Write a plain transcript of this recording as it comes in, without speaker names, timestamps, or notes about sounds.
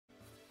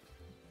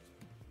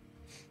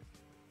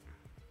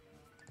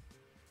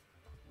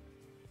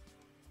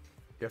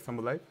Ya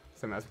estamos live.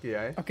 Se me hace que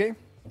ya, Ok,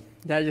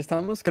 ya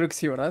estamos. Creo que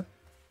sí, ¿verdad?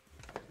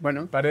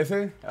 Bueno.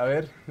 Parece. A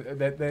ver,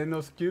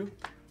 denos cue.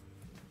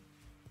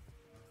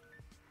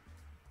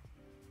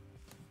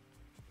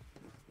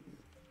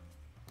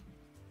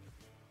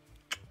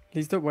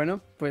 Listo, bueno,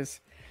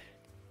 pues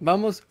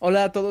vamos.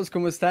 Hola a todos,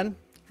 ¿cómo están?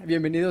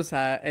 Bienvenidos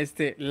a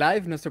este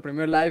live, nuestro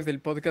primer live del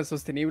podcast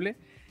sostenible.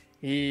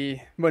 Y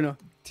bueno,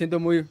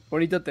 siento muy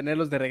bonito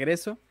tenerlos de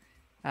regreso.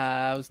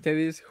 A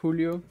ustedes,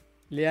 Julio,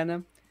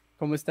 Liana,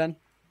 ¿cómo están?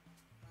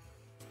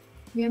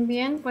 Bien,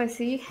 bien, pues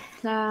sí,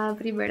 la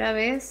primera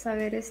vez, a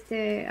ver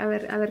a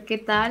ver qué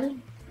tal.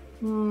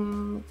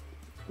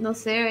 No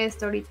sé,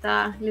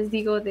 ahorita les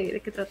digo de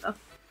qué trata.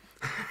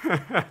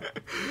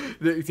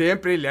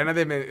 Siempre Ileana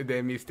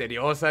de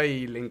misteriosa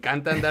y le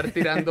encanta andar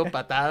tirando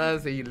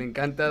patadas y le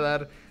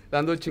encanta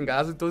dando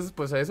chingadas. Entonces,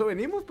 pues a eso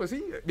venimos, pues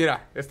sí.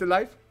 Mira, este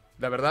live,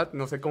 la verdad,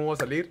 no sé cómo va a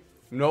salir.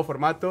 Nuevo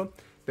formato.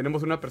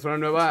 Tenemos una persona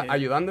nueva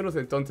ayudándonos.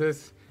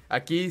 Entonces,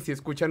 aquí, si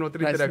escuchan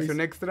otra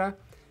interacción extra,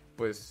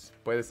 pues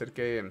puede ser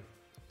que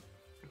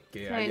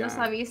ahí nos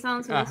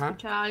avisan si nos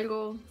escucha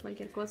algo,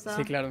 cualquier cosa.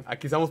 Sí, claro.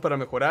 Aquí estamos para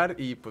mejorar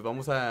y pues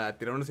vamos a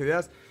tirar unas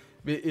ideas.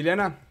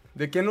 Ileana,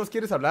 ¿de qué nos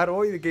quieres hablar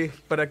hoy?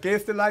 ¿Para qué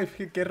este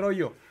live? ¿Qué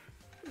rollo?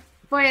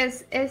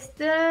 Pues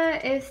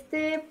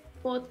este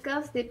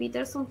podcast de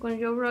Peterson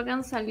con Joe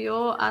Rogan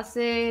salió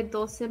hace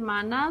 2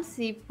 semanas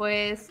y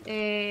pues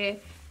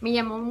me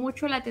llamó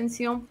mucho la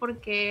atención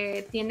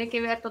porque tiene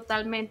que ver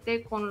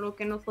totalmente con lo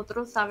que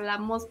nosotros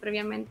hablamos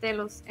previamente de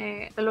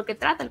lo que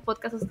trata el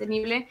podcast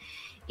sostenible.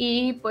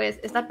 Y pues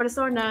esta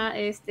persona,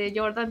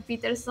 Jordan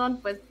Peterson,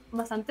 pues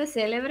bastante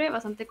célebre,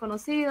 bastante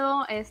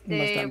conocido,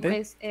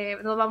 pues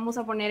no vamos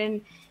a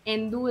poner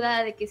en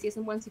duda de que si es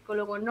un buen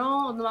psicólogo o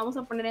no vamos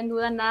a poner en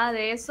duda nada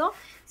de eso,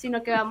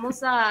 sino que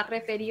vamos a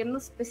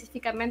referirnos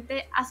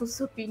específicamente a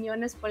sus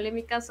opiniones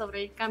polémicas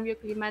sobre el cambio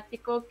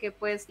climático, que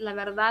pues la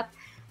verdad,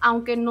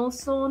 aunque no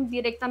son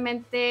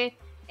directamente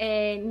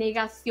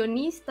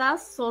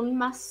negacionistas, son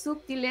más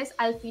sutiles.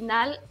 Al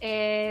final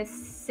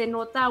se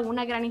nota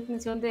una gran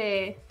intención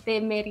de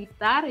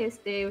meritar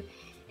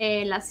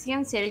la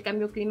ciencia del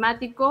cambio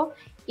climático,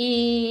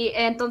 y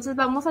entonces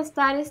vamos a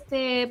estar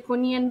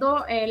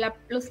poniendo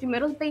los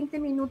primeros 20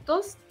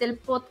 minutos del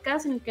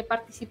podcast en el que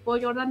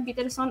participó Jordan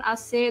Peterson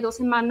hace 2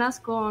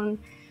 semanas con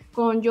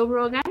Joe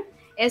Rogan.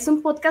 Es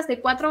un podcast de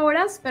 4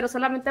 horas, pero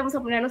solamente vamos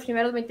a poner los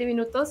primeros 20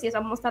 minutos y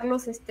vamos a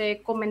estarlos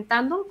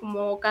comentando,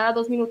 como cada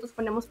 2 minutos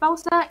ponemos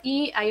pausa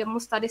y ahí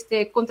vamos a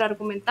estar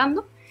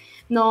contraargumentando.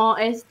 No,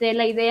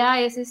 la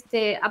idea es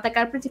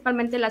atacar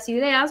principalmente las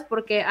ideas,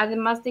 porque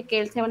además de que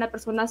él sea una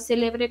persona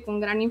célebre con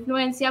gran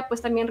influencia,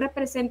 pues también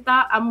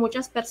representa a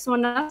muchas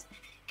personas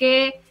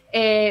que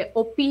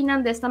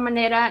opinan de esta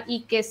manera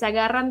y que se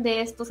agarran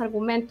de estos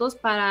argumentos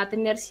para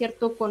tener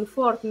cierto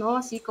confort, ¿no?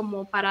 Así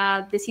como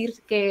para decir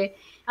que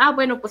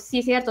bueno, pues sí,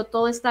 es cierto,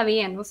 todo está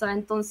bien, o sea,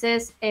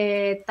 entonces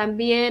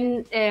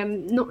también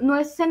no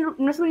es el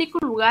único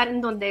lugar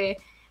en donde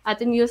ha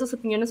tenido esas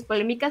opiniones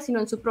polémicas, sino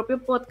en su propio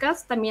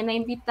podcast también ha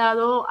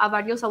invitado a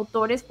varios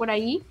autores por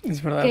ahí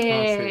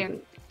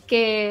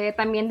que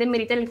también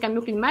demeritan el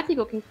cambio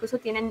climático, que incluso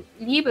tienen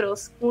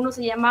libros. Uno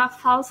se llama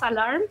False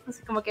Alarm,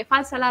 así como que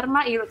falsa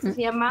alarma, y el otro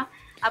se llama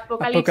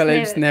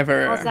Apocalypse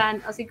Never. O sea,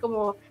 así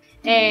como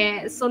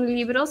son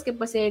libros que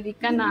pues se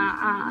dedican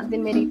a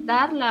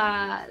demeritar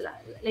la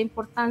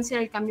importancia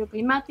del cambio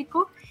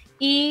climático,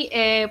 y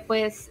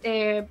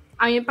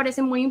a mí me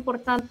parece muy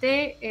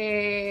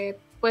importante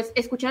pues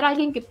escuchar a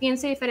alguien que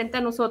piense diferente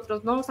a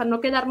nosotros, ¿no? O sea,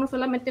 no quedarnos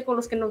solamente con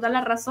los que nos da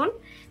la razón,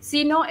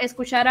 sino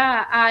escuchar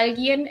a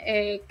alguien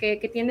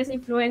que tiene esa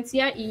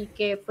influencia y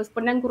que pues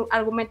pone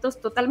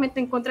argumentos totalmente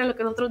en contra de lo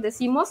que nosotros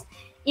decimos,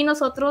 y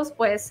nosotros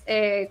pues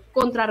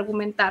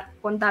contraargumentar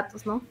con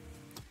datos, ¿no?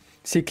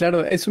 Sí,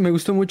 claro, eso me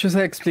gustó mucho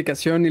esa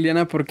explicación,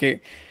 Liliana,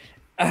 porque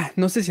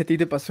no sé si a ti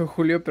te pasó,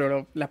 Julio,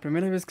 pero la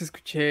primera vez que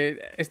escuché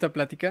esta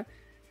plática,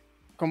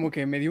 como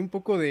que me dio un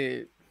poco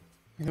de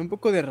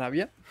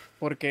rabia,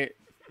 porque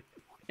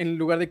en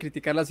lugar de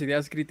criticar las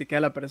ideas, critiqué a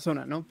la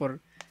persona, ¿no?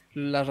 Por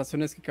las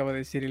razones que acaba de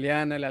decir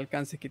Liliana, el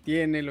alcance que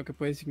tiene, lo que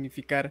puede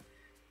significar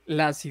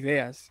las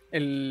ideas,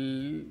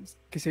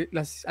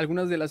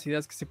 algunas de las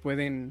ideas que se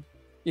pueden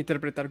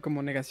interpretar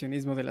como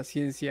negacionismo de la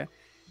ciencia.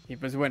 Y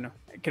pues bueno,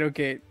 creo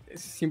que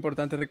es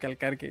importante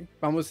recalcar que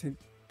vamos a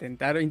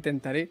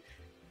intentaré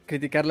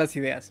criticar las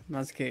ideas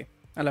más que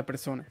a la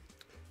persona.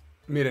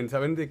 Miren,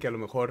 saben de que a lo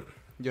mejor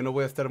yo no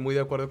voy a estar muy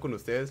de acuerdo con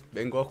ustedes.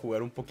 Vengo a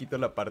jugar un poquito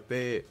la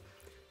parte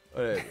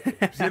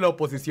sí, la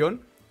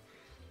oposición.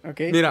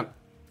 Okay. Mira,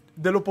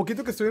 de lo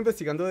poquito que estuve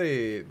investigando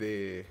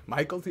de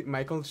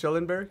Michael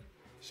Schellenberger,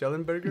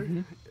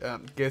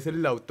 que es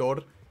el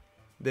autor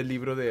del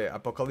libro de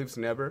Apocalypse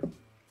Never,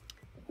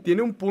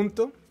 tiene un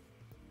punto,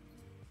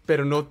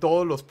 pero no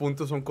todos los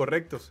puntos son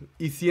correctos.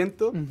 Y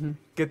siento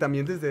que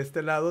también desde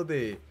este lado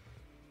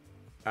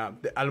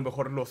a lo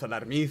mejor los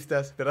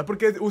alarmistas, ¿verdad?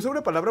 Porque usa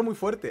una palabra muy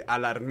fuerte,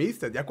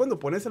 alarmistas. Ya cuando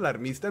pones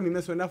alarmista a mí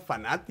me suena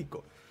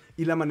fanático.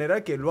 Y la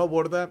manera que él lo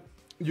aborda,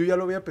 yo ya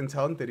lo había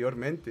pensado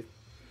anteriormente.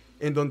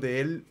 en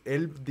donde él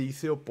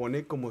dice o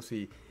pone como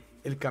si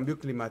el cambio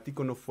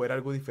climático no fuera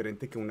algo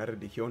diferente que una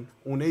religión,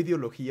 una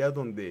ideología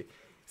donde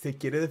se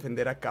quiere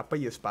defender a capa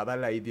y espada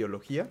la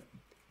ideología,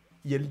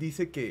 y él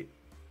dice que,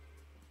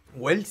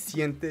 o él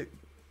siente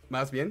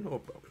más bien,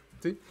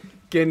 ¿sí?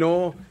 que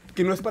no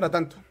es para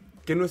tanto,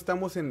 que no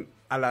estamos en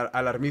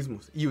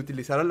alarmismos, y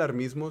utilizar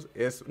alarmismos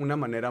es una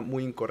manera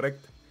muy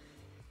incorrecta.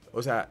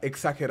 O sea,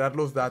 exagerar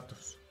los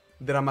datos,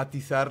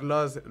 dramatizar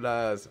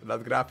las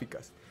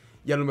gráficas,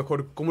 y a lo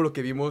mejor como lo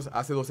que vimos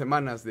hace 2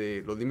 semanas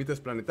de los límites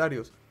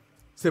planetarios,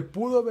 se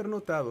pudo haber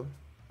notado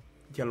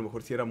que a lo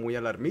mejor sí era muy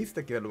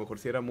alarmista, que a lo mejor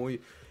sí era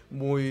muy,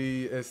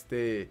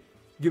 que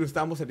no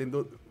estábamos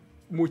saliendo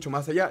mucho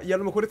más allá. Y a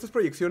lo mejor estas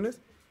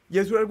proyecciones, y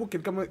eso es algo que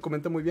él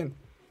comenta muy bien,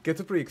 que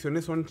estas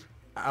proyecciones son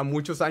a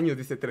muchos años,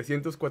 dice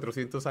 300,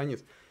 400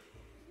 años.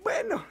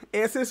 Bueno,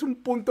 ese es un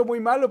punto muy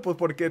malo, pues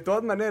porque de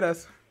todas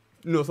maneras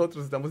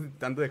nosotros estamos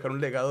intentando dejar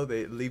un legado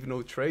de leave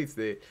no trace,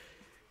 de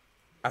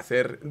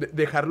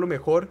dejarlo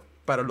mejor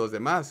para los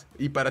demás.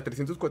 Y para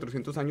 300,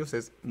 400 años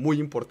es muy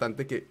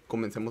importante que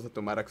comencemos a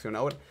tomar acción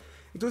ahora.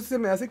 Entonces se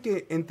me hace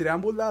que entre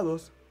ambos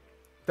lados,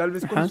 tal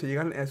vez cuando se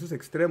llegan a esos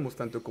extremos,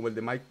 tanto como el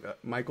de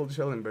Michael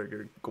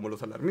Schellenberger como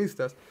los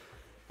alarmistas,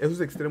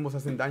 esos extremos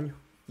hacen daño.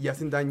 Y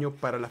hacen daño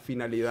para la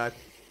finalidad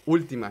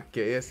última,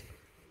 que es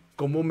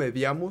cómo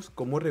mediamos,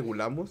 cómo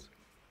regulamos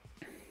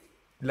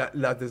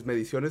las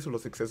desmediciones o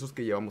los excesos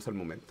que llevamos al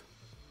momento.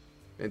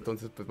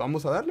 Entonces, pues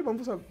vamos a darle,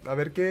 vamos a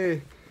ver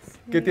qué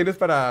tienes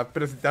para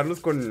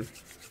presentarnos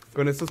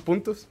con estos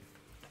puntos.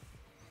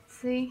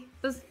 Sí,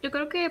 pues yo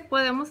creo que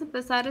podemos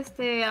empezar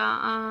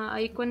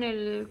ahí con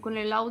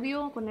el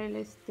audio, con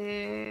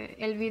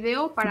el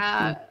video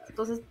para,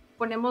 entonces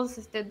ponemos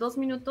 2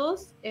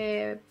 minutos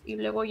y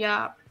luego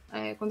ya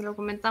cuando lo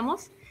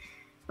comentamos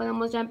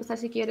podemos ya empezar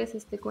si quieres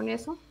con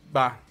eso.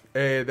 Va,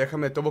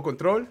 déjame tomo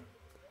control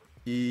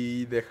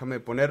y déjame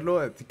ponerlo,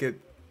 así que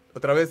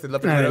otra vez, es la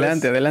primera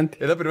vez. Adelante.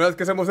 Es la primera vez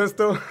que hacemos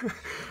esto.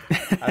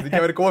 Así que a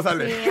ver cómo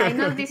sale. Sí, ahí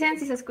nos dicen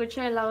si se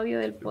escucha el audio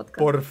del podcast.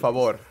 Por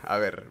favor, a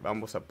ver,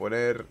 vamos a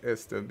poner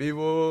esto en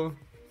vivo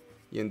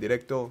y en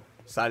directo.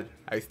 Sal,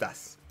 ahí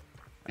estás.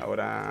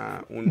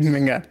 Ahora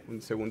Venga.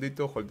 Un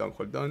segundito, hold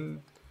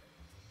on.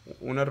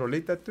 Una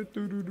rolita.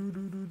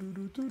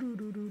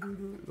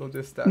 ¿Dónde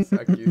estás?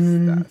 Aquí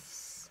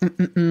estás.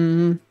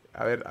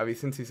 A ver,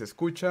 avisen si se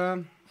escucha.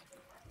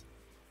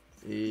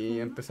 Y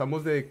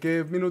empezamos de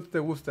 ¿qué minuto te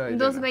gusta?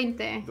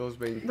 2:20.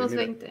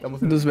 2:20.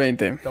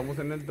 2:20. Estamos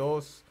en el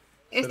 2.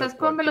 ¿Estás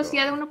con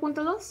velocidad de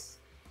 1.2?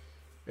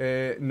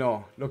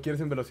 No, lo quieres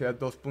en velocidad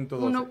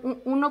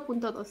 2.2.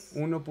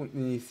 1.2.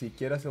 Ni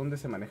siquiera sé dónde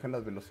se manejan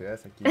las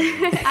velocidades aquí.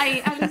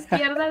 Ahí, a la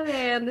izquierda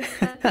de donde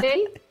está el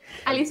play.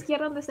 A la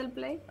izquierda donde está el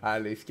play. A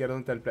la izquierda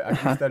donde está el play.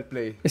 Aquí está el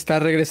play. Está a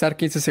regresar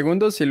 15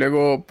 segundos y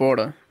luego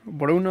por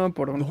 1,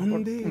 por 1,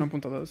 ¿Dónde? por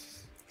 1.2.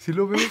 ¿Sí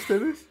lo ven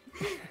ustedes?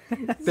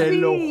 Te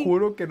lo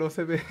juro que no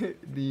se ve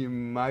ni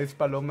más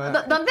paloma.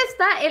 ¿Dónde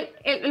está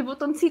el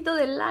botoncito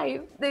del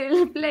live,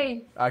 del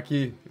play?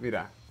 Aquí,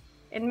 mira.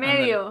 En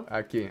medio.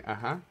 Aquí,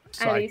 ajá.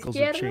 Cycles of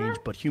change,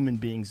 but human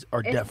beings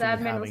are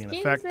definitely having an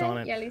effect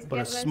on it, but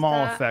a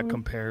small effect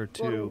compared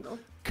to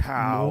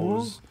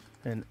cows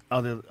and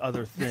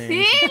other things.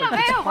 Sí, lo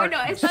veo. Bueno,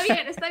 está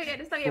bien.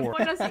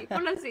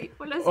 Ponlo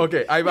así. Ok,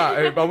 ahí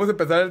va. Vamos a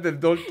empezar desde el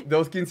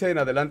 2.15 en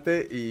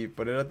adelante y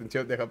poner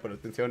atención. Deja poner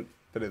atención.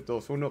 3,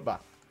 2, 1, va.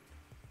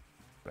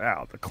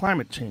 Wow, the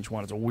climate change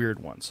one is a weird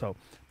one. So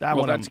that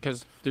well, one, that's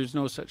because there's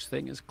no such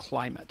thing as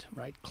climate,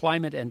 right?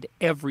 Climate and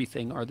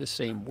everything are the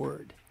same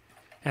word.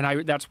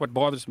 And that's what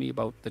bothers me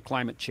about the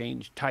climate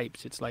change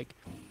types. It's like,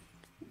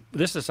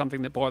 this is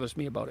something that bothers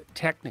me about it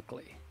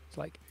technically. It's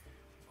like,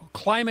 well,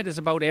 climate is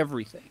about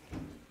everything.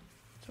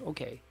 So,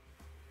 okay.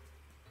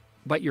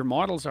 But your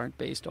models aren't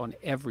based on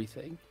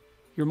everything.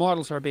 Your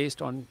models are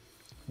based on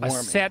a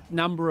set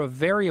number of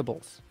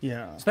variables.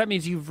 Yeah. So that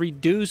means you've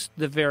reduced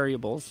the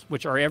variables,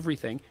 which are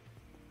everything,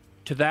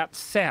 to that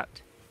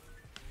set.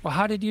 Well,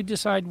 how did you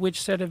decide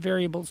which set of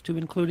variables to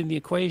include in the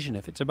equation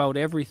if it's about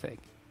everything?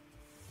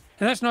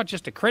 And that's not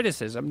just a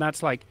criticism.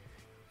 That's like,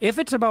 if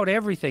it's about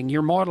everything,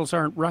 your models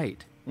aren't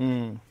right.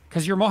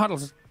 Because your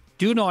models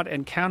do not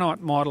and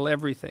cannot model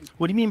everything.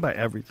 What do you mean by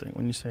everything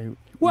when you say?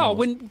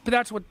 Well,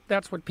 that's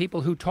what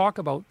people who talk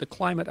about the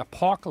climate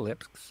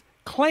apocalypse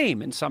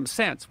claim in some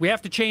sense. We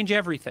have to change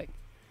everything.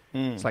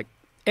 It's like,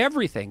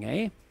 everything,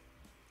 eh?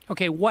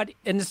 Okay, what?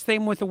 And the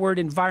same with the word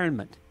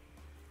environment.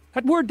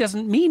 That word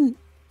doesn't mean,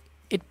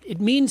 it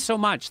means so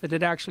much that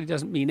it actually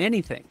doesn't mean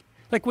anything.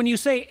 Like when you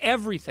say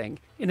everything,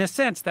 in a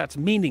sense, that's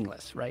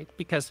meaningless, right?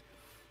 Because,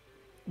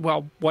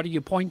 well, what are you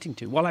pointing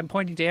to? Well, I'm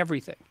pointing to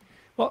everything.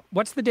 Well,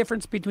 what's the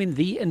difference between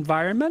the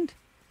environment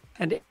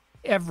and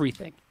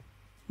everything?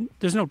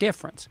 There's no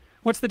difference.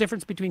 What's the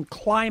difference between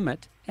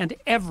climate and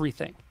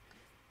everything?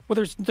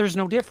 Well, there's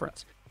no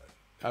difference.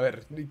 A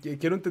ver,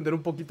 quiero entender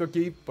un poquito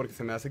aquí porque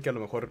se me hace que a lo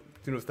mejor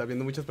si nos está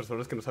viendo muchas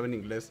personas que no saben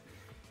inglés,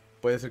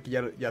 puede ser que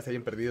ya se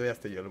hayan perdido y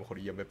hasta yo a lo mejor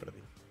ya me perdí.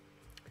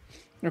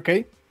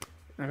 Ok,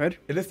 a ver.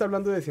 Él está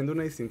hablando de haciendo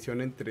una distinción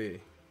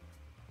entre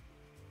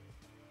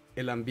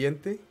el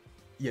ambiente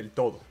y el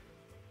todo.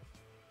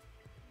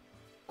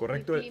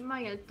 ¿Correcto? El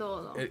clima y el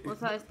todo. O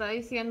sea, está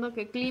diciendo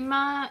que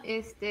clima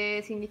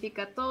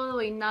significa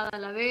todo y nada a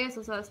la vez.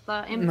 O sea,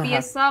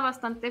 empieza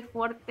bastante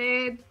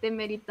fuerte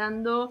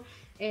demeritando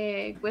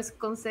pues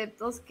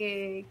conceptos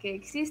que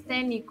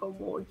existen, y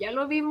como ya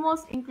lo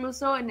vimos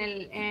incluso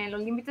en los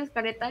límites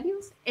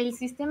planetarios, el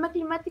sistema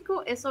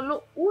climático es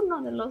solo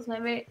uno de los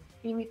 9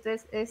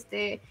 límites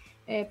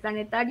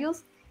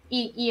planetarios,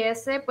 y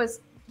ese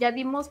pues ya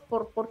vimos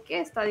por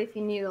qué está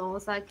definido, o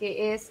sea,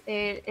 que es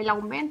el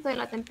aumento de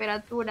la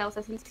temperatura, o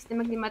sea, es el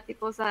sistema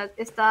climático, o sea,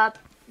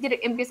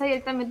 empieza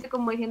directamente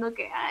como diciendo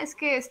que es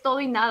que es todo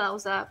y nada, o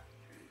sea,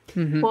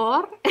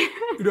 ¿por?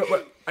 Pero,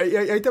 bueno,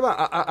 ahí te va,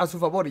 a su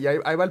favor, y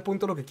ahí va el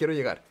punto a lo que quiero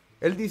llegar.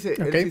 Él dice,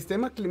 el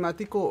sistema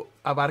climático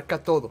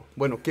abarca todo.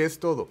 Bueno, ¿qué es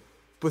todo?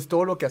 Pues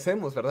todo lo que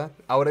hacemos, ¿verdad?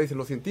 Ahora dice,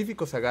 los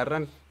científicos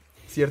agarran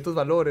ciertos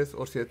valores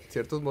o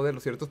ciertos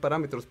modelos, ciertos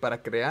parámetros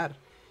para crear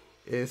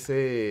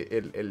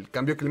el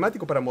cambio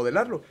climático, para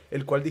modelarlo,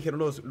 el cual dijeron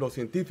los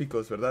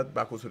científicos, ¿verdad?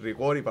 Bajo su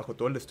rigor y bajo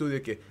todo el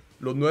estudio, que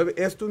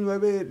estos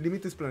 9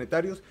 límites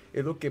planetarios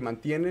es lo que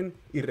mantienen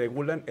y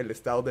regulan el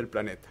estado del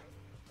planeta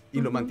y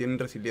lo mantienen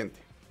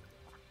resiliente.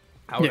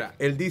 Ahora,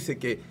 él dice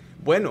que,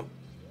 bueno,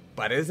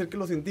 parece ser que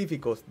los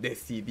científicos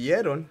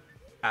decidieron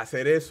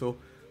hacer eso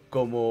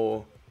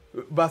como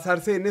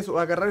basarse en eso,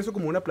 agarrar eso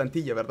como una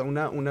plantilla, ¿verdad?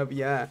 Una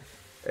vía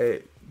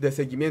de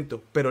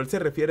seguimiento, pero él se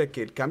refiere a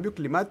que el cambio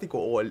climático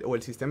o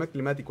el sistema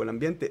climático, el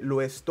ambiente,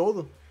 lo es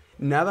todo.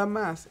 Nada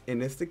más,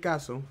 en este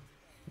caso,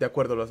 de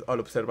acuerdo a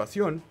la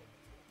observación,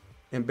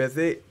 en vez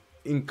de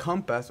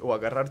encompass o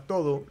agarrar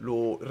todo,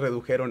 lo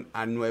redujeron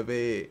a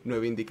 9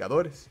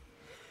 indicadores.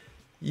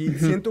 Y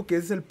siento que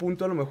ese es el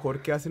punto a lo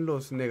mejor que hacen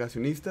los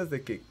negacionistas,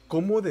 de que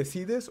cómo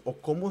decides o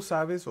cómo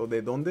sabes o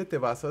de dónde te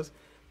basas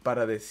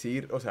para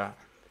decir, o sea,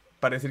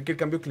 para decir que el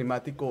cambio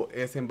climático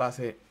es en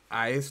base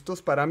a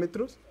estos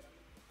parámetros,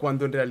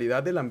 cuando en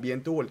realidad el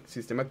ambiente o el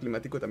sistema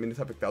climático también es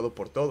afectado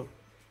por todo.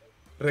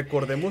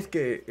 Recordemos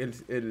que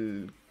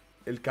el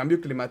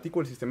cambio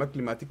climático, el sistema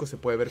climático se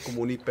puede ver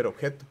como un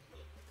hiperobjeto,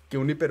 que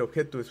un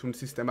hiperobjeto es un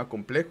sistema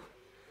complejo,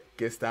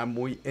 que está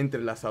muy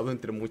entrelazado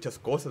entre muchas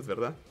cosas,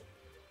 ¿verdad?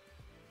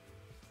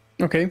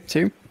 Ok,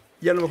 sí.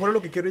 Y a lo mejor a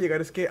lo que quiero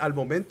llegar es que al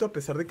momento, a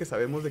pesar de que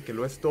sabemos de que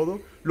lo es todo,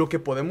 lo que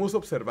podemos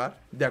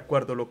observar, de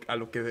acuerdo a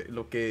lo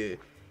que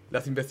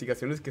las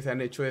investigaciones que se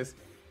han hecho, es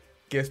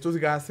que estos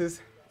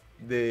gases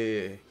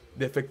de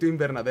efecto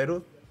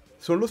invernadero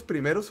son los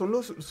primeros, son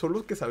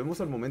los que sabemos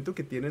al momento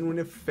que tienen un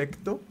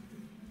efecto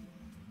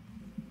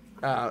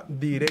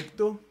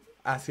directo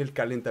hacia el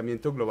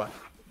calentamiento global.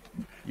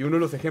 Y uno de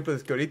los ejemplos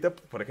es que ahorita,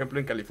 por ejemplo,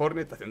 en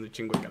California está haciendo un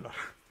chingo de calor.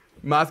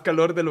 Más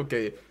calor de lo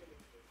que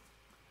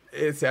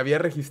se había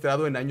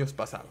registrado en años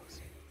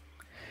pasados.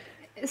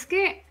 Es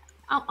que,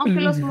 aunque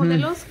los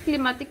modelos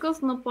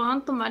climáticos no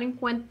puedan tomar en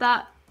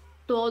cuenta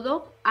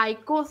todo, hay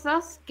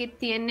cosas que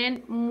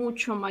tienen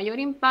mucho mayor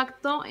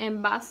impacto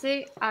en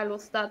base a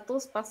los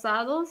datos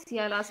pasados y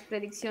a las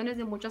predicciones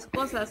de muchas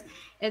cosas.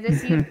 Es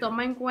decir,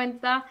 toma en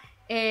cuenta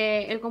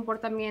el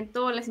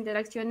comportamiento, las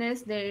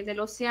interacciones del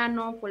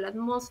océano con la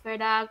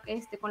atmósfera,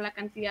 con la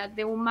cantidad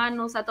de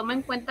humanos, o sea, toma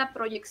en cuenta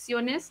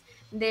proyecciones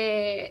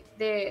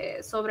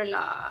sobre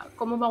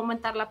cómo va a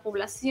aumentar la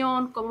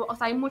población, o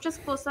sea, hay muchas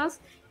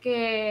cosas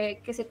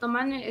que se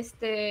toman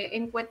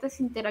en cuenta, esas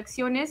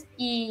interacciones,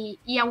 y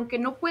aunque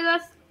no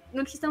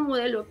exista un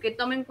modelo que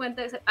tome en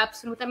cuenta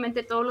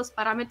absolutamente todos los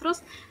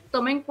parámetros,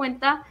 toma en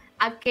cuenta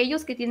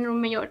aquellos que tienen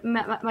un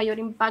mayor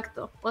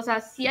impacto. O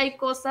sea, sí hay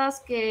cosas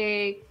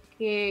que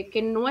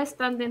no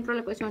están dentro de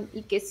la ecuación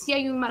y que sí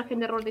hay un margen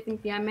de error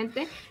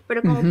definitivamente,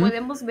 pero como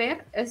podemos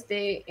ver,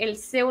 el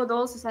CO2,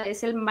 o sea,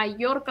 es el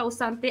mayor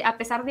causante, a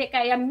pesar de que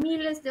haya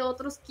miles de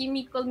otros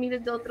químicos,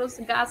 miles de otros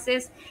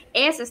gases,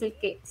 ese es el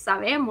que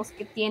sabemos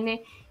que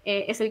tiene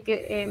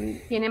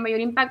mayor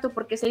impacto,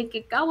 porque es el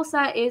que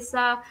causa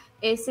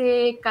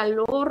ese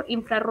calor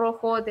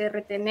infrarrojo de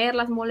retener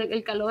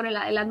el calor en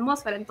la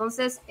atmósfera.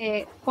 Entonces,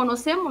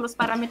 conocemos los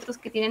parámetros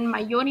que tienen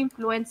mayor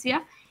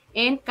influencia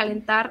en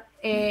calentar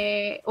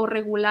o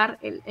regular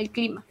el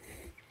clima.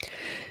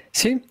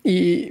 Sí,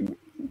 y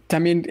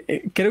también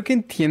creo que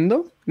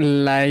entiendo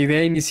la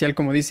idea inicial,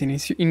 como dice,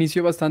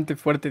 inició bastante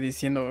fuerte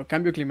diciendo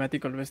cambio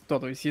climático lo es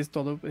todo, y si es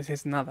todo, pues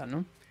es nada,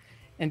 ¿no?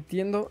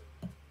 Entiendo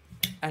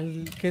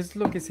qué es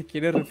lo que se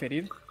quiere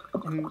referir,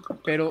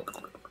 pero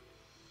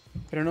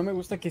no me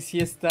gusta que sí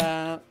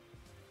está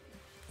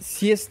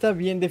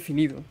bien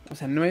definido. O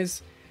sea, no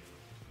es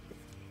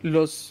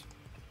los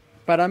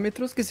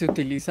parámetros que se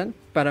utilizan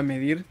para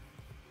medir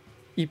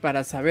y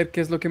para saber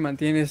qué es lo que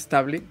mantiene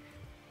estable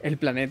el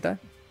planeta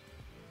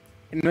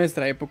en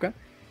nuestra época,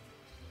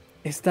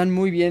 están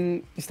muy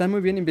bien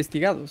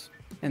investigados.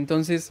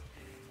 Entonces,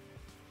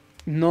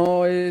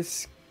 no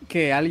es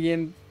que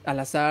alguien al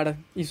azar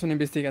hizo una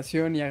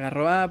investigación y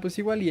agarró, pues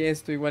igual y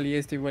esto, igual y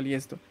esto, igual y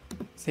esto.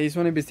 Se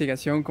hizo una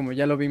investigación, como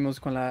ya lo vimos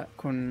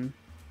con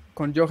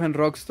Johan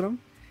Rockström,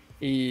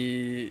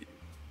 y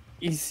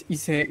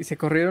se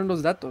corrieron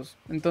los datos.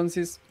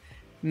 Entonces,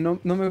 no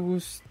me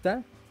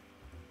gusta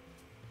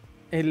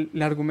el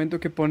argumento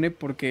que pone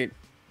porque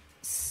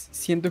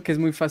siento que es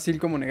muy fácil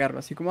como negarlo,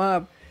 así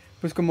como,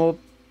 pues como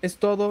es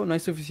todo, no hay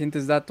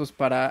suficientes datos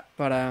para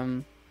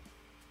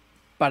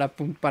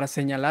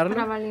señalarlo.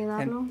 Para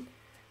validarlo.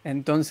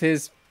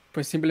 Entonces,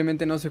 pues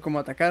simplemente no sé cómo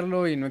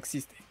atacarlo y no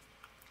existe.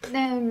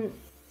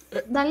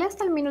 Dale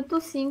hasta el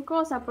minuto 5,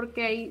 o sea,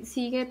 porque ahí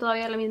sigue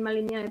todavía la misma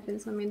línea de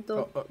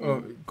pensamiento.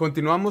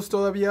 ¿Continuamos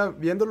todavía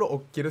viéndolo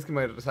o quieres que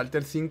me resalte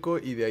el 5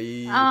 y de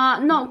ahí...?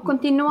 No,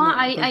 continúa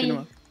ahí.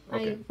 Continúa.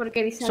 Ahí,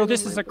 porque dice So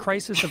this is a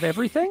crisis of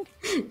everything?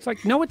 It's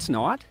like, no, it's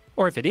not.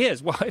 Or if it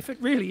is, well, if it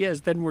really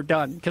is, then we're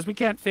done because we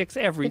can't fix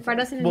everything.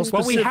 Well,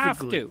 but we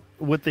have to.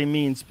 What they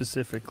mean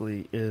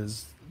specifically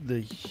is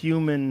the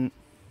human,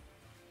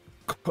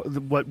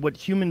 what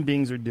human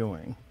beings are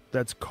doing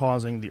that's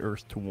causing the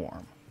Earth to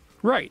warm.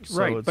 Right, So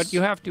right. it's- But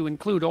you have to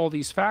include all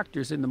these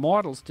factors in the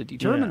models to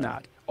determine Yeah.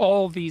 that.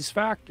 All these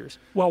factors.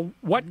 Well,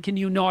 what can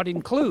you not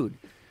include?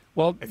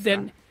 Well,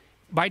 then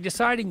by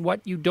deciding what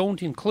you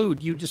don't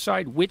include, you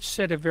decide which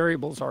set of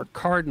variables are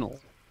cardinal.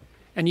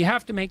 And you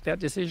have to make that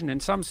decision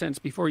in some sense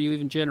before you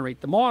even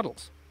generate the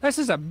models. This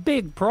is a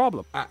big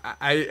problem.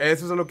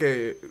 Eso es a lo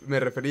que me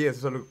refería, eso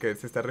es a lo que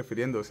se está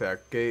refiriendo. O sea,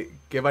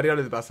 ¿qué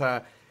variables vas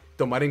a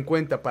tomar en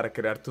cuenta para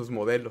crear tus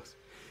modelos?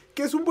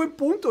 Que es un buen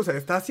punto, o sea,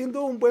 está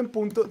haciendo un buen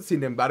punto.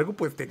 Sin embargo,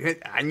 pues tiene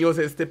años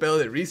este pedo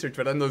de research,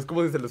 ¿verdad? No es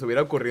como si se les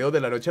hubiera ocurrido de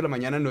la noche a la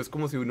mañana, no es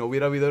como si no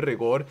hubiera habido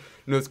rigor,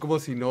 no es como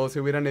si no se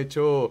hubieran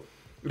hecho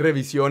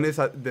revisiones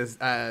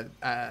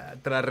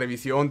tras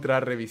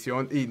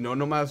revisión, y no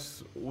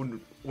nomás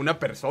una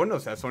persona, o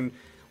sea, son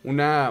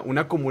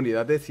una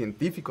comunidad de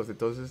científicos.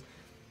 Entonces,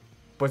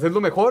 pues es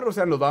lo mejor, o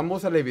sea, nos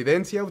vamos a la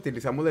evidencia,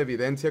 utilizamos la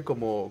evidencia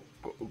como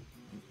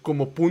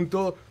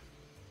punto,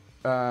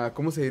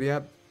 ¿cómo se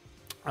diría?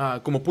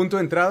 Como punto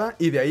de entrada,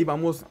 y de ahí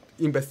vamos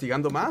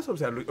investigando más. O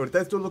sea,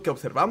 ahorita esto es lo que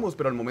observamos,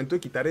 pero al momento de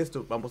quitar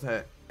esto vamos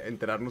a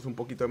enterarnos un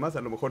poquito más.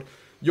 A lo mejor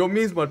yo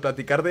mismo al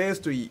platicar de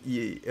esto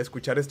y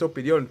escuchar esta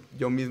opinión,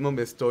 yo mismo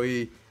me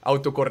estoy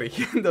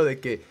autocorrigiendo de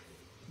que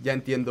ya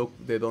entiendo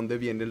de dónde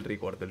viene el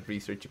rigor del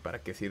research y para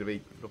qué sirve,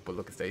 y pues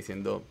lo que está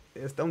diciendo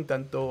está un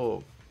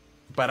tanto,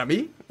 para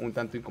mí, un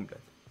tanto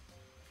incompleto.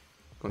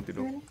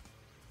 Continúo.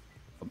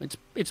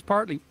 It's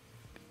partly,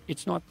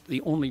 it's not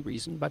the only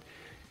reason, but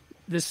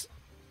there's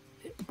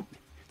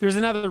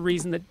another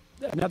reason,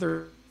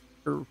 another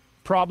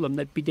problem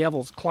that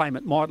bedevils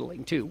climate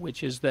modeling too,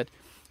 which is that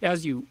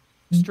as you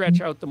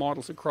stretch out the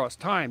models across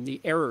time,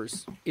 the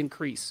errors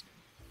increase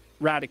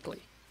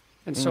radically.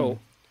 And so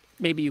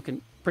maybe you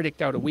can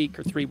predict out a week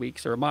or 3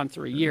 weeks or a month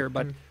or a year,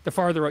 but the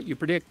farther out you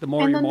predict, the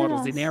more your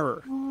model's in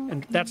error.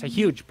 And that's a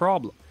huge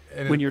problem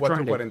when you're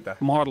trying to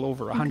model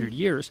over 100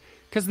 years,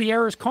 because the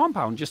errors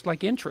compound just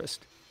like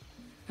interest.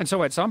 And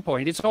so at some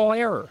point, it's all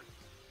error.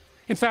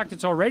 In fact,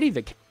 it's already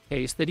the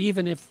case that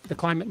even if the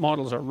climate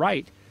models are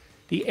right,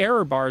 the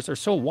error bars are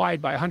so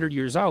wide by 100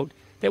 years out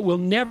that we'll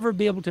never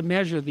be able to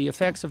measure the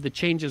effects of the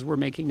changes we're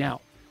making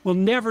now. We'll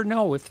never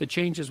know if the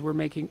changes we're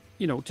making,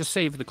 to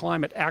save the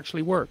climate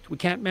actually worked. We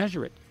can't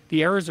measure it.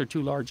 The errors are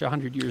too large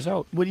 100 years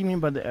out. What do you mean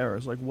by the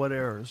errors? Like what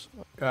errors?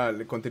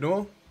 ¿Le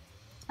continúo?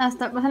 ¿Vas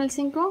en el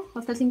 5?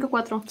 ¿Hasta el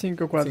 5-4?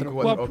 5-4.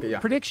 Well, okay, ya.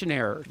 Prediction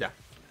error. Ya.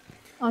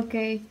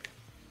 Ok.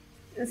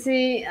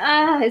 Sí,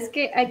 es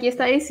que aquí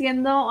está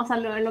diciendo, o sea,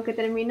 lo que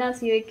termina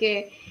así de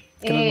que...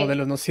 Que los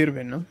modelos no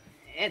sirven, ¿no?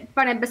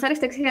 Para empezar,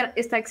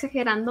 está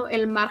exagerando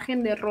el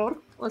margen de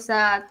error. O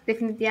sea,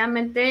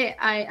 definitivamente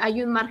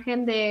hay un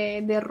margen de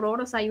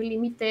error, o sea, hay un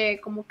límite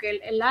como que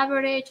el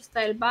average,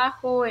 está el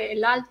bajo,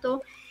 el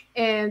alto.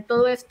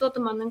 Todo esto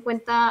tomando en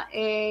cuenta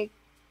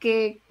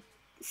que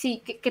sí,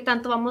 que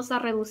tanto vamos a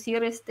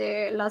reducir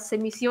las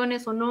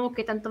emisiones o no,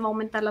 que tanto va a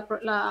aumentar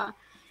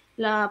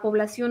la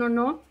población o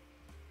no.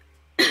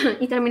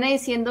 Y termina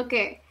diciendo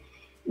que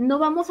no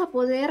vamos a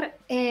poder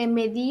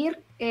medir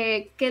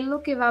qué es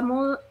lo que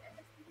vamos...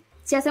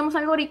 Si hacemos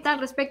algo ahorita al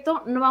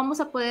respecto, no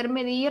vamos a poder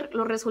medir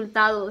los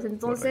resultados.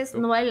 Entonces, correcto,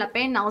 no vale la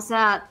pena. O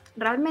sea,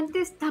 realmente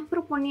está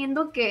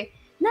proponiendo que,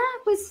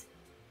 pues,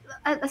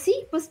 así,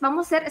 pues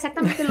vamos a hacer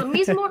exactamente lo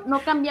mismo. No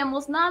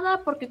cambiamos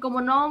nada, porque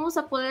como no vamos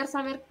a poder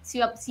saber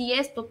si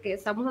esto que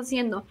estamos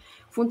haciendo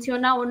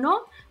funciona o no,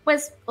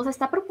 pues, o sea,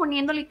 está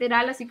proponiendo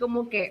literal así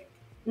como que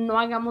no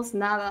hagamos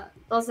nada.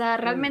 O sea,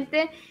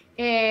 realmente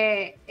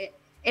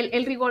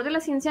el rigor de la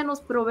ciencia nos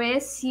provee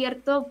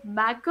cierto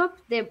backup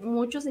de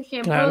muchos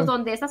ejemplos, claro,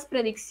 donde esas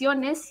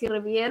predicciones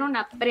sirvieron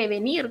a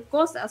prevenir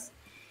cosas.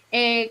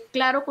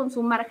 Claro, con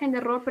su margen de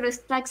error, pero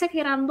está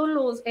exagerando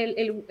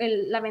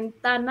la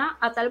ventana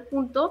a tal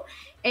punto.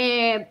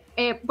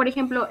 Por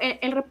ejemplo,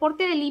 el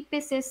reporte del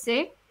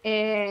IPCC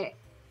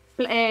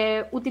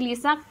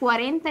utiliza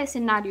 40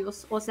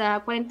 escenarios, o sea,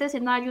 40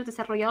 escenarios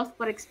desarrollados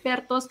por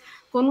expertos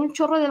con un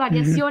chorro de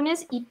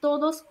variaciones, y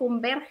todos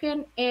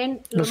convergen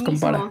en lo mismo.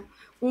 Compara.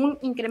 Un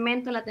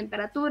incremento en la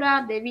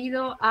temperatura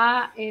debido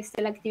a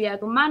la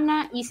actividad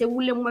humana, y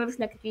según le mueves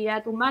la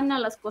actividad humana,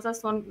 las cosas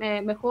son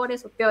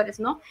mejores o peores,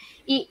 ¿no?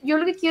 Y yo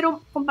lo que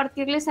quiero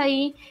compartirles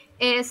ahí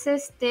es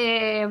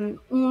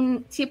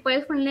si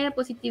puedes ponerle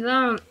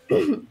diapositiva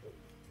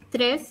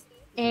 3,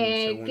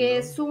 que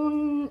es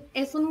un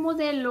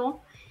modelo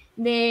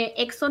de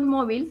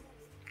ExxonMobil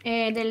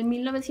del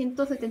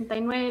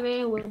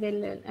 1979 o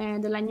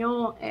del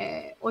año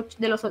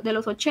de los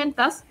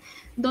 80s,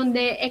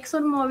 donde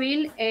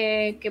ExxonMobil,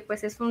 que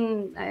pues es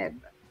un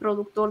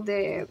productor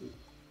de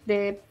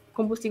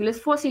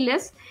combustibles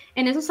fósiles,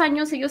 en esos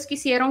años ellos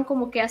quisieron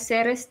como que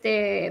hacer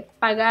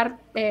pagar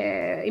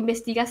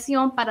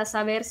investigación para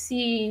saber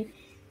si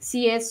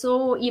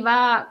eso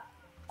iba,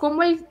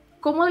 cómo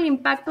el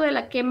impacto de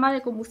la quema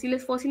de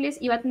combustibles fósiles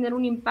iba a tener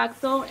un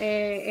impacto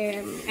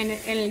en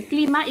el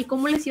clima y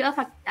cómo les iba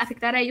a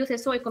afectar a ellos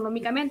eso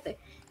económicamente.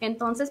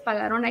 Entonces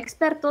pagaron a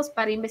expertos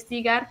para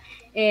investigar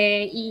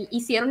y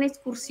hicieron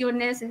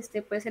excursiones,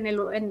 pues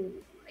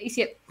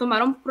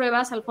tomaron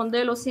pruebas al fondo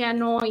del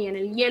océano y en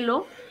el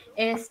hielo,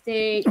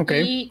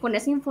 y con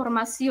esa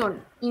información,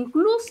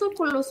 incluso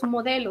con los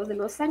modelos de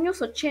los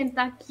años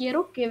 80,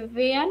 quiero que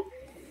vean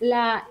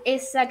la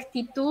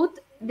exactitud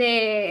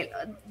de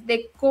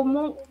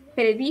cómo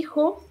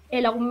predijo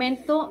el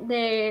aumento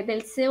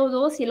del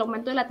CO2 y el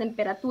aumento de la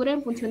temperatura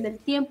en función del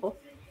tiempo.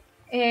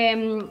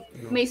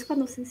 Me dice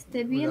cuando se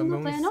esté viendo.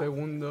 Dame un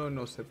segundo,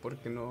 no sé por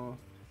qué no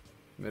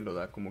me lo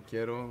da como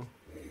quiero.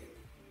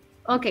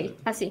 Ok,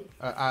 así.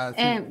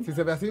 ¿Sí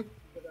se ve así?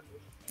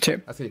 Sí.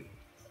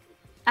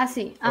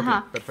 Así,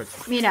 ajá. Okay,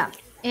 perfecto. Mira,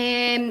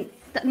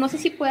 no sé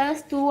si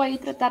puedas tú ahí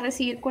tratar de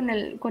seguir con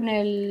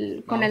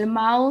el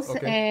mouse.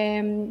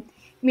 Okay.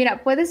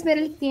 Mira, puedes ver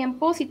el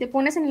tiempo. Si te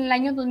pones en el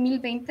año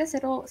 2020,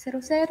 000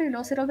 y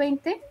luego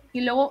 020,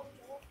 y luego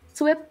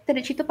sube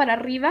derechito para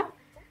arriba,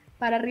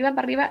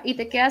 y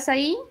te quedas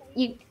ahí,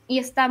 y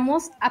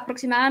estamos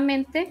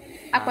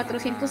aproximadamente a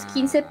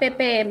 415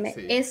 ppm.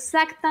 Sí.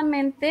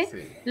 Exactamente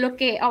lo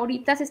que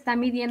ahorita se está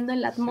midiendo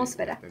en la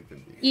atmósfera.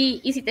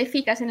 Sí, y si te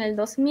fijas en el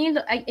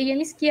 2000, ahí en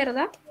la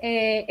izquierda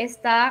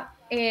está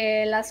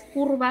las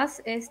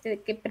curvas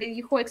que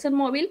predijo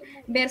ExxonMobil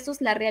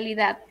versus la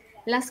realidad,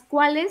 las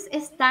cuales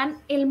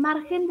el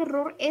margen de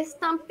error es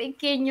tan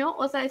pequeño,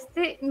 o sea,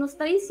 nos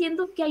está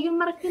diciendo que hay un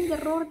margen de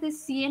error de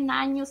 100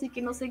 años y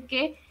que no sé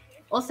qué,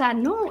 o sea,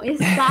 no,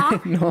 está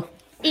no.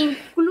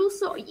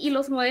 Incluso, y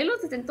los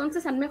modelos desde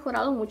entonces han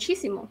mejorado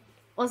muchísimo,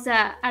 o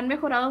sea, han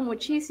mejorado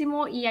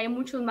muchísimo y hay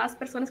muchas más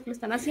personas que lo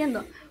están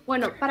haciendo.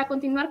 Bueno, para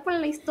continuar con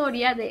la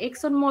historia de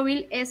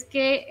ExxonMobil, es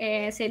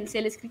que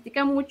se les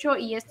critica mucho,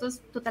 y esto es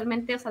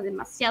totalmente, o sea,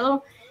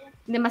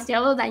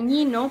 demasiado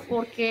dañino,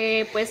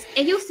 porque pues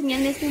ellos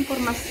tenían esta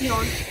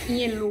información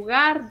y en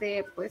lugar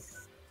de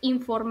pues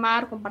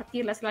informar,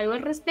 compartirla, hacer algo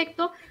al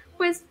respecto,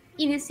 pues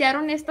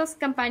iniciaron estas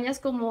campañas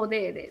como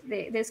de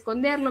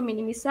esconderlo,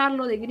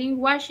 minimizarlo, de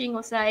greenwashing.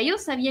 O sea,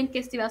 ellos sabían que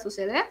esto iba a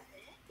suceder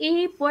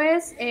y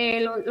pues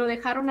lo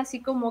dejaron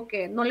así, como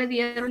que no le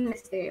dieron,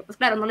 pues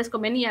claro, no les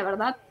convenía,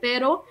 ¿verdad?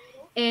 Pero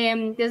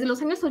desde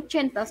los años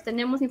 80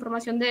 tenemos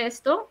información de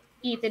esto,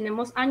 y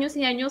tenemos años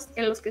y años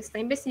en los que se está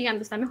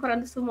investigando, están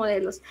mejorando sus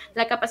modelos,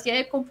 la capacidad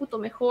de cómputo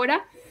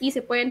mejora y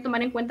se pueden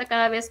tomar en cuenta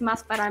cada vez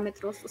más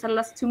parámetros. O sea,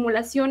 las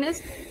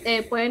simulaciones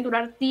pueden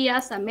durar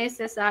días, a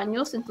meses, a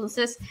años.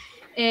 Entonces,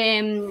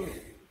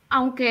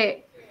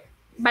 aunque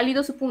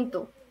valido su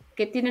punto,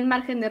 que tienen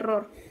margen de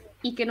error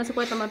y que no se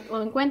puede tomar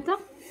todo en cuenta,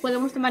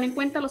 podemos tomar en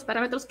cuenta los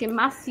parámetros que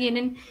más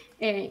tienen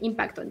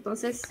impacto.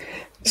 Entonces...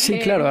 Sí,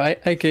 claro,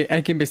 hay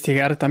que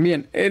investigar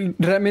también.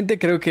 Realmente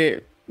creo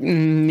que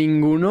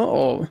ninguno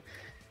o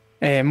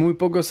muy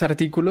pocos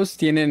artículos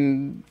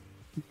tienen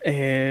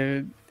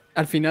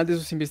al final de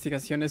sus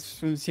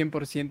investigaciones un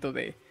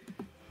 100%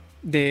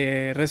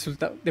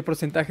 de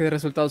porcentaje de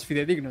resultados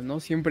fidedignos,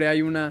 ¿no? Siempre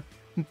hay un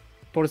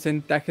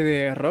porcentaje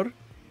de error,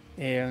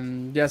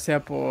 ya sea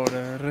por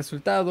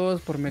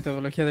resultados, por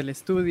metodología del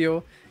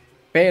estudio,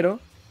 pero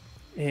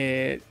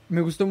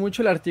me gustó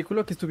mucho el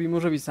artículo que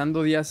estuvimos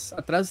revisando días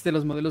atrás de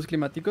los modelos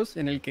climáticos,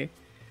 en el que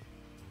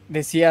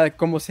decía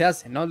cómo se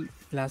hace, ¿no?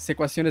 Las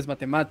ecuaciones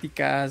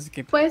matemáticas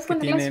que ¿Puedes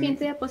poner la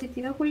siguiente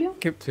diapositiva, Julio?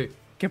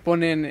 Que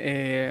ponen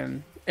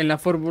en la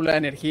fórmula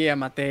energía,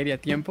 materia,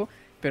 tiempo,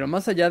 pero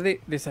más allá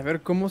de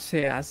saber cómo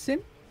se hacen,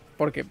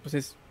 porque pues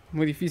es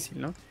muy difícil,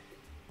 ¿no?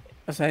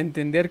 O sea,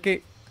 entender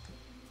que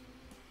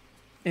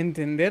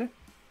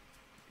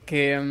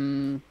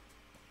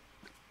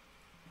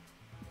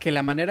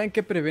la manera en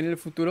que prevén el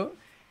futuro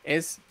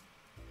es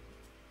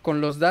con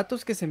los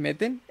datos que se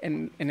meten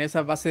en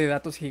esa base de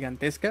datos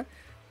gigantesca,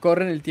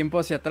 corren el tiempo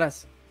hacia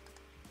atrás.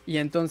 Y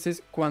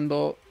entonces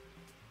cuando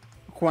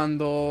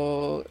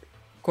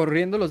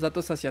corriendo los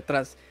datos hacia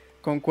atrás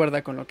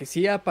concuerda con lo que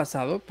sí ha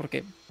pasado,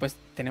 porque pues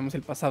tenemos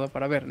el pasado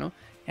para ver, ¿no?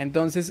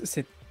 Entonces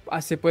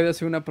se puede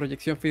hacer una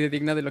proyección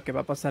fidedigna de lo que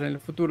va a pasar en el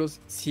futuro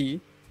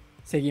si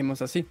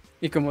seguimos así.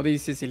 Y como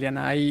dice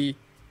Ileana, ahí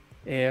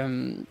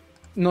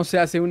no se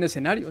hace un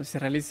escenario, se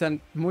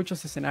realizan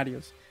muchos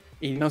escenarios.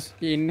 Y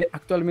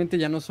actualmente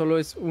ya no solo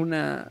es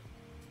una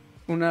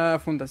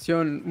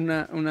fundación,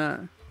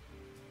 una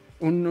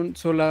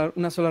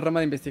sola rama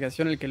de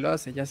investigación el que lo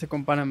hace, ya se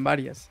comparan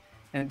varias.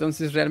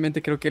 Entonces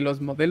realmente creo que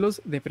los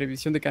modelos de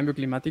previsión de cambio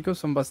climático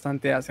son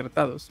bastante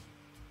acertados.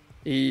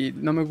 Y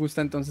no me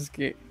gusta entonces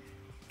que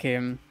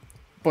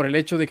por el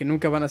hecho de que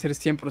nunca van a ser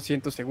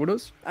 100%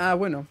 seguros.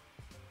 Bueno,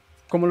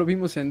 como lo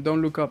vimos en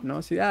Don't Look Up, ¿no?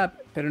 Así,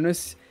 pero no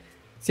es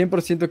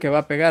 100% que va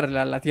a pegar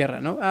la Tierra,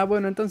 ¿no?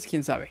 Bueno, entonces,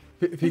 ¿quién sabe?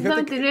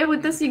 Fíjate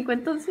 99.5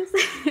 entonces.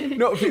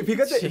 No,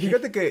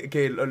 fíjate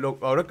que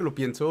ahora que lo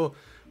pienso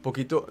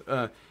poquito,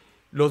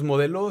 los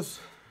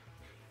modelos,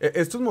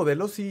 estos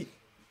modelos sí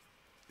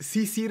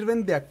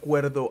sirven de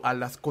acuerdo a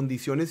las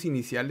condiciones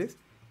iniciales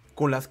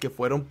con las que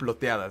fueron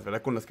ploteadas,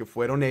 ¿verdad? Con las que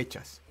fueron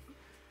hechas.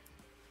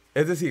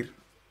 Es decir,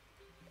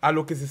 a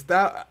lo que se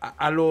está,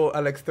 a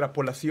la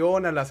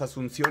extrapolación, a las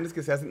asunciones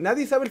que se hacen.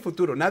 Nadie sabe el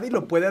futuro, nadie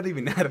lo puede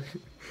adivinar.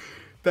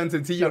 Tan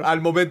sencillo, claro.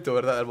 Al momento,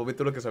 ¿verdad? Al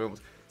momento lo que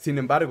sabemos. Sin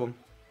embargo,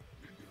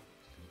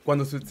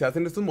 cuando se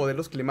hacen estos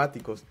modelos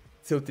climáticos,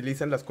 se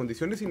utilizan las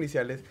condiciones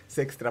iniciales,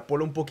 se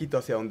extrapola un poquito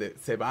hacia donde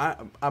se va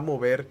a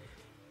mover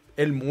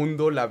el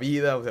mundo, la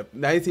vida. O sea,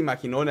 nadie se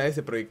imaginó, nadie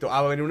se proyectó, va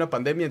a venir una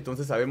pandemia,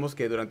 entonces sabemos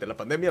que durante la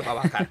pandemia va a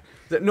bajar.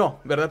 O sea, no,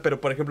 ¿verdad? Pero,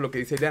 por ejemplo, lo que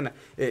dice Eliana,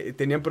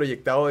 tenían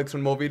proyectado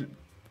ExxonMobil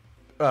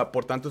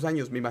por tantos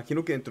años. Me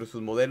imagino que dentro de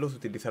sus modelos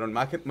utilizaron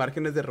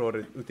márgenes de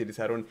error,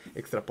 utilizaron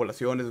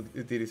extrapolaciones,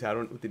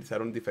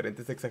 utilizaron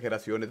diferentes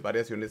exageraciones,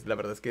 variaciones. La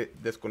verdad es que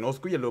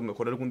desconozco y a lo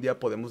mejor algún día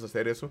podemos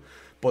hacer eso.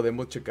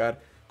 Podemos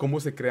checar cómo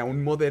se crea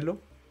un modelo,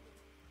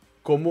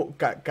 cómo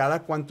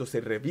cada cuánto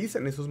se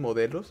revisan esos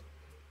modelos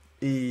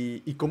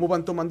y cómo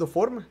van tomando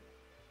forma.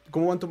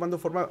 Cómo van tomando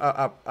forma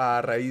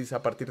a raíz,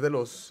 a partir de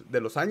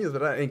los años,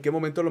 ¿verdad? En qué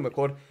momento a lo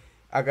mejor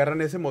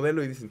agarran ese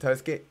modelo y dicen,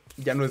 ¿sabes qué?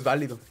 Ya no es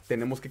válido,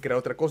 tenemos que crear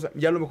otra cosa.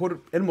 Y a lo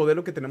mejor el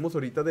modelo que tenemos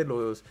ahorita de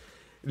los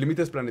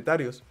límites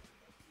planetarios,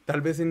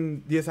 tal vez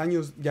en 10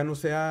 años ya no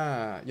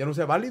sea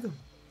válido.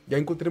 Ya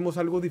encontremos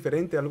algo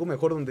diferente, algo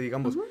mejor, donde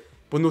digamos,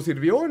 pues nos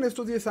sirvió en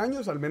estos 10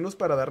 años, al menos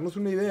para darnos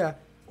una idea,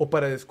 o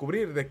para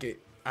descubrir de que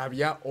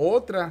había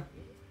otra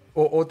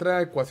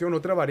ecuación,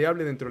 otra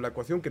variable dentro de la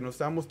ecuación que no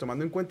estábamos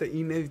tomando en cuenta,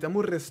 y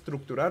necesitamos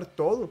reestructurar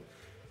todo.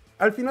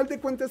 Al final de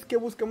cuentas, ¿qué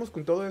buscamos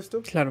con todo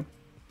esto? Claro.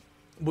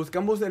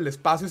 Buscamos el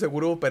espacio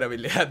seguro de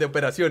operabilidad de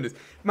operaciones,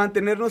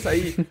 mantenernos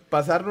ahí,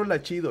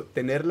 pasárnosla chido,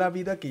 tener la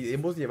vida que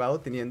hemos llevado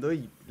teniendo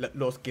y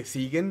los que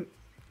siguen,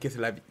 que se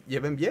la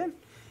lleven bien.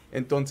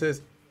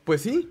 Entonces,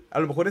 pues sí,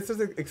 a lo mejor estas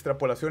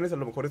extrapolaciones, a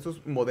lo mejor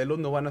estos modelos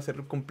no van a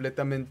ser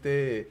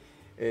completamente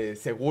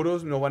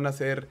seguros, no van a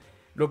ser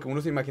lo que uno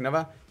se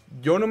imaginaba.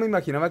 Yo no me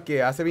imaginaba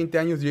que hace 20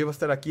 años yo iba a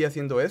estar aquí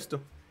haciendo esto.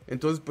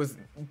 Entonces, pues,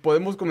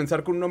 podemos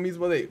comenzar con uno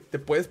mismo de, ¿te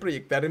puedes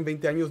proyectar en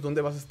 20 años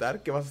dónde vas a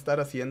estar? ¿Qué vas a estar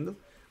haciendo?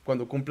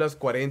 Cuando cumplas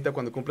 40,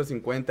 cuando cumplas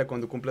 50,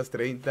 cuando cumplas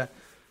 30.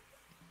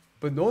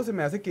 Pues no, se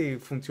me hace que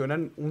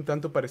funcionan un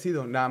tanto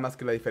parecido. Nada más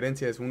que la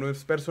diferencia es, uno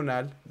es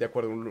personal, de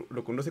acuerdo a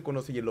lo que uno se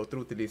conoce, y el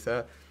otro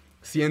utiliza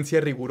ciencia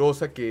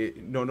rigurosa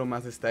que no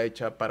nomás está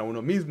hecha para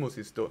uno mismo,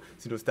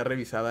 sino está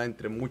revisada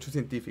entre muchos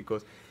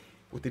científicos,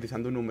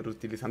 utilizando números,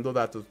 utilizando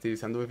datos,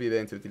 utilizando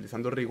evidencia,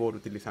 utilizando rigor,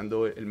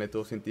 utilizando el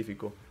método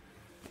científico.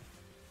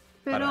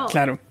 Pero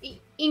claro.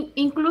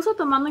 Incluso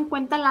tomando en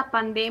cuenta la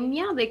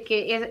pandemia, de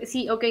que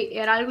sí, ok,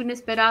 era algo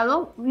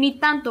inesperado, ni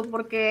tanto,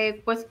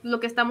 porque pues lo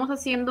que estamos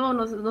haciendo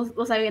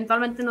o sea,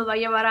 eventualmente nos va a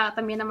llevar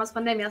también a más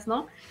pandemias,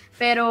 ¿no?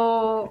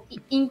 Pero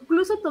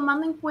incluso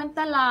tomando en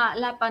cuenta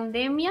la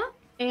pandemia,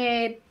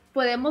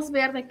 podemos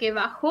ver de que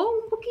bajó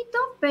un poquito,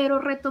 pero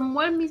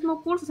retomó el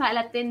mismo curso. O sea,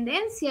 la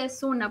tendencia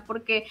es una,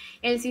 porque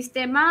el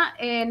sistema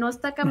no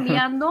está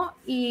cambiando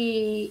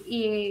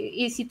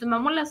y si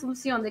tomamos la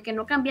asunción de que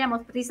no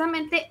cambiamos,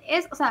 precisamente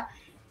o sea,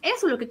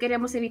 eso es lo que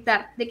queremos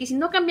evitar, de que si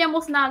no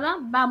cambiamos nada,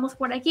 vamos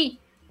por aquí.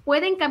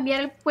 Puede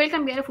cambiar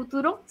el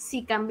futuro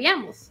si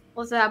cambiamos.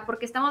 O sea,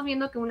 porque estamos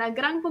viendo que una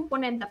gran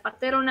componente,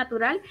 aparte de lo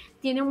natural,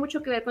 tiene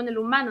mucho que ver con el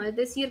humano. Es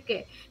decir,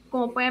 que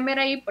como pueden ver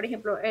ahí, por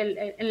ejemplo,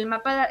 el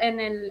mapa,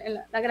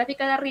 la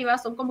gráfica de arriba,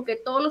 son como que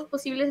todos los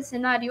posibles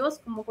escenarios,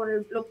 como con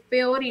lo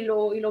peor y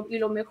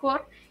lo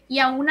mejor. Y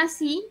aún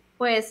así,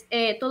 pues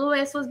todo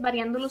eso es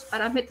variando los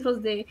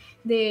parámetros de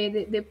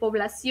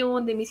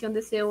población, de emisión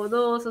de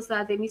CO2, o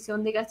sea, de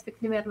emisión de gas de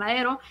efecto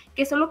invernadero,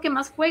 que son lo que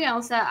más juega.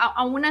 O sea,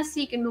 aún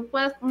así que no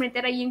puedas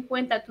meter ahí en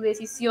cuenta tu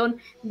decisión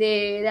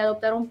de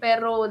adoptar un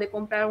perro o de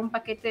comprar un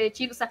paquete de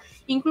chips, o sea,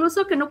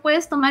 incluso que no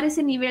puedes tomar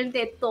ese nivel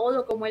de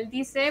todo, como él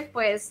dice,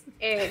 pues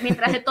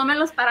mientras se tomen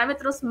los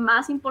parámetros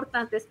más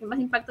importantes, que más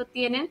impacto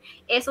tienen,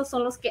 esos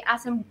son los que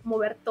hacen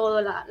mover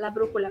todo la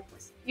brújula,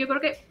 pues. Yo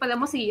creo que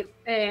podemos seguir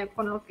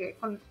con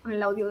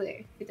el audio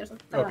de Peterson.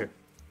 Okay.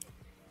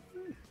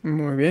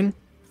 Muy bien.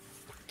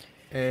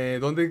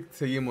 ¿Dónde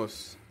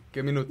seguimos?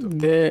 ¿Qué minuto?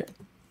 De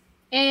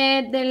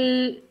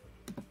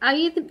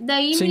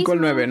ahí 5 al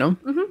 9, ¿no?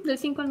 Del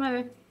 5 al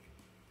 9.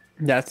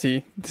 Ya,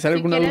 sí. ¿Te sale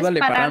alguna duda? Le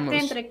paramos.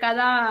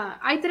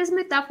 Hay 3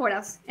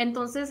 metáforas,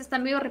 entonces está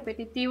medio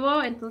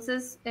repetitivo,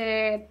 entonces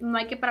no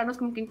hay que pararnos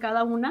como que en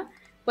cada una.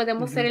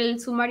 Podemos hacer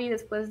el summary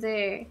después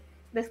de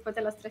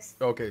las 3.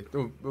 Ok,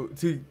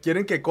 si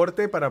quieren que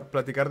corte para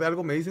platicar de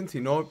algo, me dicen.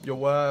 Si no,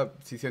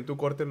 si siento un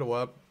corte, lo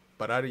voy a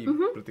parar y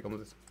platicamos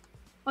de eso.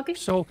 Okay.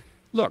 So,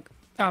 look,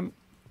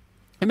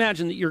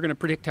 imagine that you're going to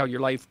predict how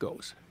your life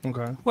goes.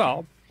 Okay.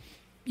 Well,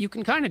 you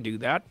can kind of do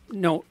that.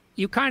 No,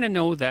 you kind of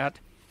know that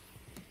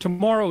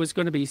tomorrow is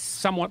going to be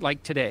somewhat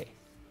like today.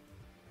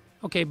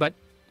 Okay, but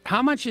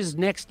how much is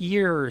next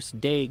year's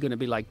day going to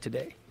be like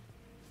today?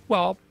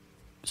 Well,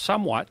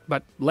 somewhat,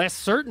 but less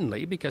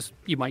certainly, because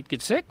you might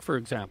get sick, for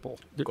example.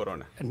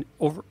 Corona.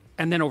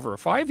 And then over a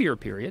 5-year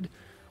period,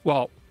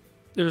 well,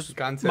 there's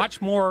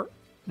much more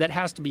that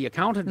has to be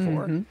accounted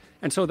for.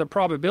 And so the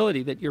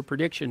probability that your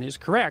prediction is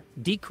correct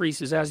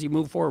decreases as you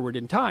move forward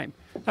in time.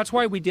 That's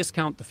why we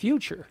discount the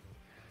future,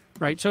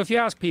 right? So if you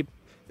ask people...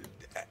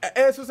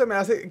 Eso se me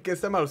hace que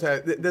está mal, o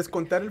sea,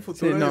 descontar el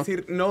futuro, sí,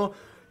 decir, no,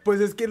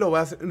 pues es que lo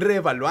vas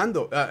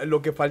reevaluando.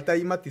 Lo que falta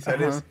ahí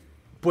matizar es,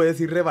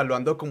 puedes ir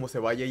reevaluando cómo se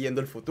vaya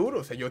yendo el futuro.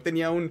 O sea, yo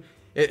tenía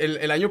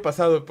el año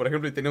pasado, por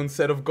ejemplo, tenía un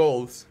set of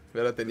goals,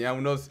 ¿verdad? Tenía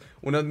unas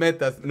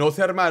metas, no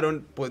se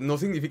armaron, pues no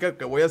significa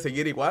que voy a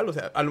seguir igual. O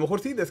sea, a lo mejor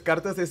sí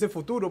descartas ese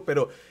futuro,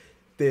 pero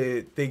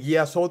te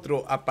guías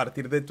otro a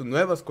partir de tus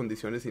nuevas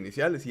condiciones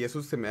iniciales. Y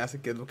eso se me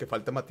hace que es lo que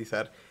falta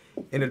matizar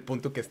en el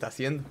punto que está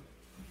haciendo.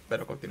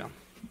 Pero continuamos.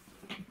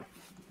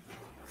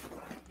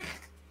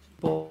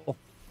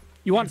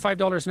 You want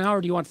 $5 now,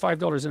 or do you want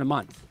 $5 in a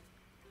month?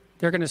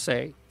 They're going to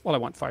say, well, I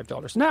want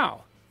 $5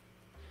 now.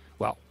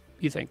 Well,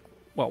 you think,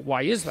 well,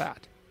 why is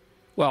that?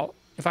 Well,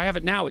 if I have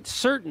it now, it's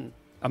certain.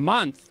 A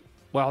month,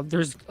 well,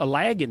 there's a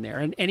lag in there,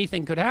 and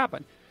anything could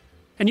happen.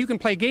 And you can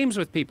play games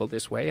with people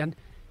this way, and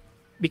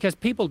because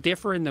people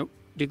differ in the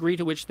degree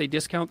to which they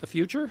discount the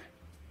future,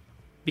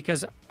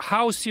 because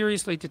how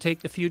seriously to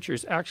take the future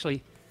is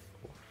actually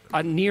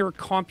a near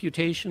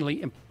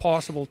computationally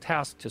impossible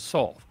task to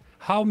solve.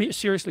 How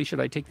seriously should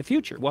I take the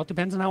future? Well, it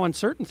depends on how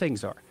uncertain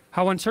things are.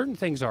 How uncertain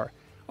things are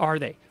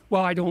they?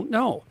 Well, I don't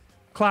know.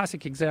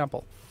 Classic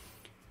example.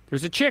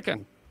 There's a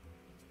chicken,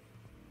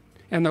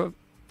 and the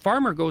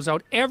farmer goes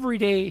out every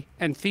day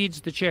and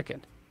feeds the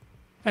chicken.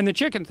 And the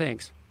chicken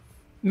thinks,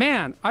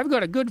 man, I've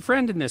got a good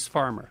friend in this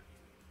farmer.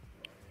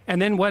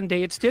 And then one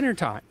day it's dinner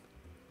time,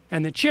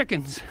 and the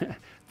chicken's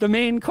the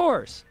main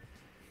course,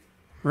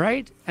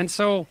 right? And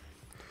so...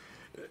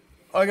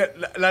 Oiga,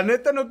 la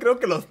neta no creo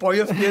que los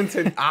pollos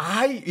piensen,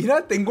 ay,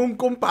 mira, tengo un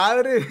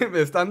compadre, me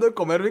está dando de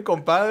comer mi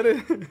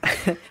compadre.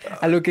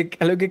 A lo que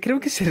creo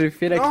que se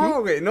refiere aquí,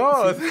 no, güey,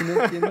 no. Si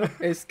no entiendo,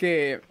 es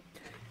que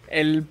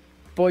el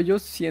pollo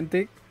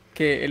siente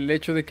que el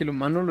hecho de que el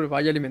humano lo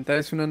vaya a alimentar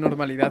es una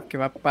normalidad que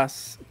va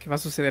a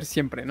suceder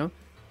siempre, ¿no?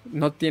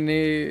 No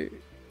tiene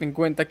en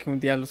cuenta que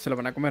un día se lo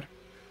van a comer.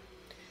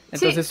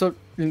 Entonces eso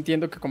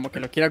entiendo que como que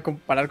lo quiera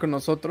comparar con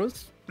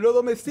nosotros. ¿Lo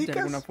domesticas?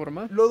 De alguna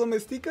forma. Lo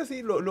domesticas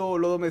y lo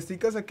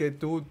domesticas a que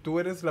tú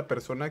eres la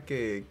persona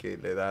que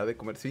le da de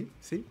comer, ¿sí?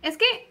 Es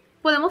que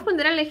podemos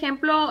poner el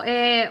ejemplo,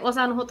 o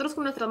sea, nosotros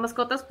con nuestras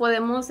mascotas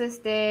podemos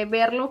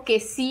verlo que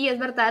sí, es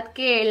verdad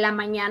que en la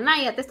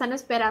mañana ya te están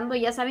esperando,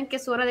 ya saben que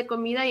es hora de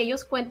comida y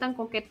ellos cuentan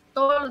con que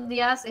todos los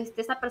días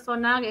esta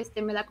persona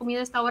me da comida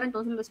a esta hora,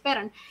 entonces lo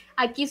esperan.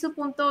 Aquí su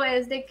punto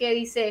es de que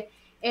dice...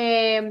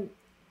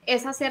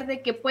 es hacer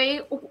de que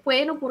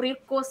pueden ocurrir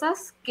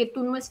cosas que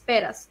tú no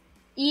esperas.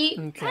 Y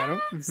claro.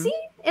 Sí,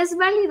 es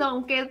válido,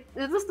 aunque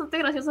es bastante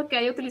gracioso que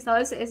haya utilizado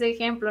ese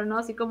ejemplo, ¿no?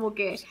 Así como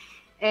que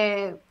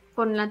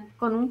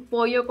con un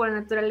pollo, con la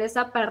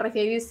naturaleza, para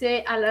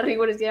referirse a la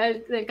rigurosidad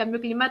del cambio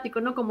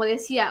climático, ¿no? Como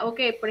decía, ok,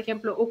 por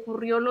ejemplo,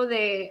 ocurrió lo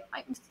de...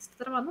 Ay, ¿me estás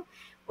trabando?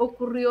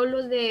 Ocurrió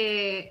lo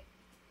de...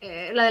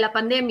 la de la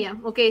pandemia,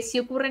 ok, sí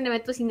ocurren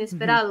eventos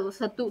inesperados, o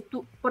sea, tú,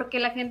 porque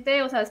la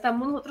gente, o sea,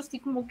 estamos nosotros sí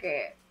como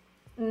que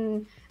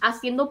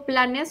haciendo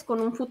planes con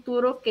un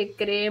futuro que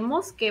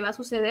creemos que va a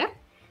suceder,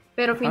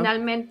 pero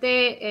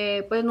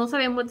finalmente pues no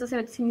sabemos de esos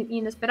eventos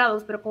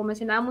inesperados, pero como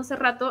mencionábamos hace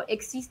rato,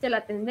 existe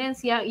la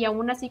tendencia y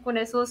aún así con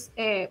esos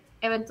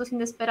eventos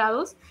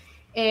inesperados,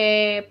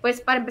 pues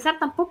para empezar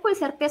tampoco hay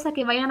certeza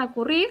que vayan a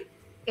ocurrir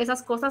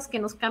esas cosas que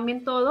nos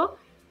cambien todo,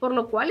 por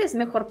lo cual es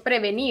mejor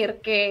prevenir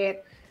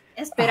que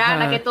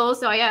esperar a que todo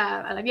se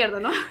vaya a la mierda,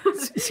 ¿no?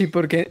 Sí,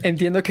 porque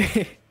entiendo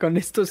que con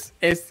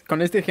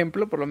este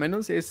ejemplo, por lo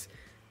menos,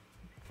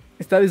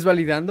 está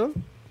desvalidando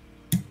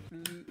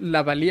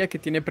la valía que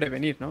tiene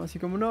prevenir, ¿no? Así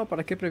como, no,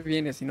 ¿para qué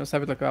previenes si no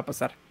sabes lo que va a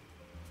pasar?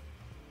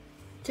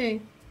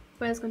 Sí,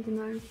 puedes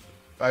continuar.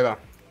 Ahí va.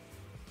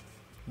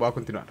 Voy a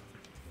continuar.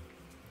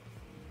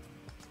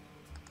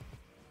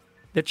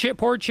 The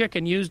poor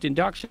chicken used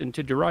induction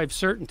to derive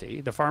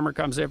certainty. The farmer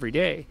comes every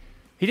day.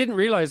 He didn't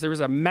realize there was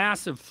a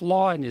massive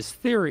flaw in his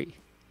theory.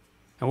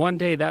 And one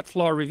day that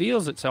flaw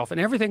reveals itself and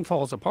everything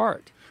falls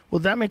apart. Well,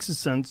 that makes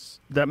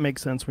sense. That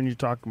makes sense when you're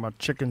talking about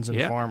chickens and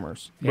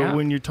farmers. But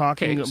when you're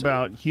talking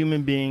about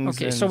human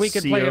beings and so we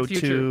could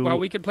CO2...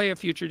 we could play a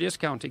future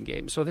discounting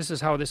game. So this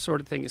is how this sort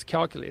of thing is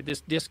calculated,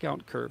 this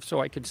discount curve. So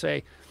I could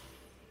say,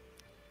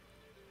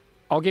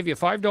 I'll give you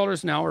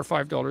 $5 now or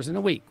 $5 in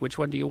a week. Which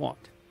one do you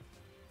want?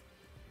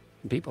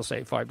 And people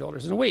say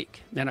 $5 in a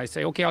week. Then I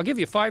say, okay, I'll give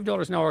you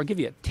 $5 now or I'll give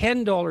you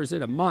 $10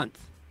 in a month.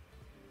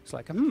 It's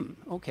like,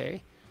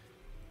 okay.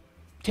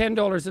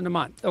 $10 in a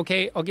month.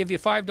 Okay, I'll give you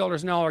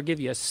 $5 now or I'll give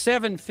you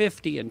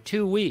 $750 in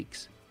 2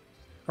 weeks.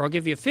 Or I'll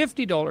give you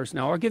 $50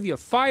 now or I'll give you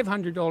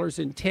 $500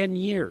 in 10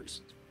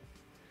 years.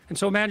 And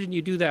so imagine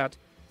you do that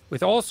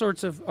with all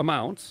sorts of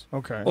amounts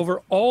Okay.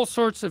 over all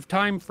sorts of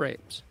time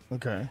frames.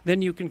 Okay.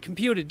 Then you can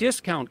compute a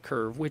discount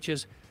curve, which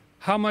is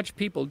how much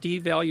people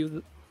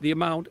devalue the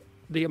amount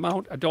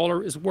a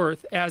dollar is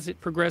worth as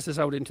it progresses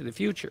out into the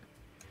future.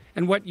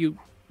 And what you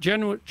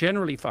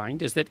generally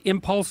find is that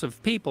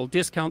impulsive people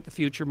discount the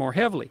future more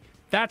heavily.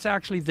 That's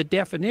actually the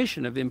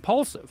definition of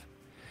impulsive.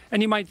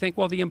 And you might think,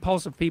 well, the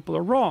impulsive people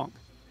are wrong.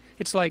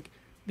 It's like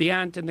the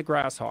ant and the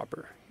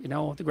grasshopper. You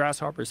know, the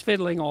grasshopper is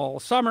fiddling all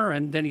summer,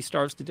 and then he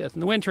starves to death in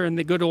the winter, and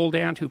the good old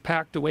ant who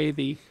packed away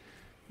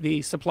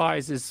the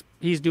supplies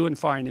he's doing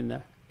fine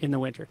in the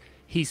winter.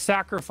 He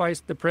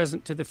sacrificed the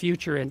present to the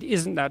future, and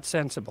isn't that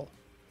sensible?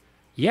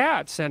 Yeah,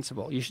 it's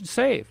sensible. You should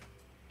save.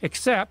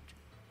 Except,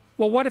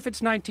 well, what if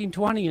it's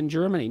 1920 in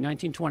Germany,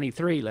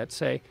 1923, let's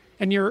say,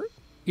 and you're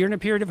in a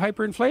period of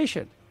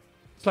hyperinflation?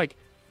 It's like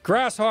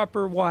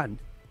grasshopper won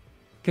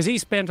because he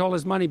spent all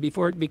his money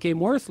before it became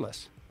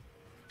worthless.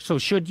 So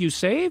should you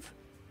save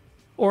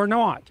or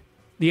not?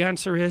 The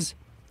answer is,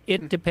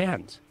 it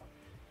depends.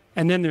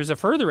 And then there's a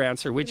further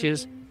answer, which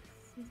is,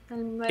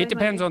 it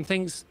depends on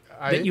things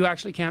that you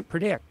actually can't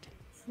predict.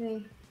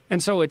 Sí.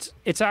 And so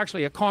it's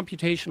actually a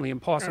computationally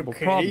impossible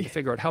problem to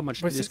figure out how much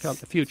to discount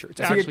the future. It's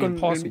actually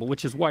impossible,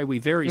 which is why we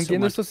vary so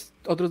entiendo much. estos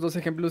otros dos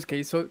ejemplos que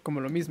hizo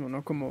como lo mismo,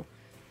 ¿no? Como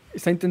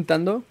está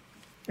intentando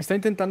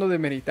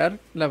demeritar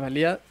la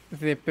valía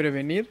de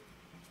prevenir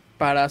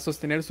para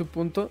sostener su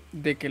punto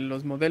de que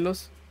los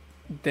modelos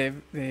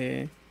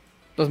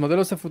los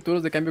modelos a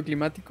futuros de cambio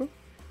climático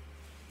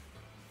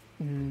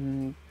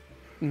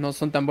no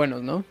son tan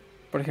buenos, ¿no?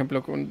 Por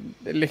ejemplo, con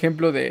el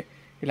ejemplo de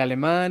el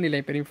alemán y la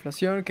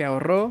hiperinflación que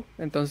ahorró,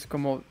 entonces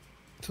como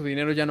su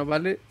dinero ya no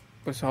vale,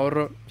 pues su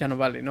ahorro ya no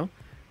vale, ¿no?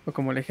 O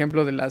como el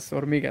ejemplo de las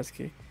hormigas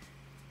que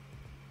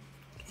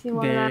Si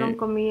guardaron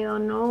comida o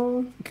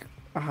no.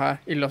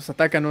 Ajá, y los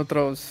atacan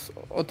otro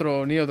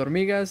nido de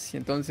hormigas y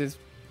entonces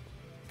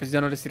pues ya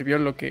no les sirvió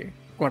lo que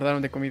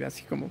guardaron de comida,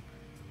 así como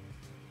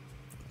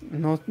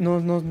no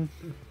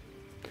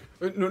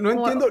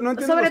entiendo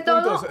sobre los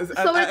todo, puntos.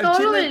 Sobre todo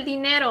lo del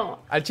dinero.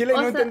 Al chile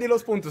no entendí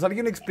los puntos.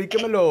 Alguien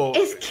explíquemelo.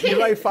 Es que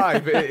Eli 5.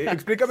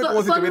 Explícame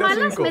como si tuviera 5. Son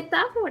malas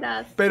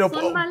metáforas. Pero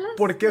son malas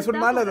 ¿por qué son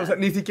metáforas. malas? O sea,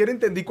 ni siquiera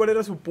entendí cuál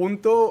era su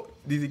punto.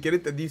 Ni siquiera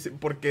entendí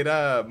por qué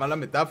era mala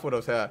metáfora.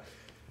 O sea,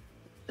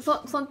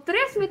 son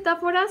tres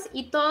metáforas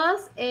y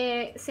todas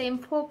se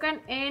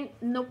enfocan en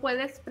no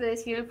puedes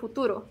predecir el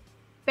futuro.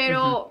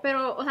 Pero,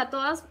 o sea,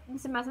 todas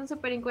se me hacen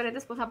súper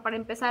incoherentes. Pues, o sea, para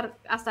empezar,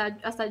 hasta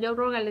Joe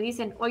Rogan le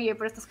dicen, oye,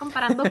 pero estás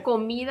comparando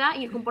comida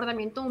y el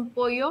comportamiento de un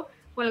pollo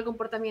con el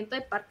comportamiento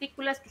de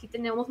partículas, que sí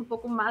tenemos un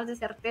poco más de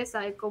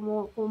certeza de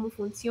cómo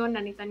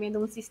funcionan y también de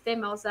un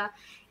sistema. O sea,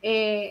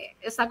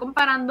 está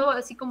comparando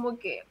así como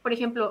que, por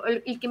ejemplo,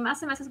 el que más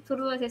se me hace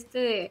absurdo es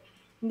este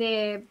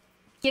de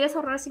 ¿quieres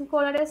ahorrar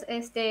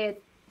 $5?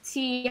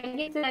 Si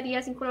alguien te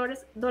daría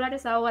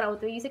 $5 ahora o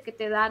te dice que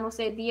te da, no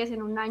sé, 10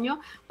 en un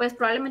año, pues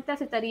probablemente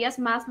aceptarías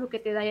más lo que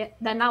te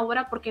dan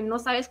ahora porque no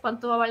sabes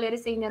cuánto va a valer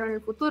ese dinero en el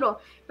futuro.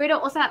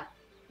 Pero, o sea,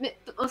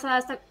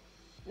 hasta,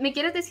 ¿me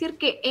quieres decir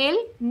que él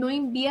no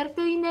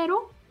invierte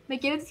dinero? ¿Me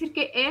quieres decir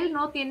que él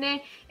no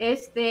tiene,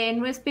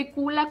 no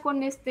especula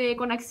con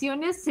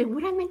acciones?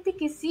 Seguramente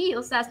que sí.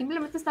 O sea,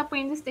 simplemente está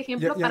poniendo este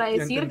ejemplo para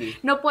decir,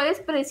 no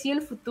puedes predecir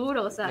el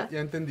futuro. O sea. Ya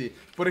entendí.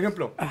 Por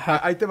ejemplo,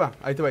 ahí te va.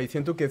 Y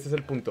siento que ese es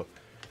el punto.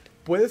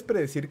 ¿Puedes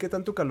predecir qué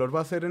tanto calor va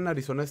a hacer en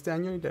Arizona este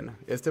año, Irena?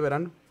 Este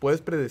verano.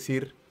 ¿Puedes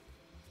predecir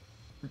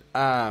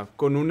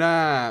con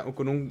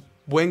un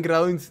buen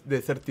grado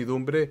de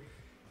certidumbre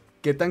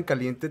qué tan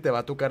caliente te va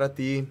a tocar a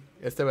ti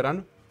este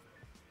verano?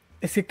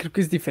 Es que creo que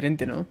es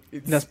diferente, ¿no?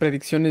 Las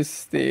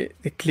predicciones de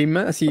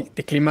clima, así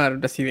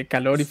de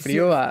calor y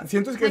frío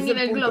siento que a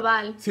nivel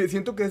global. Sí,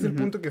 siento que es el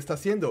punto que está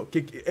haciendo.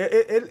 Que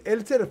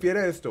él se refiere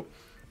a esto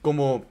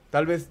como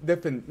tal vez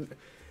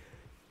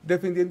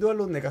defendiendo a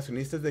los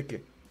negacionistas de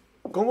que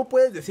 ¿cómo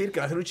puedes decir que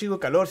va a ser un chingo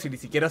de calor si ni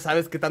siquiera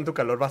sabes qué tanto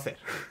calor va a ser?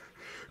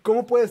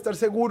 ¿Cómo puedes estar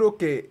seguro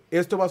que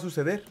esto va a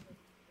suceder?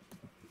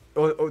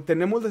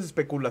 Tenemos las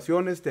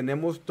especulaciones,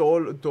 tenemos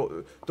todos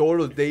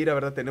los data,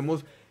 ¿verdad?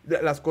 Tenemos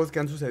las cosas que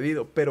han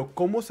sucedido, pero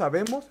 ¿cómo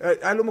sabemos?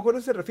 A lo mejor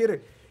eso se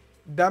refiere.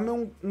 Dame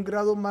un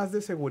grado más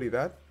de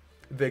seguridad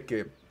de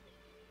que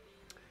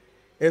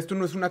esto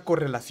no es una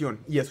correlación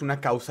y es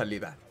una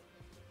causalidad.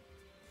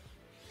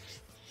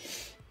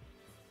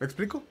 ¿Me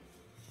explico?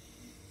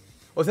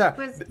 O sea,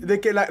 pues, de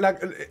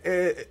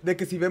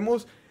que si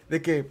vemos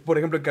de que, por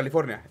ejemplo, en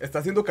California está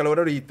haciendo calor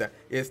ahorita,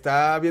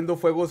 está habiendo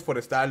fuegos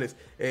forestales,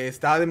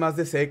 está además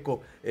de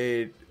seco,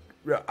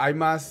 hay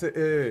más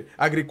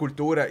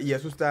agricultura y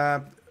eso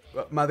está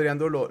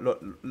madreando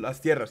las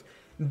tierras.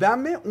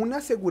 Dame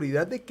una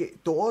seguridad de que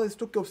todo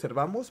esto que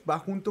observamos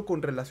va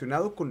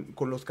relacionado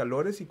con los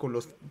calores y con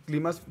los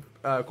climas,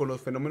 con los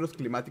fenómenos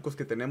climáticos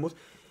que tenemos.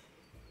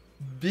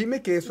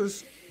 Dime que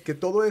que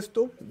todo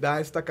esto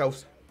da esta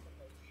causa.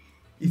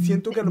 Y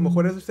siento que a lo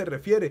mejor a eso se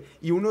refiere.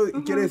 Y uno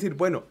quiere decir,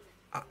 bueno,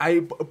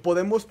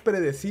 podemos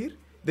predecir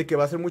de que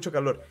va a ser mucho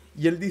calor.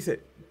 Y él dice,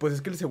 pues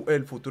es que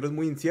el futuro es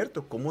muy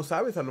incierto. ¿Cómo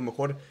sabes? A lo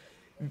mejor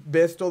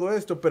ves todo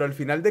esto, pero al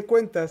final de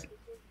cuentas,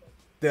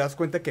 te das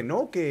cuenta que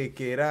no, que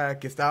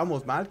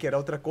estábamos mal, que era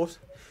otra cosa.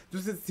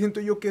 Entonces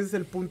siento yo que ese es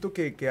el punto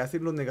que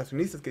hacen los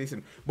negacionistas, que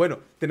dicen, bueno,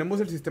 tenemos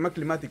el sistema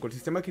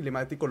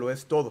climático lo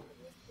es todo.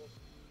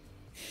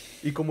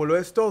 Y como lo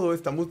es todo,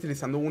 estamos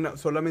utilizando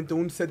solamente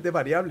un set de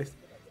variables.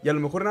 Y a lo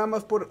mejor nada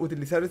más por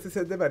utilizar este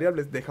set de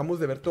variables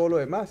dejamos de ver todo lo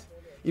demás.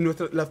 Y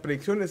las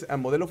predicciones a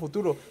modelo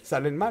futuro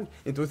salen mal.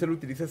 Entonces él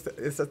utiliza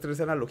estas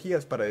 3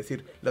 analogías para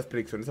decir las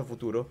predicciones a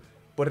futuro,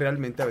 pues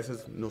realmente a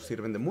veces no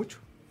sirven de mucho.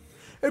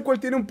 El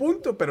cual tiene un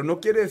punto, pero no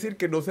quiere decir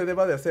que no se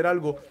deba de hacer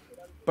algo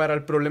para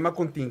el problema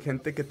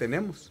contingente que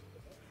tenemos.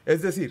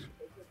 Es decir,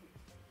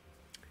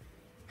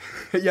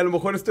 y a lo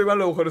mejor estoy mal,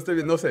 a lo mejor estoy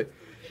bien, no sé.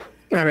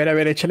 A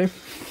ver, échale.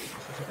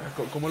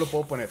 ¿Cómo lo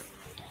puedo poner?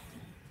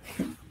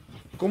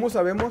 ¿Cómo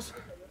sabemos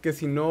que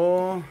si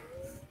no...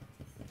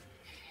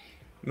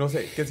 No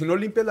sé, que si no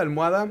limpias la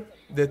almohada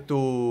de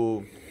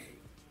tu...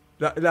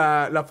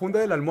 La funda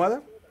de la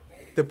almohada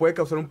te puede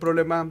causar un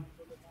problema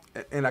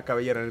en la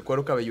cabellera, en el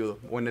cuero cabelludo,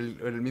 o en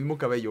el mismo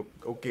cabello,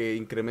 o que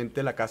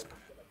incremente la caspa.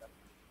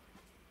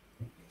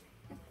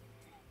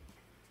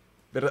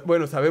 ¿Verdad?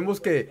 Bueno,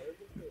 sabemos que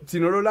si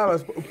no lo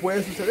lavas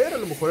puede suceder, a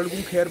lo mejor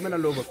algún germen, a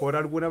lo mejor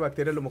alguna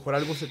bacteria, a lo mejor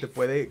algo se te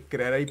puede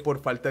crear ahí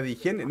por falta de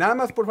higiene, nada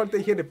más por falta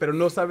de higiene, pero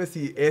no sabes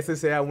si ese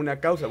sea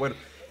una causa. Bueno,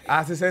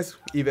 haces eso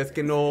y ves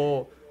que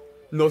no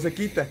se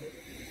quita.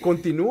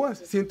 Continúas.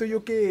 Siento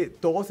yo que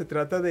todo se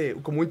trata de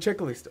como un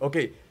checklist. Ok,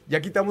 ya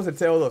quitamos el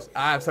CO2.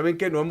 ¿Saben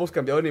qué? No hemos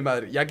cambiado ni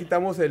madre. Ya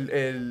quitamos el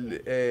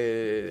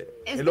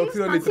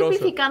óxido nitroso. Están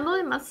simplificando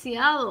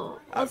demasiado.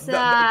 O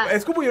sea...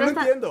 es como yo lo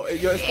entiendo. Es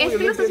que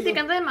lo están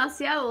simplificando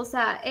demasiado. O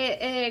sea,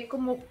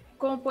 como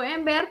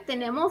pueden ver,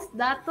 tenemos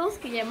datos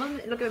que ya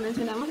lo que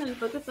mencionamos en el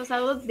podcast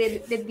pasado,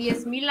 de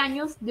 10,000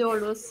 años de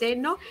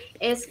Holoceno,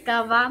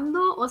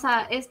 excavando, o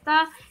sea,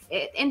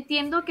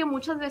 entiendo que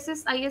muchas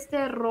veces hay este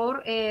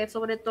error,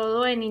 sobre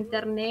todo en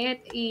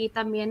internet y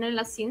también en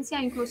la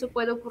ciencia, incluso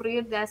puede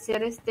ocurrir de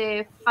hacer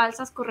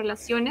falsas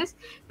correlaciones,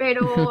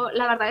 pero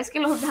la verdad es que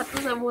los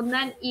datos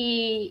abundan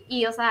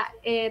y o sea,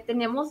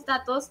 tenemos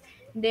datos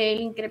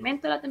del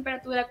incremento de la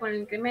temperatura con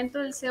el incremento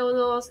del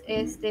CO2,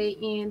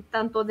 y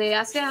tanto de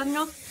hace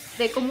años,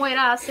 de cómo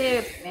era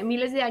hace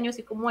miles de años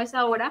y cómo es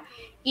ahora,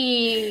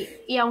 y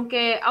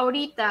aunque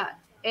ahorita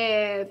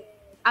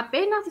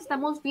apenas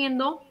estamos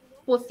viendo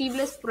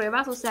posibles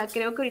pruebas, o sea,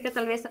 creo que ahorita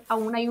tal vez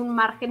aún hay un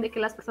margen de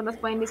que las personas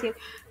pueden decir,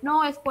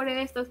 no, es por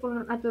esto, es por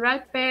lo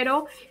natural,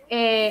 pero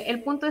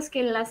el punto es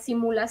que las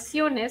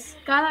simulaciones,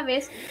 cada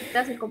vez que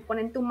quitas el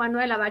componente humano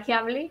de la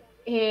variable,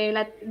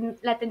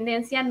 la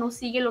tendencia no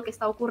sigue lo que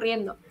está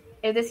ocurriendo.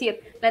 Es decir,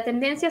 la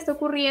tendencia está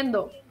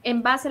ocurriendo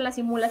en base a las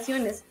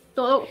simulaciones.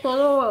 Todo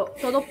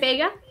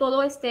pega,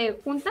 todo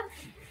junta.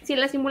 Si a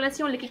la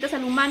simulación le quitas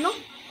al humano,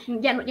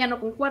 ya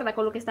no concuerda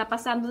con lo que está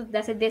pasando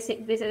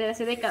desde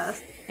hace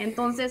décadas.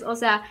 Entonces, o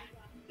sea,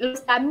 lo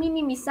está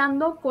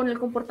minimizando con el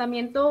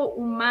comportamiento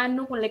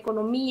humano, con la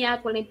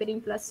economía, con la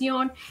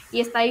hiperinflación, y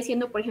está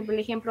diciendo, por ejemplo,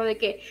 el ejemplo de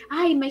que,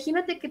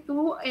 imagínate que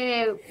tú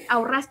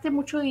ahorraste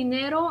mucho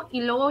dinero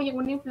y luego llegó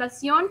una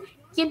inflación.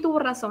 ¿Quién tuvo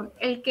razón?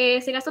 ¿El que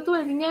se gastó todo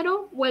el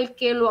dinero o el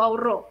que lo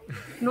ahorró?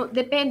 No,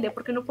 depende,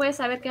 porque no puedes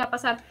saber qué va a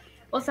pasar.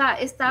 O sea,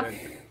 está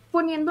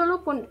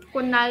poniéndolo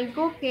con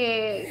algo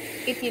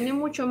que tiene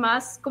mucho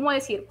más, ¿cómo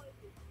decir?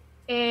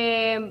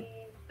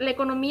 La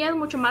economía es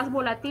mucho más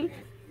volátil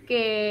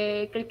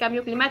que el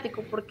cambio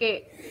climático,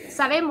 porque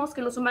sabemos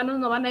que los humanos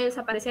no van a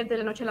desaparecer de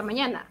la noche a la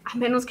mañana, a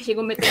menos que llegue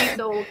un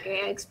meteorito o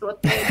que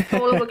explote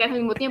todo lo que hace al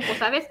mismo tiempo,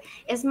 ¿sabes?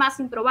 Es más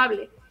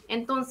improbable.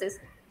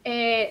 Entonces,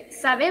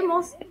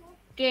 sabemos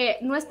que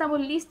no estamos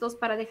listos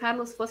para dejar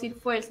los fossil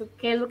fuels,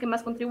 que es lo que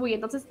más contribuye.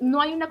 Entonces,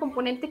 no hay una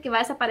componente que va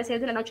a desaparecer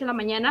de la noche a la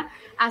mañana,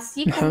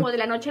 así como de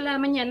la noche a la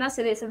mañana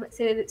se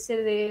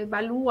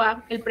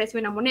devalúa el precio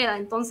de una moneda.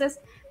 Entonces,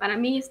 para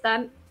mí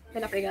están de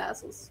la fregada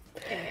sus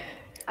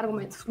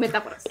argumentos,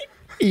 metáforas.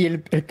 Y el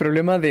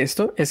problema de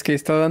esto es que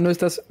está dando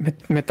estas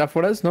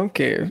metáforas, ¿no?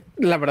 Que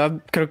la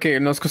verdad creo que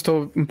nos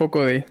costó un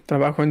poco de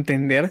trabajo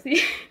entender. Sí,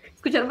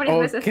 escuchar varias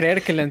veces. O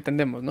creer que la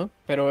entendemos, ¿no?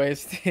 Pero el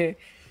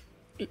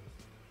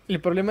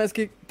problema es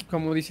que,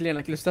 como dice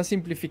Liana, que lo está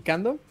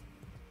simplificando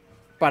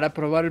para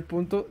probar el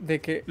punto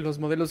de que los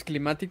modelos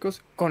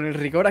climáticos, con el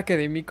rigor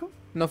académico,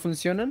 no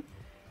funcionan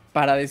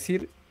para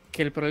decir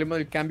que el problema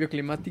del cambio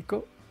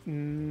climático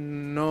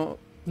no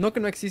que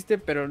no existe,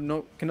 pero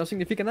que no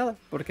significa nada,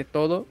 porque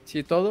todo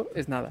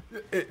es nada.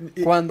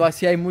 Cuando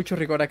así hay mucho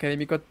rigor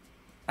académico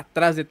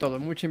atrás de todo,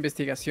 mucha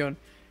investigación,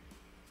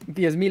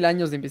 10,000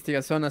 años de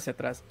investigación hacia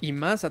atrás y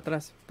más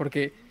atrás,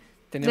 porque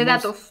tenemos... De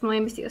datos, no de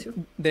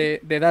investigación. De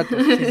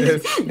datos,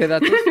 sí, de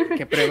datos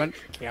que prueban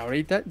que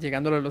ahorita,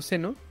 llegando al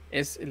Holoceno,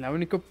 es el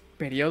único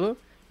periodo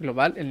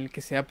global en el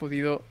que se ha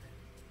podido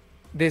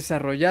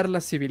desarrollar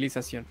la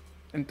civilización.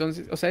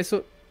 Entonces, o sea,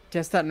 eso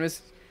ya está, no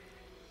es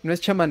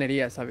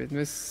chamanería, ¿sabes?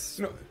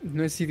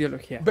 No es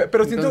ideología.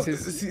 Pero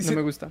entonces, no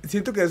me gusta.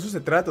 Siento que de eso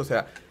se trata, o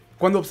sea,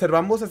 cuando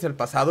observamos hacia el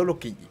pasado lo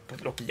que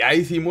ya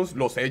hicimos,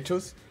 los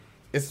hechos,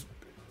 es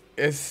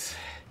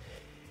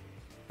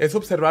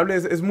observable,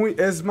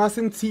 es más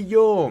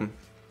sencillo.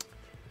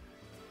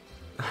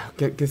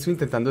 ¿Qué estoy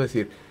intentando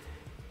decir?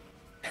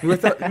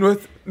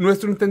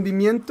 Nuestro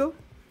entendimiento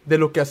de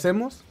lo que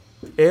hacemos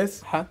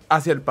es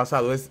hacia el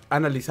pasado, es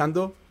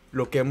analizando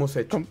lo que hemos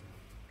hecho.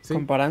 ¿Sí?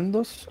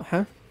 Comparando.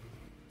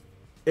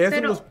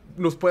 Eso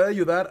nos puede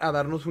ayudar a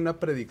darnos una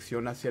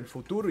predicción hacia el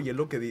futuro. Y es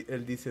lo que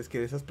él dice, es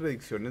que esas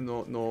predicciones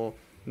no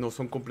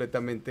son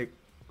completamente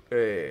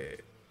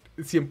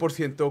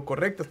 100%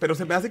 correctas. Pero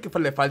se me hace que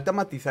le falta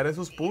matizar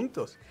esos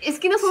puntos. Es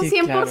que no son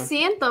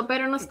 100%, claro.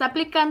 pero nos está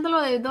aplicando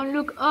lo de Don't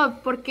Look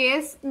Up, porque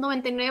es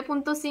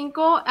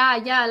 99.5.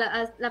 Ya,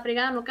 la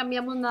fregada, no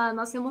cambiamos nada,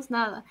 no hacemos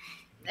nada.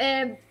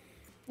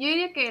 Yo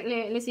diría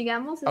que le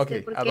sigamos,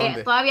 Okay,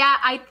 porque todavía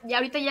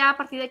ahorita ya a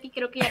partir de aquí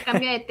creo que ya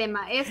cambia de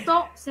tema.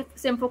 Esto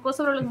se enfocó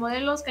sobre los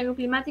modelos, cambio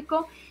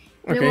climático,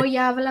 luego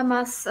ya habla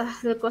más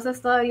de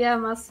cosas todavía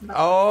más...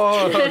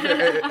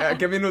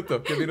 ¿Qué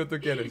minuto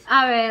quieres?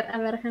 A ver,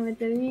 déjame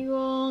te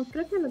digo,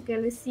 creo que lo que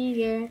le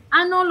sigue...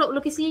 no,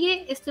 lo que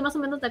sigue estoy más o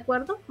menos de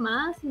acuerdo,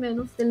 más o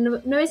menos, del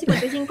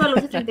 9.55 al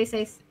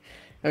 11.36.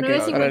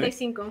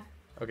 9.55.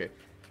 Ok,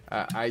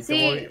 ahí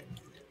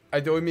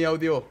te voy mi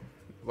audio.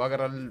 Voy a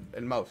agarrar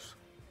el mouse.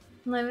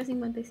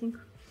 9.55.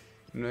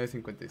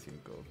 9.55,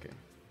 ok.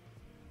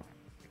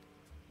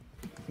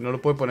 No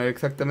lo puedo poner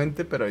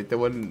exactamente, pero ahí te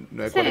voy en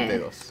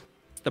 9.42.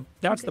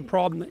 That's the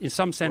problem, in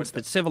some sense,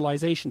 that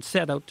civilization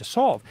set out to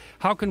solve.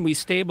 How can we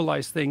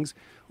stabilize things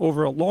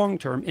over a long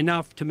term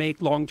enough to make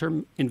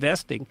long-term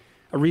investing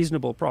a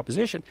reasonable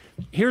proposition?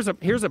 Here's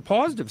a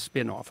positive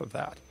spin-off of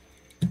that.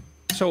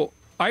 So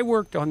I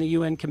worked on the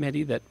UN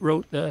committee that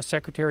wrote the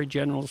Secretary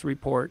General's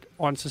report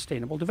on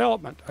sustainable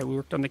development. I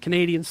worked on the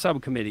Canadian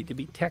subcommittee, to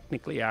be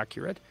technically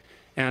accurate,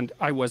 and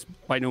I was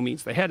by no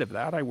means the head of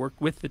that. I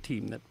worked with the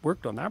team that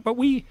worked on that, but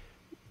we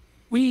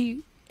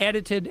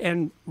edited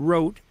and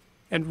wrote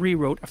and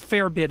rewrote a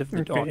fair bit of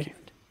the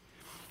document.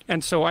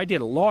 And so I did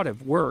a lot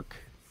of work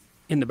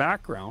in the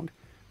background,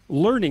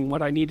 learning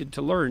what I needed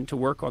to learn to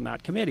work on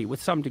that committee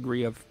with some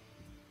degree of,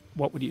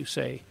 what would you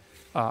say,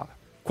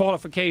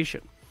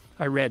 qualification.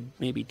 I read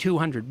maybe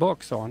 200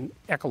 books on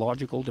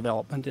ecological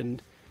development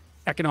and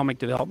economic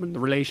development, the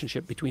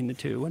relationship between the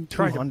two. And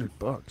 200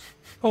 books?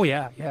 Oh,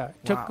 yeah.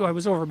 I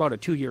was over about a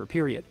 2-year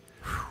period.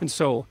 And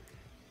so,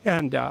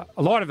 a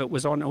lot of it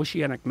was on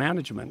oceanic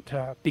management,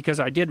 because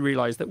I did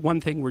realize that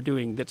one thing we're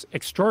doing that's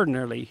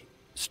extraordinarily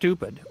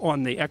stupid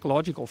on the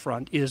ecological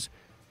front is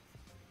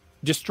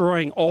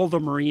destroying all the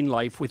marine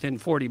life within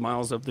 40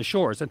 miles of the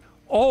shores. And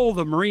all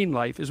the marine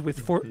life is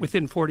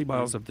within 40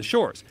 miles of the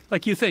shores.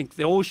 Like, you think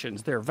the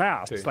oceans, they're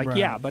vast. It's like,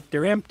 yeah, but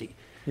they're empty,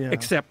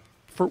 except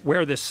for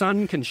where the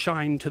sun can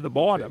shine to the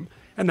bottom.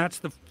 And that's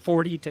the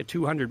 40 to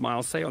 200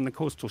 miles, say, on the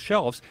coastal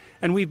shelves.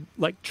 And we've,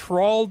 like,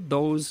 trawled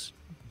those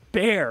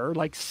bare,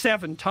 like,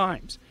 7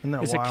 times.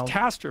 It's wild? A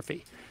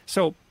catastrophe.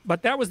 So,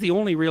 but that was the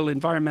only real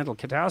environmental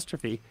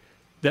catastrophe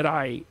that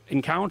I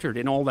encountered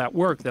in all that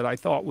work that I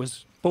thought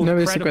was both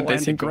credible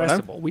and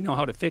addressable. We know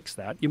how to fix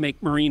that. You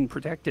make marine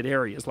protected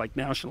areas like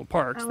national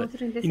parks that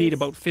you need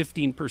about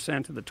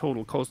 15% of the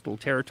total coastal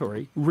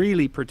territory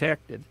really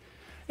protected.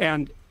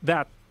 And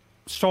that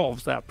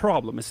solves that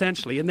problem,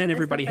 essentially. And then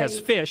everybody has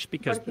fish,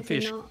 because the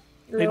fish,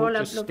 they don't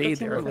just stay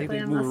there, they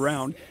move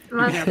around.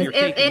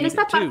 En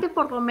esta parte,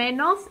 por lo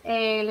menos,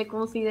 le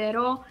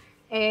considero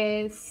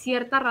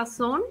cierta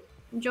razón.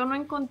 Yo no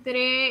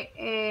encontré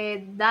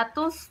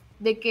datos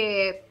de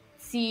que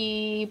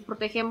si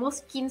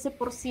protegemos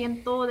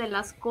 15% de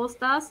las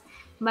costas,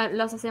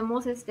 las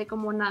hacemos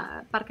como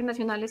parques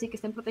nacionales y que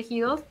estén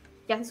protegidos,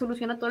 ya se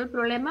soluciona todo el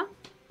problema.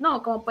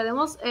 No, como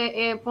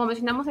como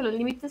mencionamos en los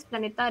límites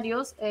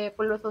planetarios,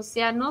 pues los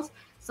océanos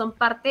son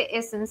parte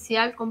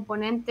esencial,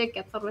 componente que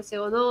absorbe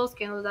CO2,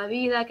 que nos da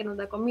vida, que nos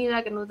da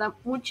comida, que nos da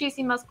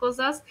muchísimas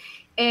cosas,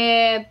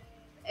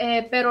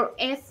 pero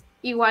es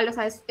igual, o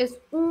sea, es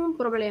un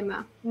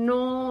problema,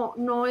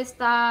 no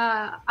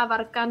está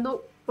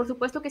abarcando. Por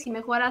supuesto que si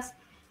mejoras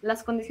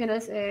las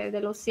condiciones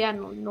del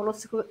océano, no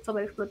los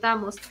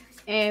sobreexplotamos,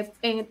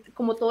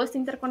 como todo está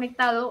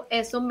interconectado,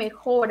 eso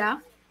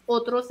mejora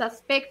otros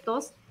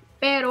aspectos,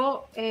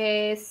 pero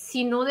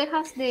si no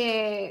dejas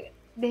de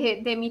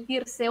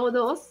emitir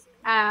CO2,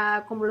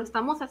 como lo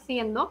estamos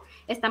haciendo,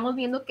 estamos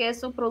viendo que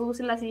eso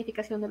produce la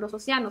acidificación de los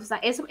océanos. O sea,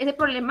 ese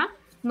problema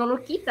no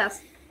lo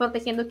quitas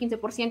protegiendo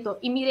 15%.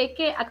 Y miré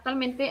que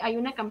actualmente hay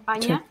una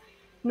campaña,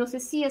 no sé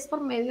si es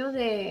por medio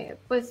de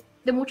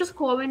muchos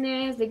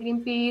jóvenes, de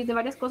Greenpeace, de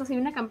varias cosas. Hay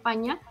una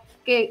campaña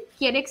que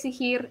quiere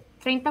exigir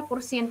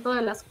 30%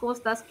 de las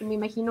costas, que me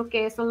imagino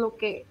que eso es lo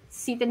que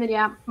sí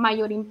tendría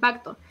mayor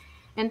impacto.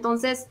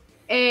 Entonces,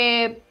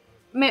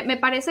 me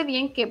parece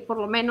bien que por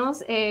lo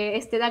menos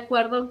esté de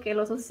acuerdo que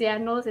los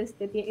océanos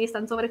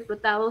están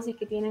sobreexplotados y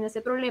que tienen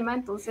ese problema.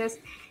 Entonces,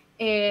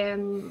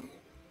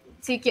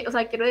 sí, o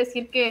sea, quiero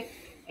decir que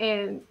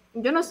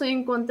yo no estoy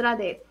en contra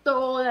de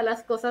todas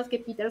las cosas que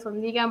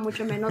Peterson diga,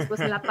 mucho menos pues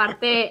en la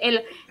parte,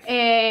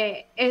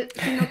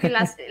 sino que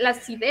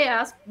las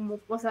ideas, como,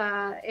 o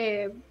sea,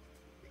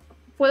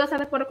 puedo estar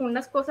de acuerdo con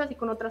unas cosas y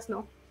con otras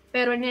no.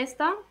 Pero en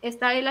esta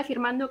está él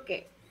afirmando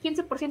que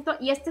 15%,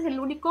 y este es el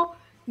único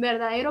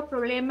verdadero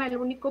problema, el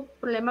único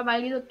problema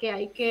válido que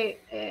hay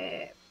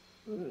que,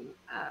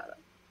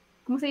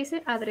 ¿cómo se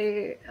dice?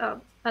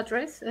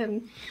 Address.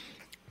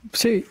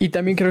 Sí, y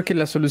también creo que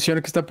la solución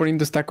que está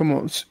poniendo está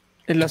como...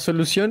 La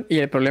solución y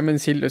el problema en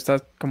sí lo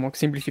está como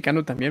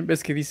simplificando también.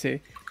 Ves que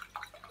dice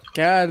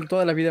que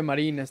toda la vida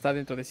marina está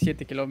dentro de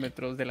 7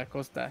 kilómetros de la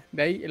costa.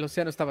 De ahí el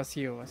océano está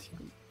vacío, así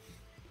como...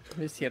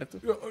 ¿No es cierto?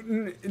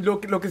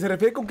 Lo que se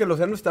refiere con que el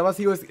océano está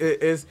vacío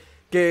es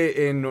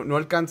que no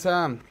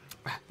alcanza...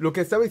 Lo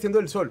que estaba diciendo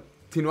el sol.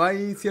 Si no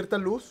hay cierta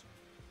luz,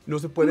 no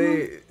se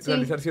puede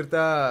realizar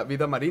cierta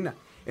vida marina.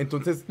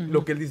 Entonces,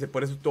 lo que él dice,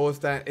 por eso todo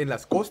está en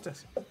las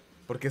costas.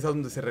 Porque es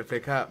donde se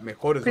refleja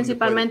mejor. Es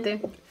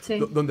principalmente,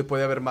 donde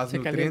puede haber más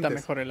nutrientes. Se calienta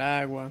mejor el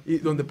agua. Y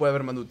donde puede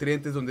haber más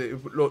nutrientes, donde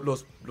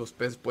los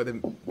peces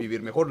pueden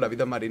vivir mejor, la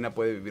vida marina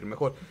puede vivir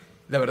mejor.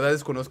 La verdad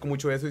desconozco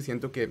mucho eso y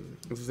siento que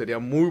eso sería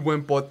muy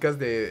buen podcast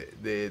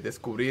de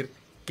descubrir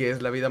qué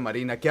es la vida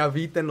marina, qué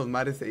habita en los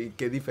mares y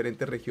qué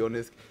diferentes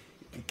regiones,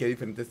 y qué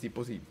diferentes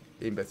tipos e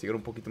investigar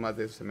un poquito más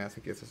de eso. Se me hace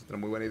que esa es otra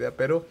muy buena idea,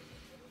 pero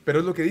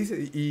es lo que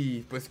dice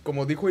y pues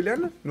como dijo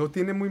Ileana, no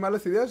tiene muy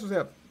malas ideas, o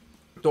sea,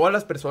 todas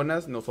las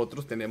personas,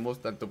 nosotros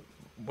tenemos tanto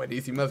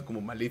buenísimas como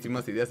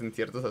malísimas ideas en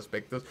ciertos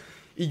aspectos.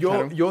 Y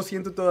yo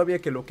siento todavía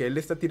que lo que él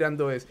está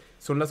tirando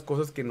son las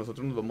cosas que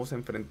nosotros nos vamos a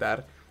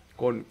enfrentar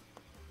con,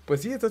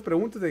 pues sí, estas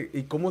preguntas de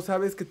 ¿y cómo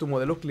sabes que tu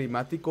modelo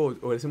climático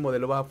o ese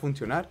modelo va a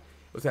funcionar?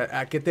 O sea,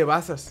 ¿a qué te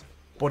basas?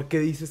 ¿Por qué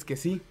dices que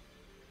sí?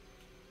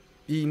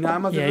 Y nada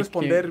más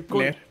responder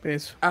con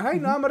eso. Ajá, y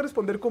nada más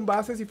responder con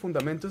bases y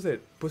fundamentos de,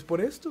 pues por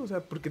esto, o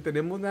sea, porque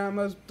tenemos nada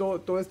más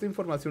toda esta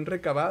información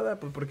recabada,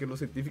 pues porque los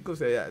científicos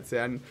se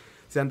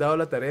han dado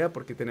la tarea,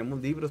 porque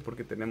tenemos libros,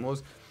 porque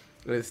tenemos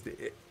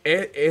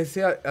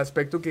ese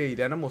aspecto que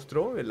Ileana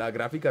mostró, la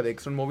gráfica de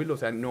ExxonMobil, o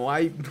sea, no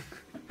hay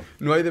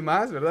de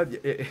más, ¿verdad?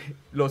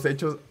 Los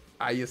hechos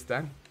ahí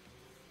están.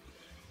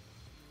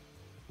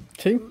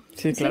 Sí,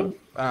 claro.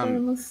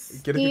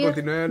 ¿Quieres que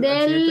continúe al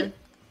siguiente?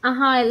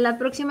 Ajá, la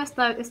próxima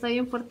está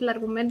bien fuerte el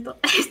argumento.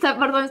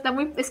 Está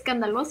muy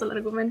escandaloso el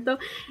argumento.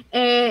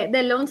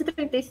 Del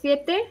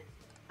 11:37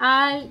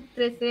 al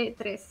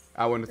 13:3.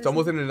 Ah, bueno,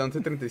 estamos en el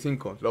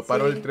 11:35. Lo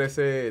paro el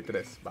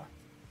 13:3. Va.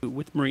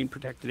 With marine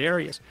protected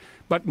areas.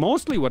 But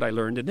mostly what I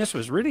learned, and this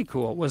was really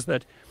cool, was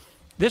that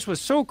this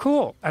was so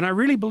cool, and I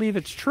really believe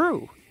it's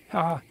true.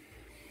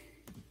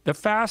 The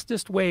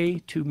fastest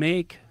way to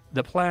make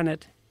the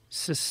planet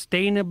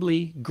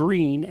sustainably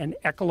green and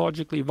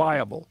ecologically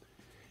viable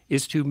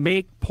is to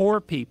make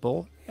poor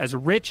people as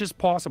rich as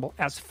possible,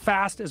 as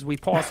fast as we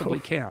possibly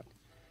can.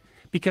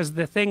 Because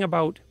the thing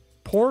about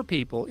poor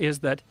people is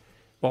that,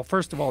 well,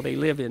 first of all,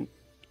 they're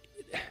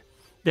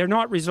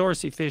not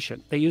resource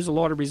efficient. They use a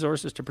lot of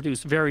resources to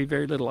produce very,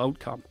 very little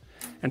outcome.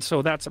 And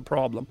so that's a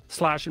problem.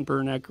 Slash and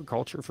burn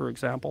agriculture, for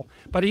example.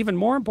 But even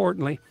more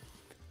importantly,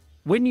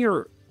 when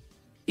you're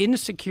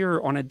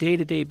insecure on a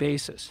day-to-day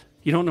basis,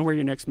 you don't know where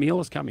your next meal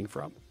is coming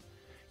from.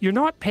 You're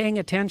not paying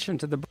attention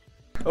to the...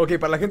 Ok,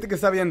 para la gente que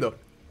está viendo,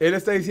 él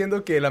está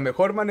diciendo que la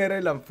mejor manera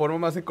y la forma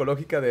más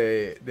ecológica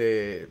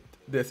de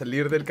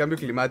salir del cambio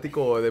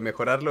climático o de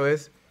mejorarlo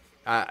es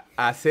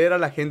hacer a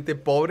la gente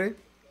pobre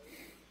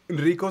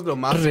ricos lo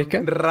más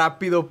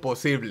rápido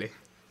posible.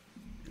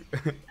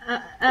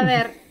 A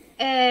ver,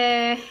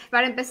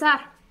 para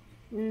empezar,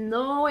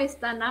 no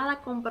está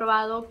nada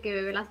comprobado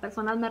que las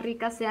personas más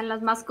ricas sean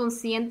las más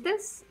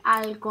conscientes.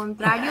 Al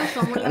contrario,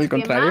 somos las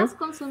que más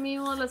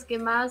consumimos, las que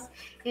más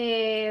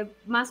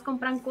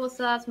compran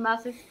cosas,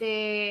 más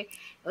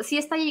sí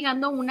está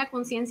llegando una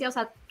conciencia. O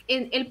sea,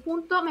 el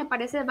punto me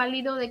parece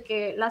válido de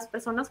que las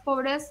personas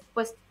pobres,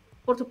 pues,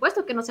 por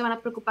supuesto que no se van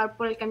a preocupar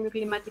por el cambio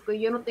climático,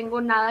 y yo no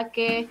tengo nada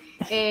que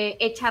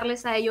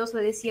echarles a ellos o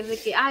decir de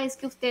que, es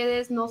que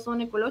ustedes no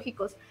son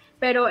ecológicos,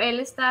 pero él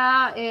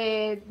está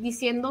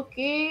diciendo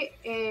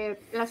que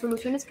la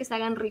solución es que se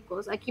hagan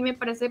ricos. Aquí me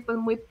parece pues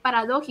muy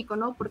paradójico,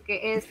 ¿no?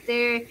 Porque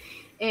este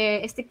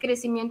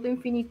crecimiento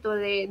infinito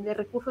de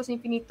recursos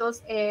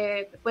infinitos,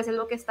 pues es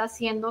lo que está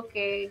haciendo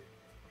que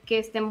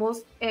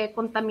estemos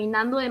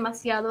contaminando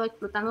demasiado,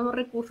 explotando los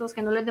recursos,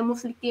 que no le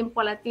demos el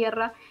tiempo a la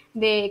tierra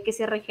de que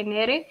se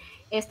regenere.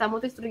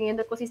 Estamos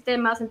destruyendo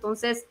ecosistemas.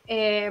 Entonces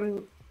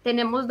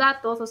tenemos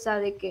datos, o sea,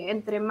 de que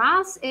entre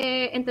más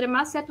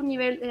sea tu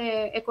nivel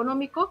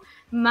económico,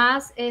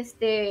 más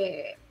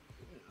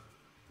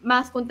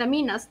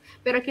contaminas.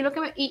 Pero aquí lo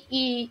que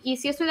y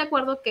sí estoy de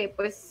acuerdo que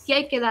pues sí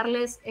hay que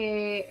darles,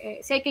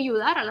 sí hay que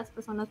ayudar a las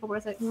personas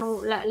pobres.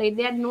 No, la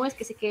idea no es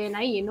que se queden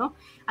ahí, ¿no?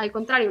 Al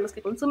contrario, los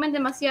que consumen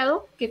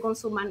demasiado, que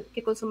consuman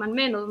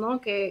menos, ¿no?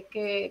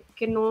 Que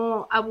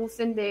no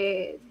abusen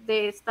de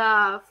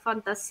esta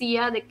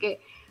fantasía de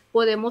que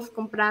podemos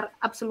comprar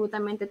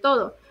absolutamente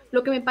todo.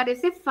 Lo que me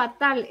parece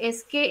fatal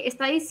es que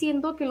está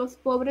diciendo que los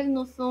pobres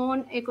no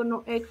son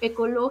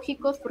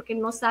ecológicos porque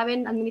no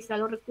saben administrar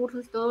los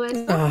recursos y todo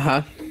eso.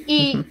 Ajá.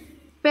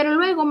 Pero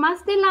luego,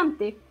 más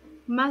adelante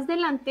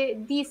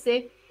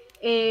dice...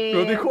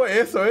 no dijo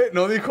eso,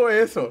 no dijo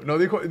eso.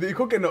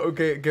 Dijo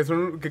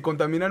que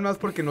contaminan más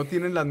porque no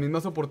tienen las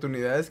mismas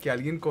oportunidades que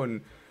alguien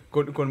con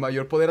con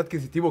mayor poder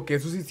adquisitivo, que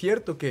eso sí es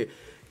cierto, que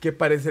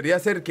parecería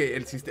ser que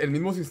el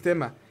mismo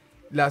sistema,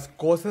 las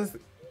cosas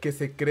que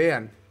se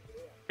crean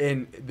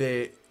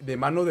de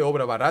mano de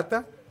obra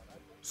barata,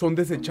 son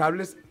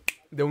desechables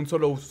de un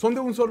solo uso. Son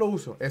de un solo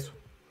uso, eso.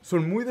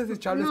 Son muy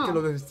desechables, que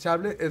lo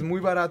desechable es muy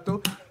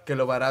barato, que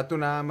lo barato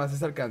nada más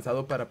es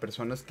alcanzado para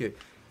personas que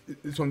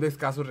son de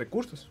escasos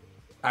recursos.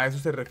 ¿A eso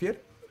se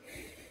refiere?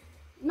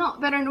 No,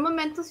 pero en un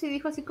momento sí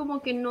dijo así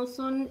como que no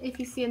son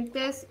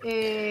eficientes,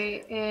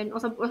 o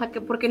sea,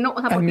 que porque no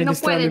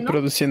pueden, ¿no?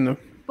 Produciendo.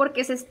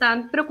 Porque se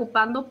están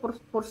preocupando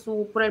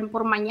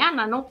por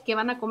mañana, ¿no? ¿Qué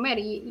van a comer?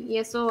 Y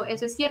eso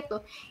es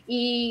cierto.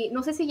 Y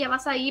no sé si ya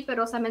vas ahí,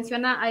 pero o sea,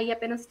 menciona, ahí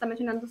apenas está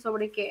mencionando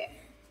sobre que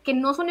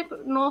no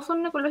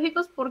son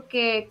ecológicos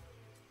porque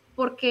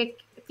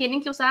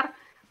tienen que usar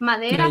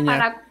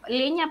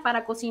leña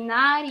para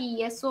cocinar,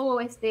 y eso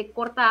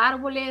corta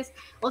árboles.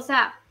 O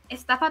sea,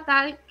 está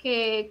fatal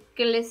que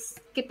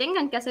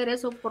tengan que hacer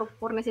eso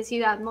por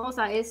necesidad, ¿no? O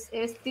sea, es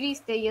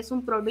triste y es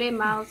un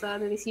problema, o sea,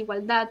 de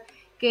desigualdad,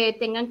 que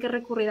tengan que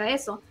recurrir a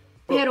eso.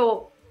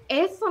 Pero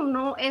eso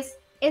no es,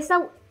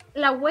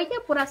 la huella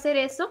por hacer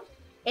eso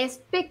es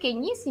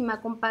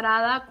pequeñísima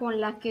comparada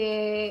con la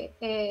que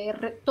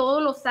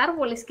todos los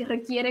árboles que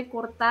requiere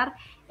cortar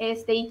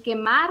y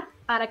quemar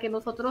para que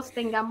nosotros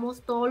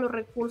tengamos todos los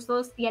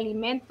recursos y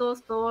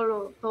alimentos,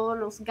 todos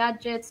los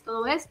gadgets,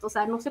 todo esto. O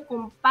sea, no se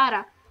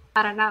compara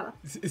para nada.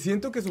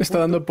 Siento que está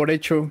dando por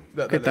hecho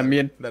que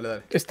también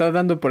dale. Está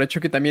dando por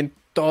hecho que también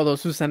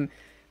todos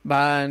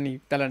van y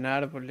talan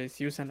árboles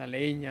y usan la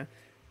leña,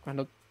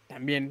 cuando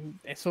también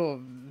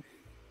eso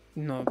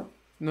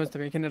no está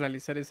bien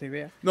generalizar esa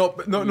idea.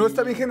 No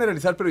está bien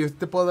generalizar, pero yo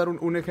te puedo dar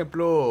un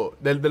ejemplo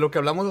de lo que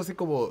hablamos hace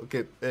como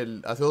que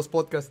hace 2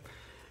 podcasts,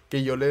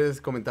 que yo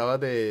les comentaba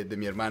de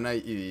mi hermana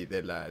y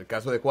del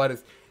caso de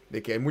Juárez,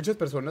 de que hay muchas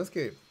personas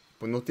que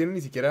pues no tienen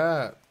ni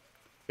siquiera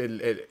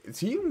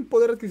un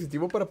poder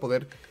adquisitivo para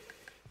poder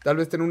tal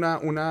vez tener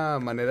una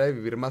manera de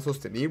vivir más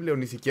sostenible, o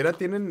ni siquiera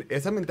tienen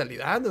esa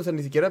mentalidad, o sea,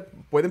 ni siquiera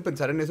pueden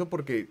pensar en eso,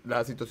 porque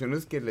las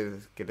situaciones que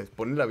les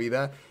ponen la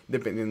vida,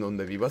 dependiendo de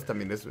donde vivas,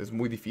 también es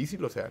muy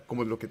difícil. O sea,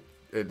 como es lo que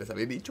les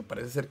había dicho,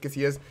 parece ser que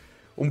sí es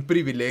un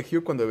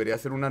privilegio cuando debería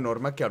ser una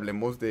norma que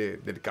hablemos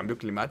del cambio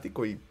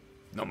climático, y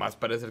nomás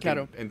parece ser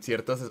que en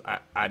ciertas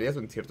áreas o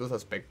en ciertos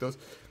aspectos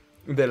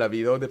de la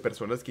vida, o de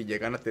personas que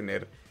llegan a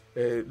tener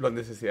las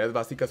necesidades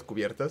básicas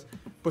cubiertas,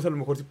 pues a lo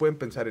mejor sí pueden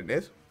pensar en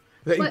eso.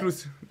 O sea,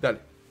 incluso, dale.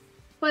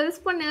 ¿Puedes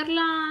poner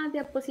la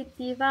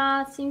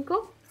diapositiva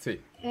 5? Sí.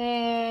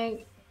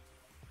 Que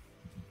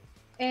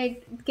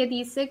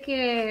dice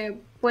que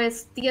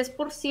pues el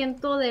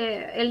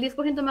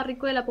 10% más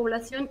rico de la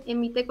población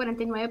emite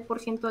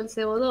 49% del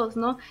CO2,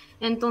 ¿no?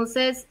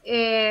 Entonces,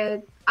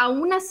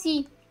 aún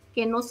así,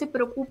 que no se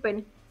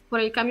preocupen por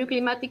el cambio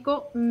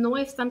climático, no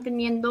están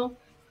teniendo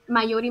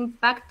mayor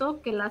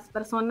impacto que las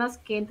personas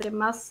que entre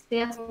más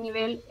seas a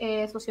nivel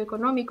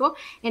socioeconómico.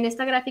 En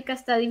esta gráfica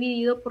está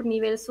dividido por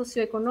nivel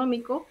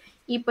socioeconómico,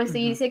 y pues se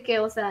dice que,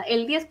 o sea,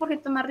 el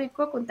 10% más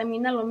rico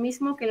contamina lo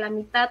mismo que la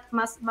mitad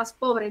más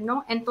pobre,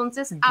 ¿no?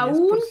 Entonces,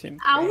 aún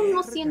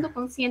no siendo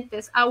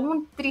conscientes,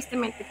 aún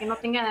tristemente que no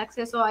tengan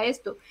acceso a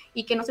esto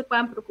y que no se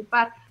puedan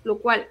preocupar, lo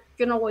cual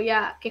yo no voy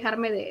a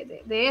quejarme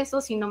de eso,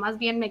 sino más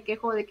bien me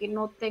quejo de que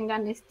no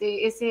tengan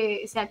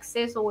ese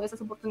acceso o esas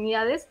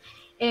oportunidades.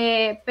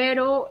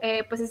 Pero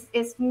pues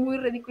es muy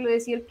ridículo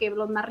decir que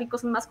los más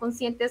ricos son más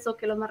conscientes o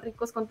que los más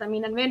ricos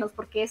contaminan menos,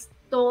 porque es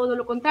todo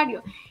lo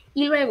contrario.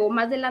 Y luego,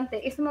 más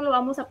adelante, eso no lo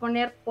vamos a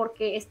poner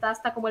porque está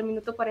hasta como el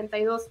minuto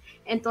 42.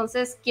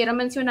 Entonces, quiero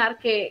mencionar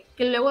que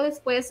luego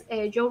después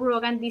Joe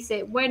Rogan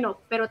dice, bueno,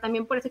 pero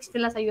también por eso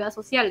existen las ayudas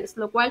sociales,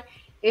 lo cual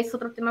es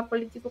otro tema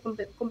político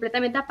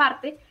completamente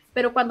aparte.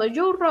 Pero cuando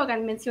Joe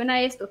Rogan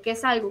menciona esto, que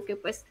es algo que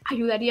pues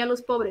ayudaría a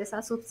los pobres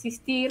a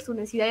subsistir sus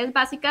necesidades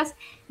básicas,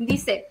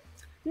 dice,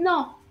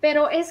 no,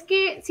 pero es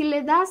que si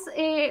les das,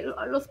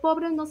 los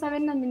pobres no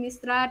saben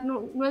administrar,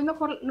 no es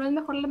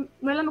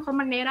la mejor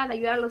manera de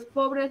ayudar a los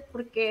pobres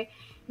porque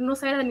no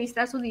saben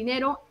administrar su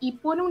dinero, y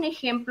pone un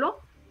ejemplo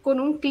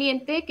con un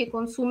cliente que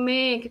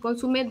consume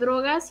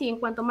drogas, y en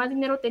cuanto más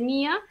dinero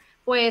tenía,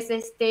 pues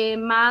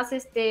más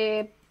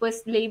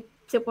pues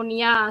se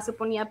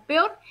ponía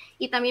peor.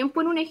 Y también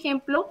pone un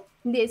ejemplo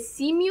de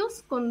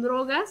simios con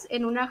drogas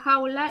en una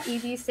jaula, y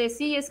dice,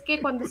 sí, es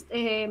que cuando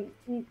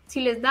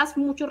si les das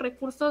muchos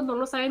recursos no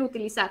los saben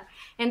utilizar.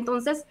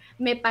 Entonces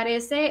me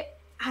parece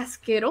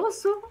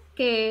asqueroso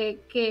que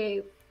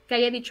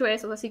haya dicho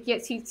eso. Así que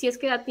si es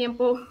que da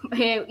tiempo,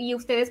 y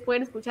ustedes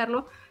pueden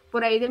escucharlo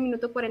por ahí del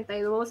minuto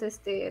 42,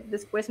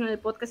 después en el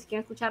podcast, si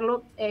quieren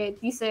escucharlo,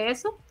 dice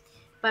eso,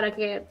 para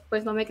que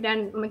pues no me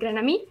crean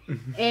a mí.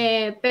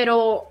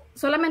 Pero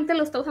solamente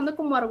lo está usando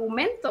como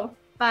argumento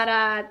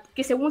para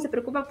que según se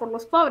preocupa por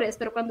los pobres,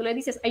 pero cuando le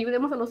dices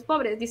ayudemos a los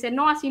pobres, dice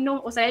no, así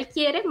no. O sea, él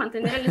quiere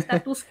mantener el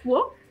status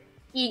quo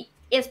y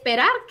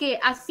esperar que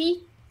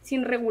así,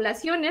 sin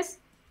regulaciones,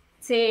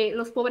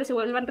 los pobres se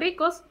vuelvan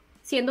ricos,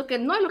 siendo que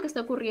no es lo que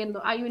está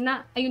ocurriendo. Hay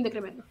un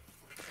decremento.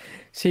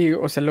 Sí,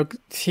 o sea,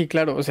 sí,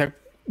 claro, o sea,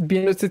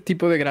 viendo este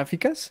tipo de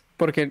gráficas,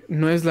 porque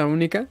no es la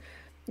única,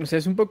 o sea,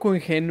 es un poco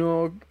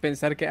ingenuo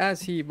pensar que,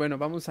 sí, bueno,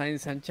 vamos a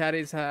ensanchar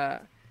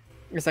esa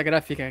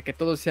gráfica, que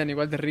todos sean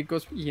igual de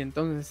ricos y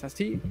entonces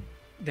así,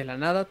 de la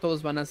nada,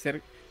 todos van a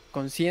ser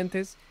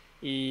conscientes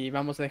y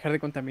vamos a dejar de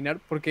contaminar,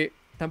 porque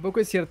tampoco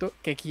es cierto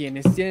que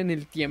quienes tienen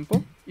el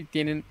tiempo y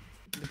tienen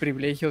el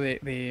privilegio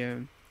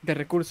de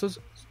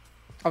recursos,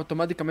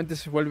 automáticamente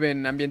se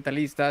vuelven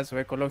ambientalistas o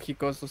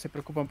ecológicos o se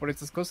preocupan por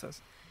estas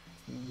cosas.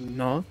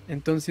 No,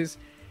 entonces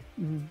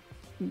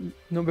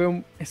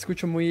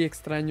escucho muy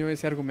extraño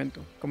ese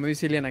argumento. Como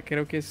dice Ileana,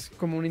 creo que es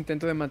como un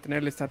intento de mantener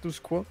el status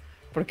quo,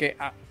 porque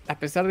a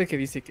pesar de que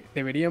dice que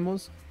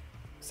deberíamos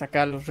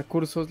sacar los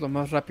recursos lo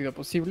más rápido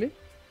posible,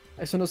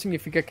 eso no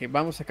significa que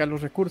vamos a sacar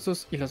los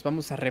recursos y los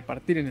vamos a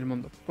repartir en el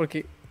mundo,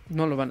 porque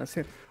no lo van a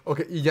hacer.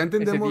 Ok, y ya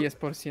entendemos... Ese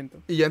 10%.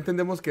 Y ya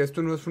entendemos que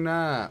esto no es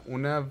una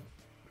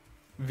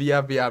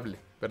vía viable,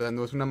 ¿verdad?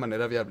 No es una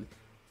manera viable.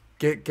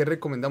 ¿Qué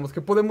recomendamos?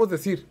 ¿Qué podemos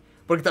decir?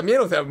 Porque también,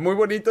 o sea, muy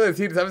bonito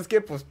decir, ¿sabes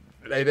qué? Pues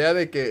la idea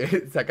de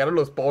que sacar a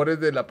los pobres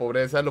de la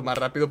pobreza lo más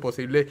rápido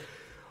posible.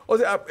 O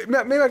sea,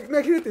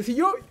 imagínate, si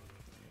yo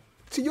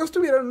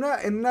estuviera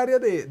en un área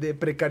de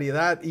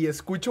precariedad y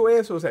escucho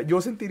eso, o sea,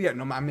 yo sentiría,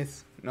 no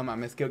mames,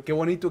 qué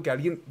bonito que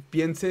alguien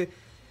piense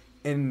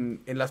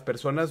en las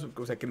personas,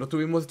 o sea, que no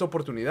tuvimos esta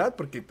oportunidad,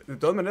 porque de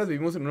todas maneras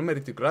vivimos en una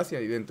meritocracia,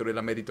 y dentro de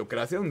la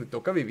meritocracia donde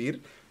toca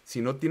vivir,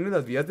 si no tienes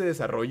las vías de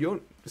desarrollo,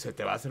 se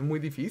te va a hacer muy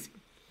difícil.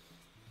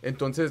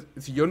 Entonces,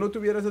 si yo no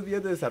tuviera esas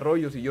vías de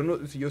desarrollo, si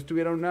yo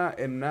estuviera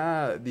en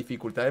una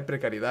dificultad de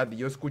precariedad, y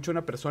yo escucho a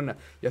una persona,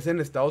 ya sea en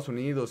Estados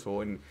Unidos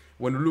o en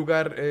un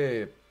lugar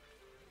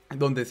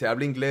donde se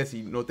habla inglés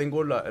y no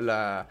tengo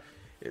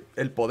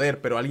el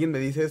poder, pero alguien me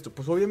dice esto,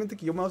 pues obviamente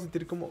que yo me voy a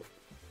sentir como,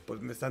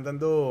 pues me están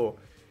dando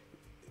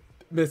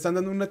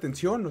una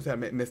atención, o sea,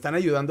 me están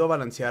ayudando a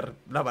balancear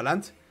la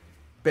balanza.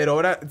 Pero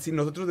ahora, si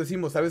nosotros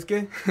decimos, ¿sabes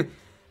qué?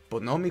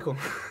 Pues no, mijo.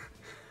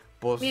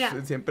 Pues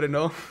mira, siempre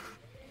no.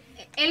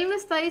 Él no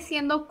está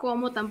diciendo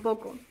cómo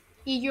tampoco.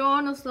 Y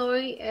yo no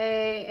soy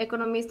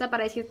economista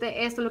para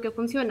decirte esto es lo que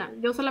funciona.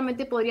 Yo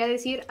solamente podría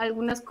decir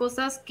algunas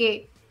cosas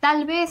que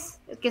tal vez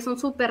que son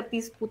súper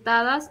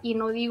disputadas, y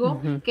no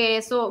digo que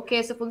eso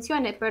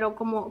funcione, pero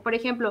como, por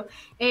ejemplo,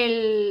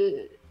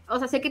 o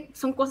sea, sé que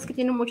son cosas que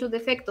tienen muchos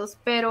defectos,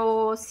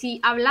 pero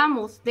si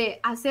hablamos de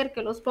hacer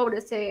que los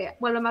pobres se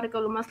vuelvan más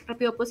ricos lo más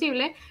rápido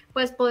posible,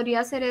 pues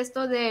podría ser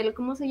esto del,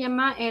 ¿cómo se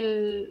llama?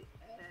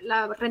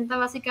 La renta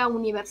básica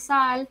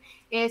universal,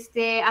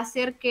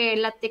 hacer que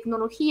la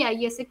tecnología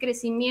y ese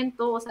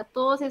crecimiento, o sea,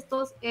 todas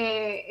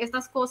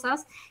estas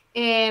cosas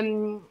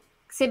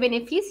se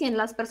beneficien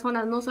las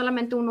personas, no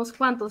solamente unos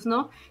cuantos,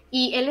 ¿no?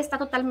 Y él está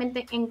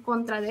totalmente en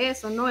contra de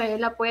eso, ¿no?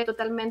 Él apoya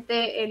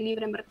totalmente el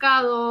libre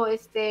mercado,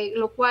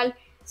 lo cual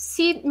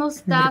sí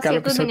nos da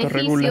ciertos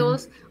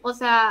beneficios, o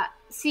sea,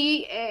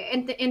 sí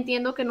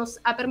entiendo que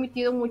nos ha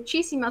permitido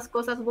muchísimas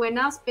cosas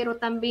buenas, pero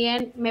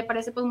también me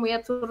parece pues muy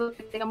absurdo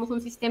que tengamos un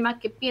sistema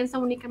que piensa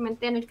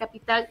únicamente en el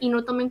capital y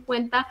no tome en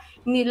cuenta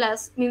ni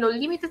los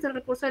límites del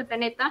recurso del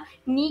planeta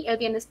ni el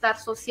bienestar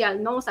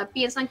social, ¿no? O sea,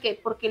 piensan que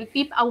porque el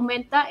PIB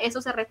aumenta,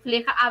 eso se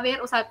refleja,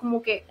 o sea,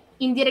 como que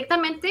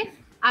indirectamente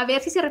a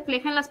ver si se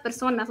refleja en las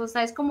personas, o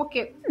sea, es como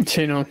que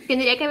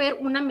tendría que haber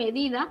una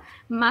medida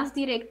más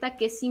directa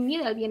que sí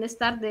mida el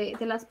bienestar de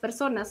las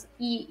personas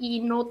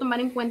y no tomar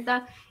en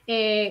cuenta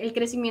el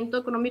crecimiento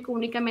económico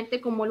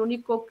únicamente como el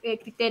único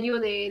criterio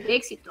de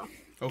éxito.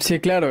 Okay. Sí,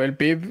 claro, el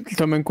PIB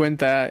toma en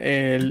cuenta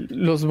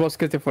los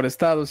bosques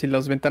deforestados y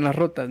las ventanas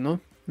rotas,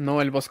 ¿no?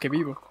 No el bosque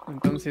vivo.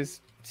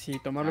 Entonces, si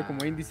tomarlo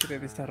como índice de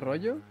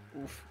desarrollo,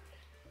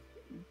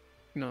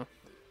 no.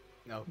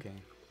 Okay.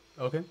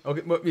 O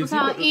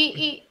sea,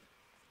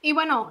 y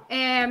bueno,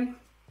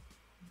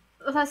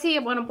 o sea, sí,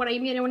 bueno, por ahí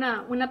viene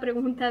una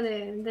pregunta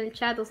del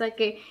chat, o sea,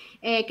 que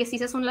si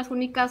esas son las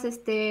únicas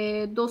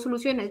dos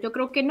soluciones. Yo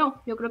creo que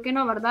no,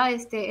 ¿verdad?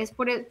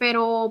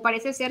 Pero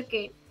parece ser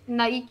que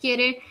nadie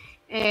quiere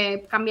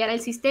cambiar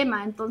el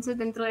sistema, entonces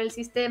dentro del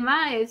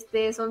sistema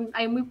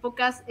hay muy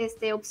pocas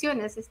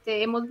opciones.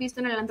 Hemos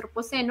visto en el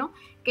antropoceno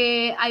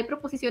que hay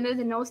proposiciones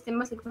de nuevos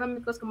temas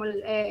económicos como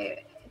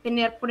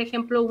tener, por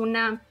ejemplo,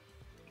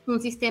 un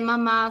sistema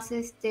más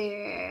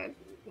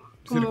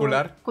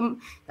circular.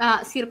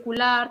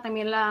 Circular,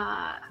 también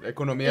la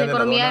economía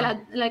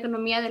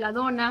de la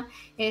dona,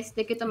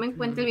 que toma en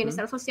cuenta el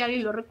bienestar social y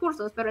los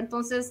recursos, pero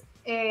entonces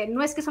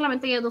no es que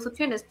solamente haya dos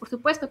opciones, por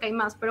supuesto que hay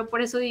más, pero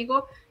por eso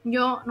digo,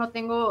 yo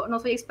no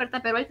soy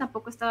experta, pero él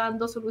tampoco está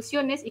dando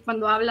soluciones, y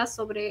cuando habla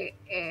sobre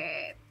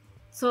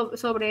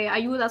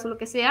ayudas o lo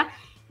que sea,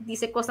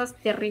 dice cosas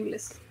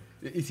terribles.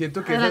 Y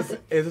siento que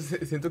eso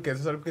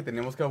es algo que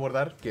tenemos que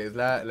abordar, que es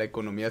la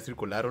economía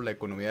circular o la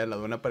economía de la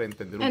aduana, para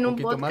entender un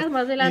poquito más. En un podcast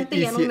más adelante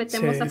ya nos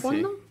metemos a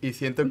fondo. Sí. Y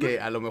siento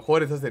que a lo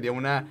mejor esa sería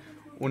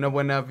una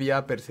buena vía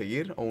a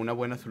perseguir, o una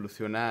buena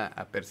solución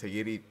a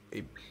perseguir, y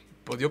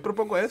pues yo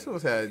propongo eso. O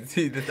sea,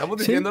 si le estamos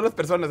diciendo a las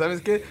personas, ¿sabes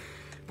qué?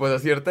 Pues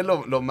acierta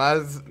lo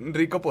más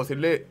rico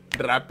posible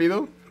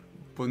rápido,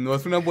 pues no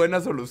es una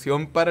buena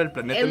solución para el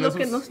planeta. Es lo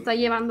que nos está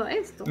llevando a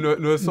esto.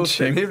 No es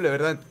sostenible,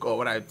 ¿verdad?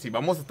 Ahora, si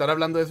vamos a estar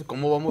hablando de eso,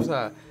 ¿cómo vamos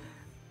a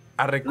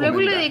recomendar? Luego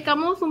le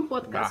dedicamos un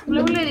podcast.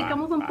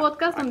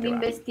 Donde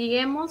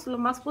investiguemos lo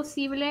más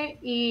posible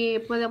y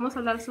podemos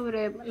hablar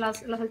sobre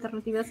las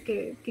alternativas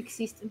que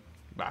existen.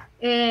 Va.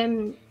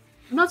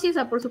 No, sí, o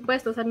sea, por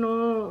supuesto, o sea,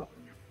 no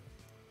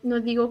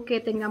digo que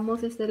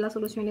tengamos las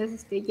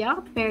soluciones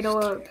ya,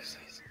 pero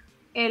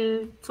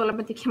él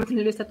solamente quiere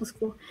mantener el status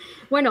quo.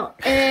 Bueno,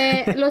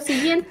 lo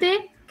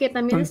siguiente, que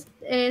también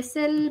es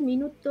el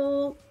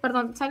minuto...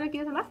 Perdón, ¿sabes qué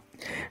quieres hablar?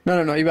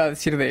 No, iba a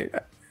decir de...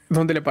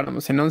 ¿Dónde le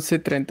paramos? ¿En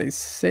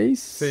 11:36?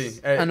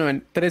 Sí. No,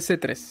 en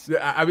 13:3.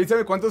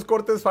 Avísame cuántos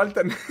cortes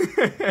faltan.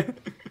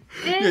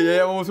 Que ya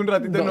llevamos un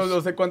ratito,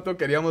 no sé cuánto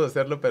queríamos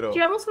hacerlo, pero...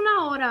 Llevamos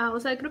 1 hora, o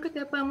sea, creo que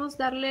podemos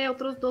darle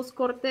otros 2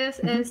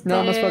 cortes.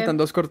 Nada más faltan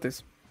 2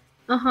 cortes.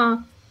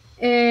 Ajá.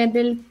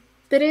 Del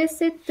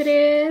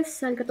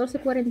 13:03 al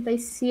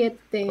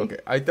 14:47. Ok,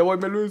 ahí te voy,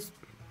 Meluz.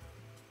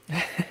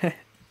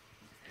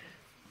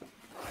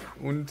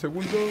 Un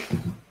segundo.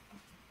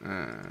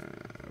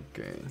 Ok.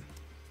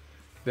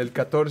 Del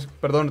 14...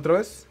 Perdón, ¿otra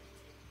vez?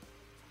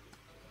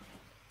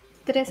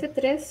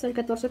 13:03 al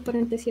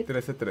 14:47.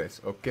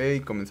 13:03,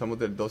 ok. Comenzamos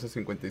del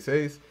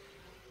 12:56.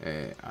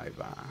 Ahí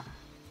va.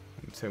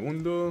 Un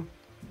segundo.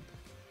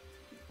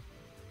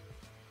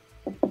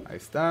 Ahí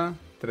está.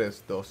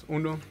 3, 2,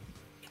 1.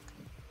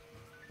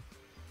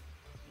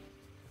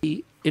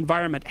 The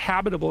environment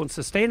habitable and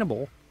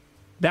sustainable,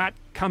 that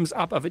comes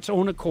up of its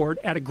own accord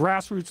at a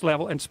grassroots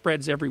level and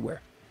spreads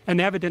everywhere. And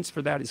the evidence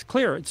for that is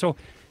clear. And so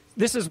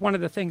this is one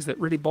of the things that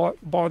really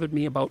bothered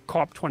me about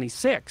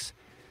COP26.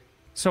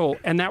 So,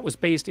 and that was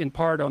based in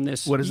part on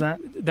this. What is that?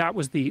 That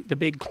was the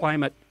big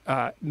climate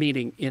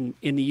meeting in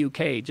the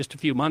UK just a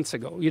few months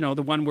ago. You know,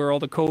 the one where all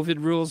the COVID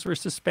rules were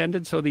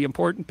suspended so the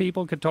important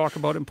people could talk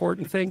about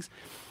important things.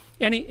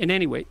 In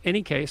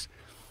any case,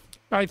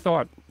 I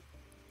thought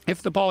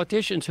if the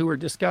politicians who were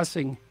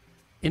discussing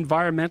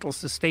environmental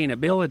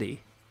sustainability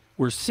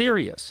were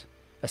serious,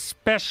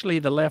 especially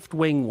the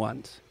left-wing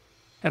ones,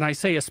 and I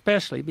say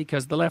especially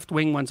because the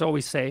left-wing ones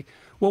always say,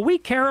 well, we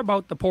care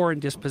about the poor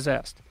and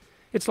dispossessed.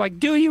 It's like,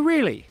 do you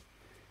really?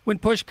 When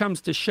push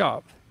comes to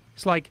shove.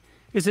 It's like,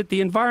 is it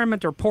the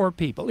environment or poor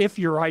people? If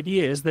your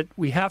idea is that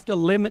we have to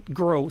limit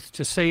growth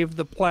to save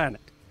the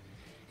planet.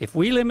 If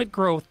we limit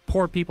growth,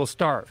 poor people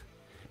starve.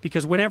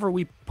 Because whenever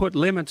we put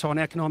limits on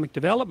economic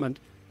development,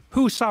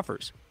 who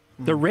suffers?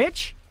 The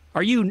rich?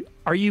 Are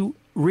you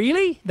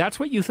really? That's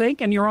what you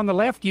think? And you're on the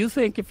left, you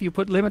think if you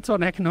put limits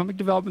on economic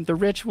development, the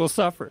rich will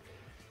suffer.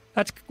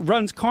 That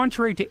runs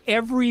contrary to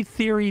every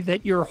theory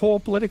that your whole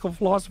political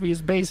philosophy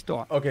is based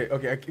on. Ok,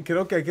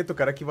 creo que hay que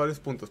tocar aquí varios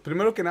puntos.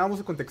 Primero que nada vamos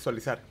a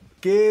contextualizar.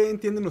 ¿Qué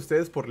entienden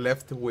ustedes por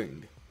left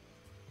wing?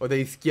 O de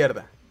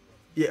izquierda.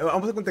 Y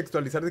vamos a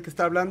contextualizar de qué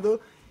está hablando,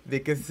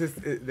 de qué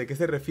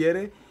se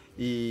refiere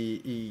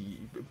y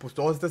pues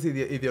todas estas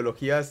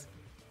ideologías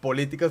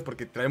políticas,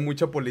 porque trae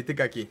mucha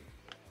política aquí.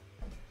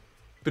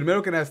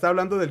 Primero que nada, está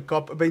hablando del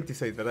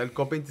COP26, ¿verdad? El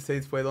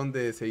COP26 fue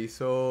donde se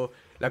hizo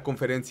la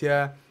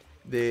conferencia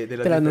de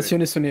las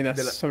Naciones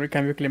Unidas sobre el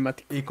cambio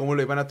climático. Y cómo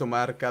lo iban a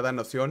tomar cada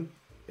nación,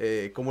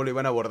 cómo lo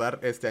iban a abordar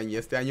este año. Y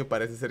este año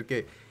parece ser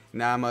que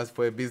nada más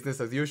fue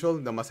business as usual,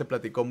 nada más se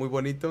platicó muy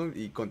bonito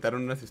y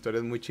contaron unas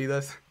historias muy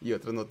chidas y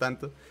otras no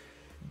tanto.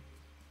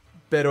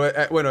 Pero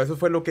bueno, eso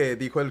fue lo que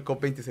dijo el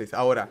COP26.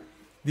 Ahora,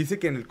 dice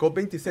que en el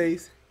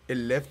COP26,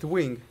 el left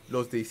wing,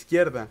 los de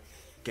izquierda,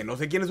 que no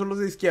sé quiénes son los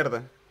de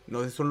izquierda,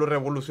 no sé si son los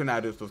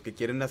revolucionarios, los que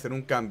quieren hacer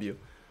un cambio.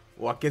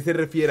 ¿O a qué se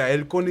refiere a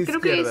él con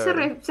izquierda?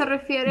 Creo que se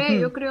refiere,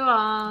 yo creo,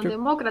 a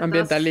demócratas.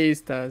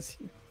 Ambientalistas.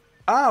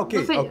 Ah, ok,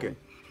 no sé, ok.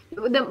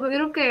 Yo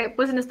creo que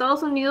pues en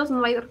Estados Unidos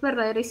no hay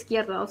verdadera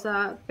izquierda, o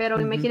sea, pero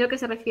me imagino que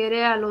se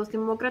refiere a los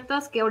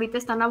demócratas que ahorita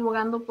están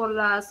abogando por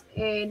las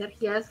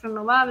energías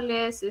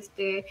renovables,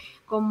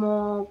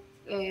 como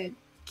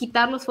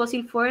quitar los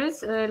fossil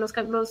fuels, los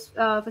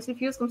fossil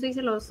fuels, ¿cómo se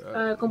dice? Los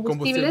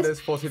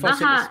combustibles fósiles.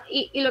 Ajá,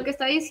 y lo que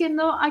está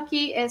diciendo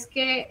aquí es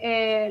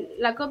que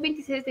la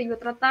COP26 debió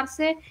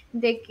tratarse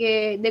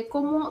de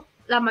cómo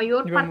la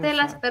mayor parte de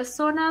las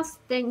personas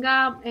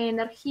tenga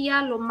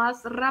energía lo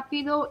más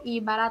rápido y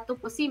barato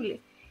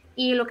posible.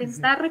 Y lo que se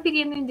está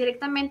refiriendo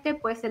indirectamente,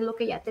 pues, es lo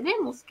que ya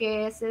tenemos,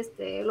 que es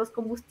los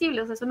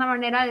combustibles. Es una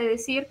manera de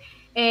decir,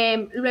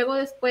 luego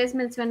después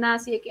menciona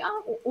así de que,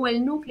 o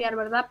el nuclear,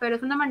 ¿verdad? Pero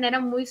es una manera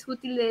muy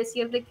sutil de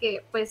decir de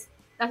que, pues,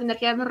 las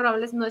energías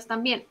renovables no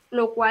están bien,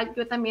 lo cual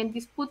yo también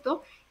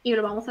discuto y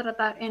lo vamos a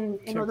tratar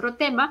en otro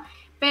tema,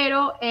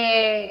 pero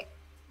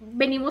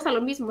venimos a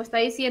lo mismo, está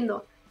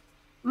diciendo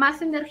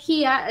más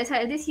energía, o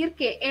sea, es decir,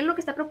 que él lo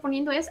que está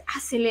proponiendo es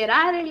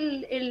acelerar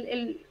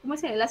el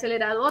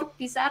acelerador,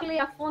 pisarle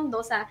a fondo,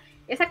 o sea,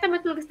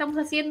 exactamente lo que estamos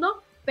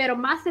haciendo, pero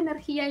más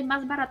energía y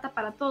más barata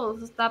para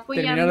todos. Está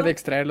apoyando... Terminar de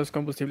extraer los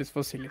combustibles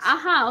fósiles.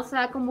 Ajá, o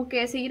sea, como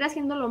que seguir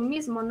haciendo lo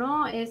mismo,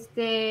 ¿no? Y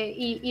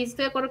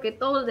estoy de acuerdo que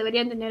todos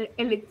deberían tener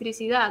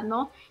electricidad,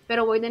 ¿no?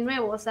 Pero voy de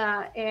nuevo, o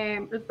sea,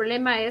 el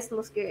problema es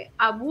los que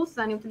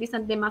abusan y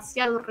utilizan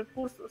demasiados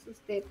recursos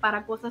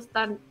para cosas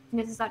tan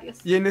necesarias.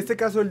 Y en este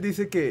caso él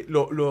dice que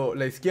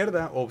la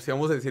izquierda, o si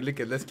vamos a decirle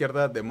que es la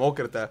izquierda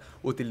demócrata,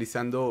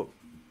 utilizando...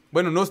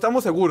 Bueno, no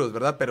estamos seguros,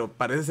 ¿verdad? Pero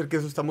parece ser que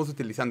eso estamos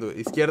utilizando.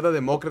 Izquierda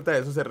demócrata, a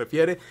eso se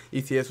refiere.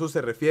 Y si eso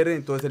se refiere,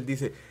 entonces él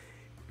dice...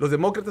 Los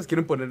demócratas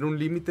quieren poner un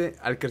límite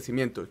al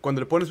crecimiento. Cuando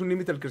le pones un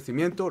límite al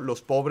crecimiento,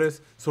 los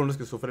pobres son los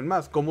que sufren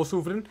más. ¿Cómo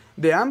sufren?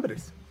 De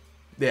hambres.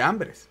 De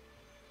hambres.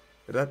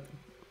 ¿Verdad?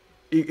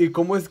 ¿Y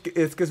cómo es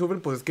que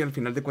sufren? Pues es que al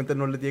final de cuentas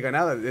no les llega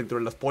nada. Dentro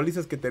de las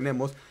pólizas que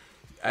tenemos,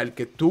 al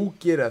que tú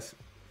quieras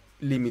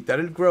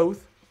limitar el growth,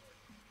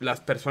 las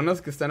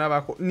personas que están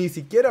abajo ni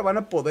siquiera van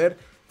a poder...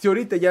 Si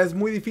ahorita ya es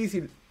muy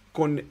difícil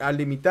al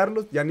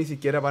limitarlos, ya ni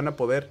siquiera van a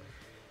poder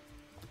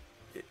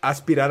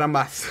aspirar a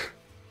más.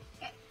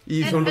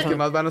 Y son los que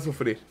más van a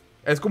sufrir.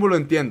 Es como lo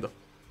entiendo.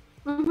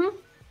 Uh-huh.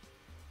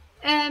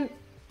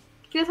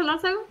 ¿Quieres hablar,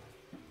 Sago?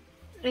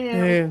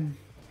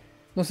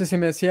 No sé, se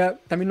me decía...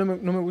 También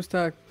no me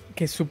gusta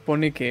que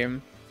supone que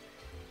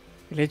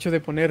el hecho de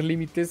poner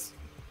límites...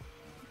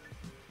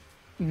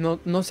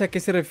 No sé a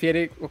qué se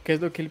refiere o qué es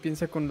lo que él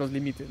piensa con los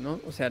límites, ¿no?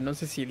 O sea, no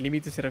sé si el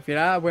límite se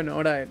refiere a... bueno,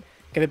 ahora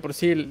que de por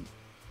sí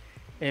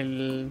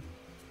el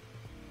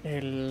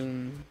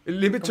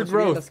limit to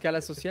growth. La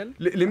escala social.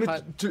 Limit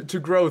to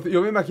growth.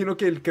 Yo me imagino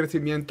que el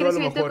crecimiento a lo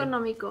mejor...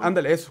 económico.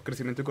 Ándale, eso,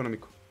 crecimiento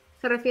económico.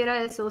 Se refiere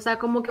a eso, o sea,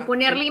 como que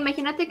ponerle,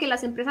 imagínate que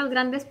las empresas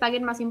grandes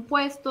paguen más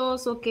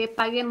impuestos o que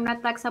paguen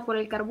una taxa por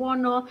el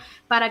carbono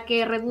para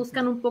que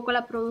reduzcan un poco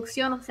la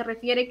producción. O sea, se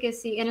refiere que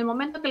si en el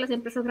momento que las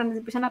empresas grandes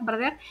empiezan a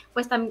perder,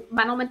 pues van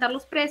a aumentar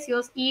los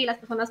precios y las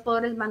personas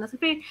pobres van a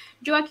sufrir.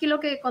 Yo aquí lo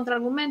que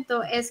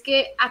contraargumento es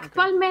que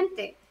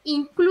actualmente,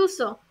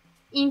 incluso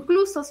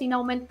sin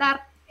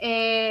aumentar,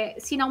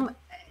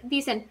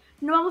 dicen,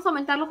 no vamos a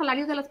aumentar los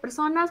salarios de las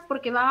personas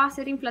porque va a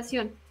hacer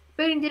inflación.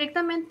 Pero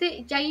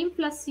indirectamente ya hay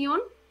inflación.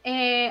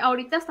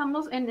 Ahorita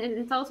estamos en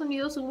Estados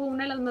Unidos, hubo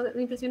una de las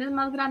inflaciones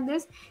más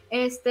grandes,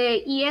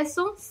 y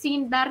eso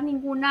sin dar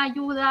ninguna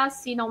ayuda,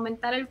 sin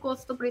aumentar el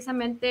costo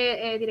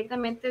precisamente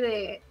directamente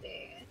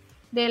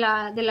de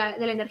la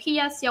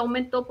energía. Sí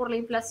aumentó por la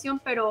inflación,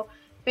 pero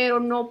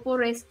no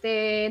por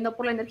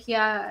la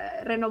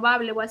energía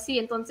renovable o así.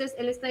 Entonces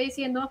él está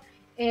diciendo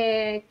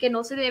que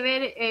no se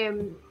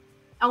debe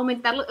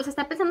aumentarlo, o sea,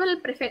 está pensando en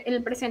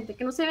el presente,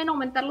 que no se deben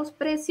aumentar los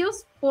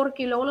precios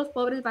porque luego los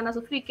pobres van a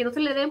sufrir, que no se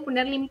le deben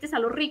poner límites a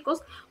los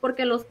ricos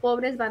porque los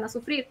pobres van a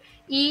sufrir.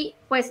 Y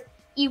pues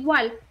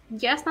igual,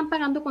 ya están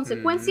pagando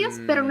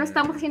consecuencias, pero no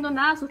estamos haciendo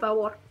nada a su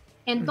favor.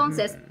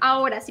 Entonces,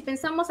 ahora, si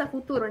pensamos a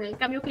futuro en el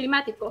cambio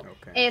climático,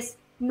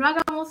 no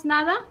hagamos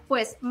nada,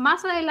 pues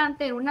más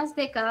adelante, en unas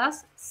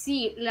décadas,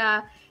 si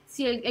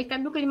el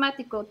cambio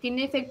climático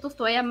tiene efectos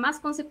todavía más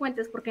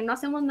consecuentes porque no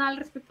hacemos nada al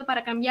respecto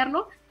para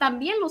cambiarlo,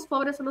 también los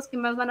pobres son los que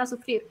más van a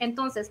sufrir.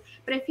 Entonces,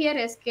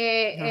 prefieres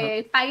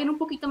que paguen un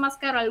poquito más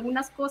caro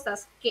algunas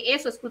cosas, que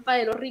eso es culpa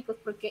de los ricos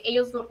porque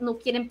ellos no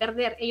quieren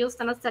perder, ellos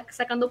están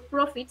sacando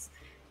profits,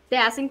 te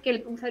hacen que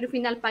el usuario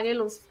final pague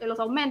los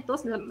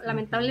aumentos,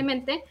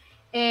 lamentablemente,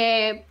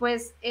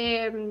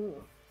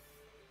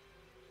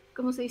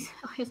 ¿cómo se dice?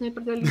 Ay, se me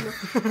perdió el hilo.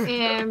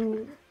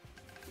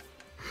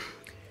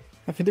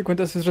 A fin de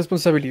cuentas es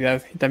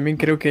responsabilidad y también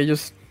creo que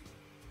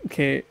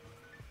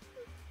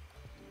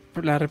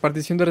la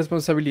repartición de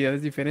responsabilidad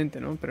es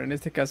diferente, ¿no? Pero en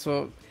este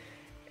caso,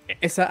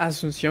 esa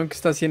asunción que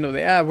está haciendo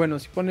de, bueno,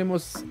 si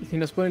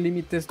nos ponen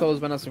límites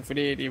todos van a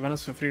sufrir y van a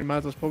sufrir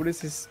más los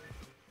pobres es...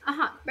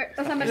 Ajá,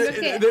 o sea, me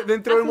refiero que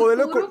dentro del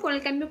modelo con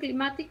el cambio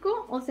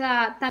climático, o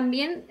sea,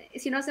 también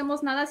si no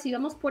hacemos nada, si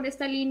vamos por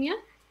esta línea,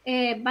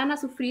 van a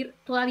sufrir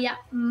todavía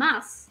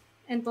más.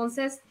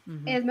 Entonces,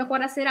 es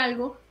mejor hacer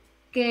algo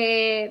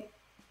que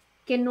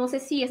no sé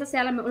si esa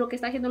sea lo que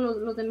están haciendo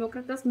los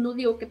demócratas. No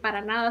digo que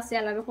para nada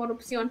sea la mejor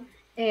opción.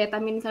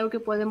 También es algo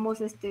que podemos,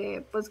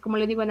 pues como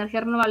les digo,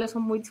 energías renovables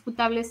son muy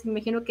disputables, me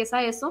imagino que es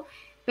a eso,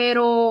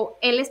 pero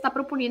él está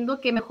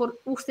proponiendo que mejor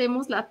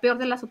usemos la peor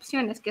de las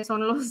opciones, que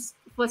son los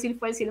fósil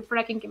fuels y el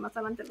fracking, que más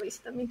adelante lo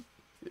dice también.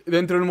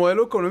 Dentro del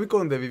modelo económico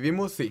donde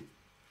vivimos, sí.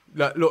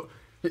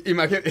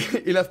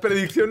 Y las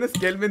predicciones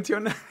que él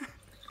menciona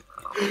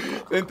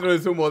dentro de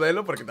su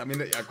modelo, porque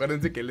también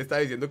acuérdense que él está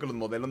diciendo que los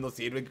modelos no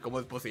sirven, que cómo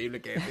es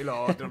posible que esto y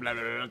lo otro, bla,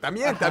 bla, bla.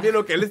 También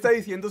lo que él está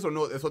diciendo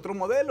es otro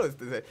modelo,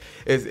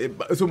 es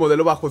su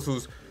modelo bajo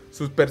sus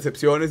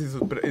percepciones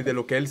y de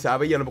lo que él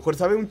sabe, y a lo mejor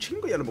sabe un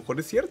chingo y a lo mejor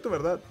es cierto,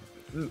 ¿verdad?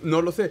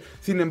 No lo sé.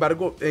 Sin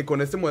embargo,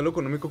 con este modelo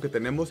económico que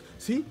tenemos,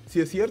 sí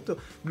es cierto.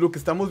 Lo que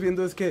estamos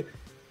viendo es que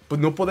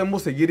pues no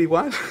podemos seguir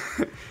igual.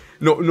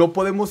 No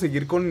podemos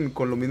seguir con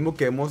lo mismo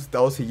que hemos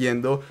estado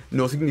siguiendo.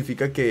 No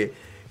significa que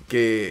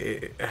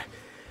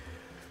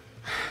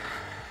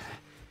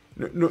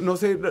no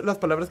sé las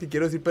palabras que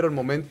quiero decir, pero al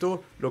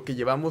momento lo que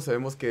llevamos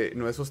sabemos que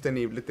no es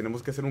sostenible.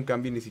 Tenemos que hacer un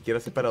cambio y ni siquiera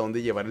sé para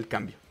dónde llevar el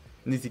cambio.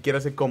 Ni siquiera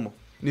sé cómo.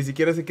 Ni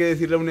siquiera sé qué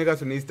decirle a un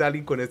negacionista, a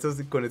alguien con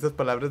estas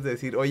palabras de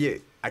decir,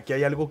 oye, aquí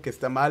hay algo que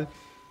está mal,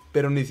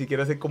 pero ni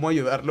siquiera sé cómo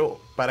ayudarlo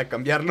para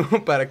cambiarlo,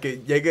 para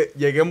que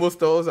lleguemos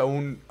todos a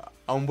un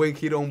buen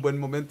giro, a un buen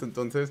momento.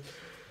 Entonces...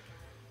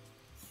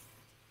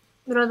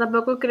 Pero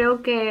tampoco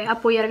creo que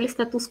apoyar el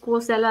status quo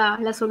sea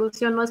la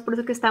solución, ¿no? Es por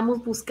eso que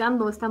estamos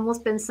buscando, estamos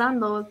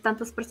pensando,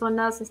 tantas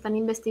personas están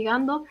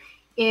investigando,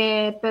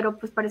 pero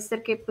pues parece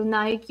ser que pues,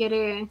 nadie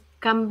quiere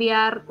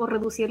cambiar o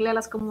reducirle a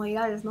las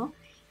comodidades, ¿no?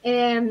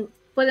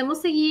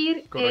 Podemos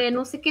seguir,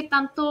 no sé qué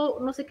tanto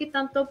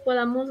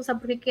podamos, o sea,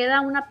 porque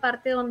queda una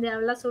parte donde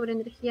habla sobre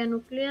energía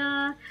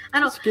nuclear.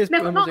 No, si quieres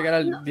podemos llegar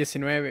al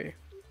 19.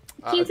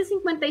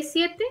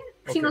 1557,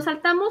 okay. Si nos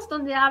saltamos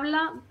donde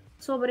habla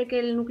sobre que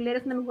el nuclear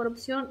es una mejor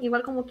opción,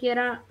 igual como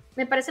quiera,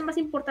 me parece más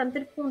importante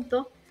el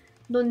punto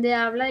donde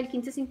habla del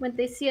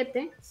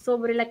 1557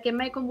 sobre la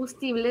quema de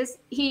combustibles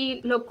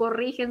y lo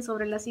corrigen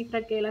sobre la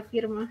cifra que él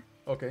afirma.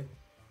 Ok.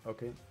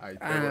 Ahí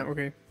ok.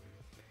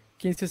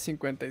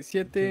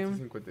 1557.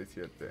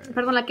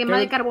 Perdón, la quema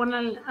de carbón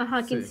ajá,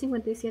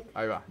 1557. Sí.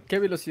 Ahí va. ¿Qué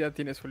velocidad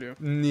tienes, Julio?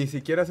 Ni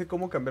siquiera sé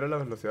cómo cambiar la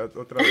velocidad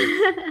otra vez.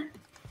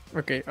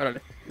 Ok,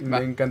 órale.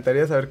 Me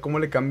encantaría saber cómo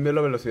le cambio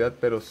la velocidad,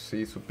 pero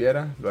si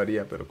supiera, lo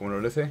haría. Pero como no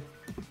lo sé,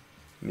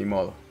 ni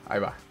modo. Ahí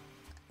va.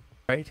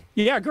 Right?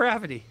 Yeah,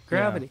 gravity.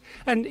 Yeah.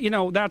 And, you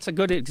know, that's a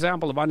good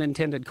example of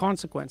unintended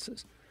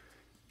consequences.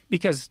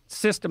 Because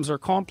systems are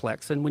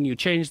complex, and when you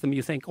change them,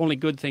 you think only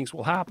good things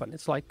will happen.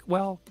 It's like,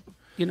 well,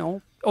 you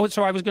know... Oh,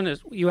 so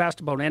you asked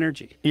about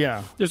energy.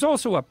 Yeah. There's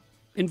also a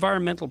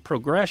environmental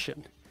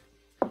progression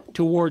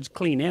towards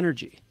clean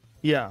energy.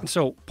 Yeah. And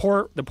so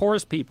the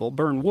poorest people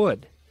burn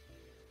wood.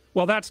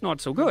 Well, that's not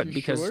so good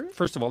because,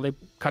 first of all, they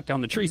cut down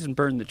the trees and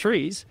burn the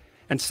trees.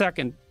 And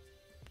second,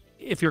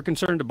 if you're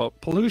concerned about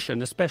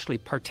pollution, especially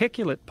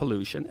particulate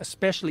pollution,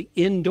 especially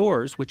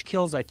indoors, which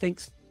kills, I think,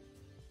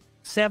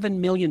 7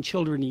 million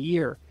children a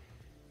year.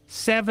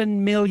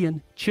 7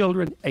 million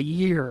children a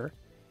year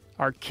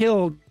are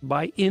killed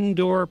by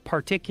indoor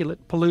particulate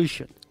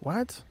pollution.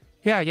 What?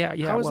 Yeah.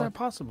 How is that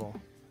possible?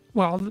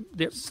 Well,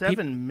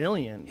 7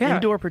 million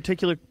indoor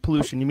particulate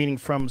pollution. You meaning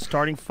from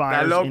starting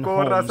fires in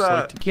homes,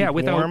 like to keep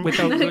warm?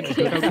 without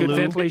good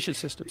ventilation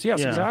systems.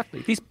 Yes,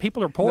 exactly. These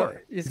people are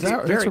poor.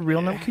 No, that's a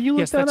real number. Can you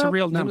look that up? Yes, that's a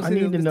real number. I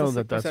need to know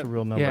that's a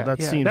real number.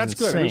 That seems that's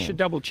insane. Good. We should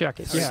double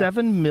check it.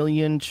 7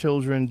 million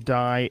children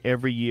die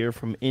every year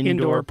from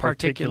indoor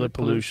particulate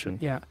pollution.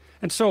 Yeah,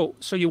 and so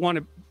you want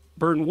to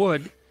burn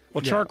wood.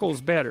 Well,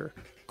 charcoal's better.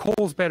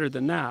 Coal's better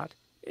than that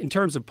in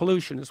terms of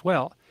pollution as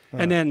well.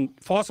 And then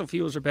fossil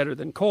fuels are better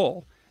than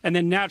coal. And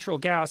then natural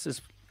gas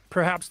is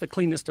perhaps the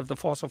cleanest of the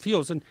fossil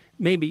fuels. And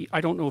maybe,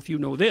 I don't know if you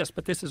know this,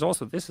 but this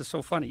is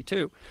so funny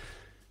too.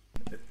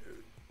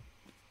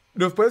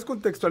 ¿Nos puedes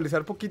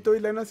contextualizar poquito,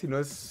 Ilana, si no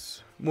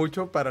es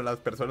mucho para las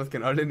personas que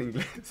no hablen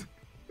inglés?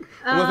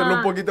 Vamos a hacerlo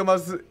un poquito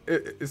más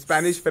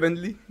Spanish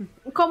friendly.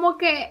 Como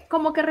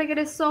que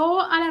regresó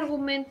al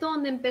argumento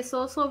donde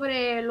empezó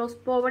sobre los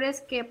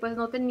pobres que pues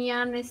no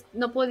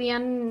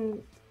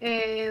podían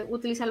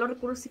utilizar los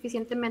recursos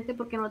eficientemente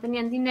porque no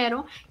tenían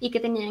dinero y que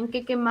tenían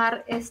que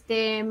quemar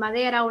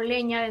madera o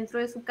leña dentro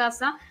de su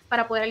casa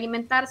para poder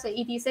alimentarse,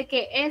 y dice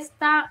que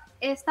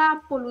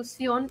esta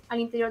polución al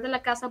interior de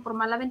la casa por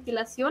mala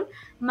ventilación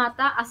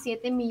mata a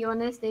 7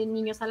 millones de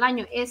niños al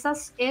año. Esa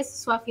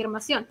es su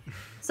afirmación.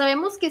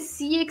 Sabemos que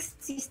sí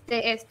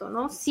existe esto,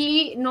 ¿no?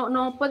 Sí,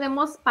 no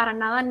podemos para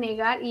nada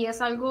negar, y es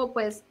algo,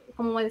 pues,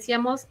 como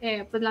decíamos,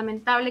 pues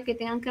lamentable que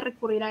tengan que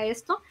recurrir a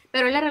esto,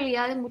 pero es la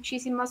realidad de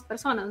muchísimas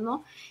personas,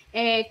 ¿no?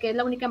 Que es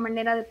la única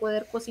manera de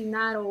poder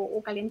cocinar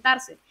o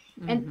calentarse.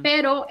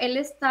 Pero él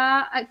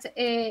está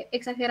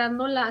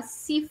exagerando la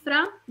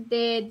cifra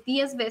de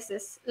 10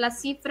 veces, la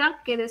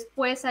cifra que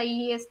después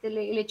ahí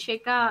le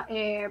checa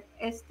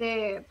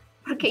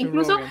porque Joe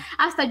incluso Rogan.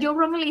 Hasta Joe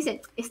Rogan le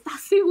dice, ¿estás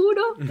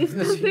seguro?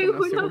 ¿Estás Sí,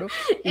 seguro?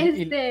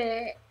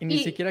 Y ni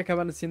siquiera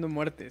acaban siendo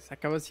muertes,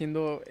 acaba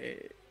siendo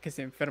que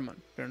se enferman,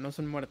 pero no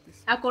son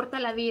muertes. Acorta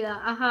la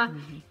vida, ajá.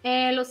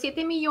 Los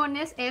 7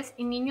 millones es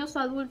en niños o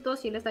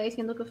adultos, y él está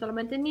diciendo que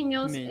solamente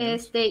niños.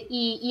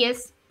 Y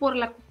es por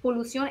la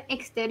polución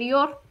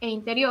exterior e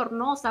interior,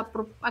 ¿no? O sea,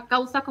 a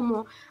causa,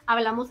 como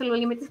hablamos de los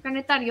límites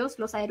planetarios,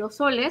 los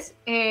aerosoles,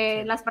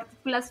 las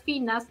partículas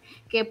finas,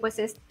 que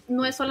pues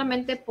no es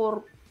solamente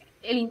por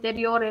el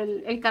interior,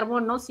 el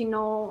carbón, ¿no?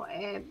 Sino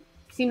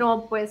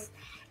pues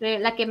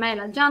la quema de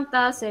las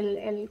llantas,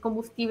 el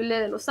combustible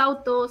de los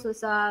autos, o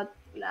sea,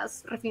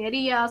 las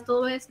refinerías,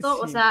 todo esto,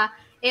 o sea,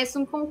 es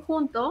un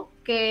conjunto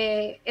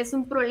que es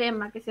un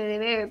problema que se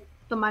debe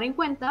tomar en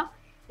cuenta,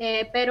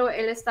 pero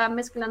él está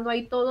mezclando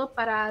ahí todo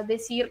para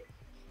decir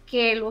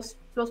que los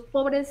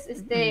pobres,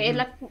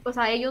 o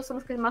sea, ellos son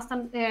los que más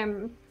están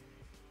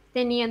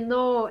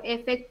teniendo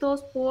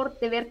efectos por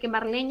deber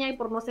quemar leña y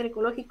por no ser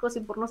ecológicos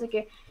y por no sé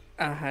qué.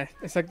 Ajá,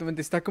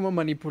 exactamente, está como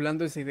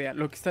manipulando esa idea.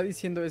 Lo que está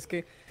diciendo es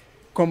que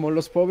como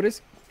los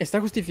pobres, está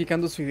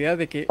justificando su idea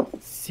de que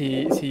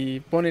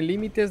si ponen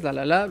límites,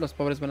 los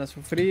pobres van a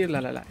sufrir,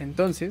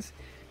 Entonces,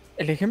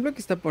 el ejemplo que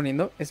está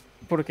poniendo es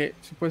porque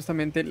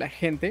supuestamente la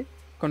gente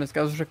con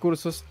escasos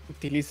recursos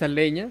utiliza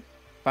leña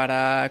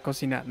para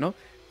cocinar, ¿no?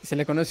 Y se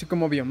le conoce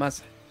como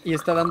biomasa. Y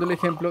está dando el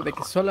ejemplo de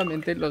que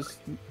solamente los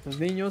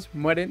niños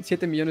mueren,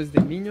 7 millones de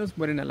niños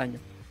mueren al año.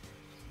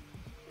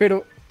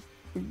 Pero,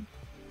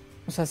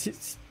 o sea,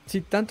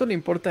 si tanto le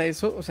importa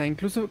eso, o sea,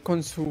 incluso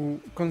con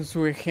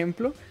su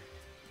ejemplo,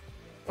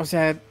 o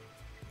sea,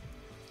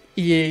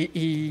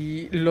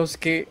 y los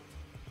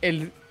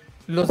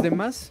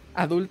demás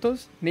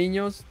adultos,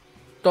 niños,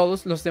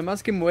 todos los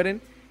demás que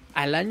mueren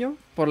al año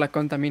por la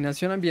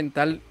contaminación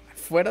ambiental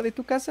fuera de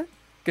tu casa,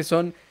 que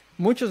son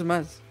muchos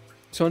más.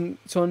 Son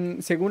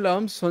según la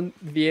OMS, son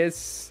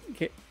 10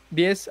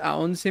 a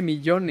 11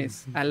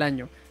 millones al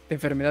año de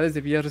enfermedades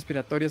de vías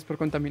respiratorias por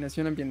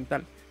contaminación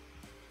ambiental.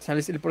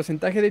 ¿Sabes? El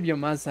porcentaje de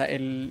biomasa,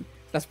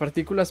 las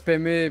partículas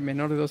PM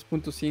menor de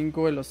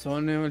 2.5, el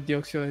ozono, el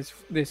dióxido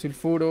de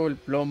sulfuro, el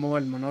plomo,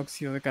 el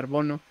monóxido de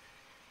carbono,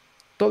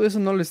 todo eso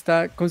no lo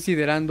está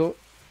considerando.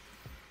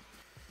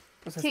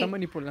 O sea, está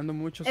manipulando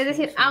mucho. Es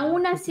decir,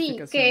 aún así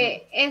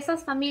que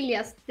esas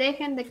familias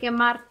dejen de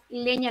quemar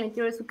leña al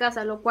interior de su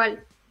casa, lo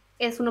cual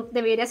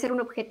debería ser un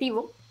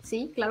objetivo,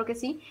 sí, claro que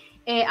sí.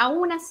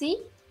 Aún así,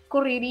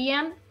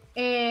 correrían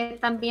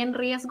también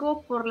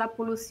riesgo por la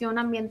polución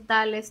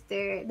ambiental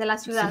de la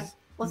ciudad. Sí,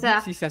 o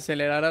sea, si se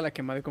acelerara la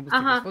quema de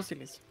combustibles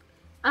fósiles.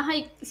 Ajá,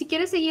 y si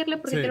quieres seguirle,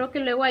 porque creo que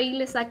luego ahí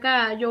le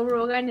saca a Joe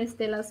Rogan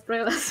las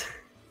pruebas.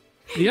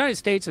 The United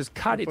States has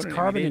cut its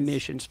carbon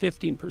emissions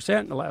 15%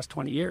 in the last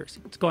 20 years.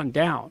 It's gone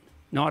down,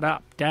 not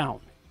up,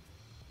 down.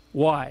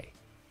 Why?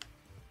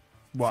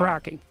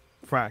 Fracking.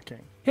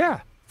 Fracking.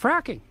 Yeah,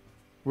 fracking.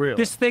 Really?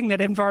 This thing that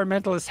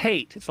environmentalists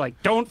hate. It's like,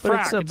 don't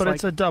frack.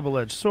 It's a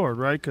double-edged sword,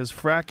 right? Because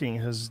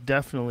fracking has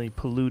definitely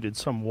polluted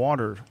some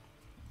water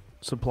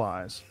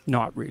supplies.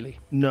 Not really.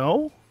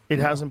 No? It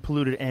hasn't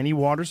polluted any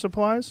water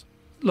supplies?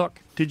 Look.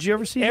 Did you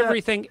ever see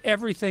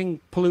everything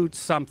pollutes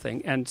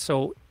something, and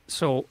so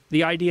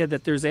the idea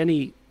that there's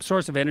any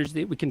source of energy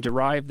that we can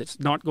derive that's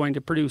not going to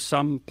produce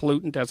some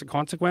pollutant as a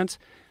consequence,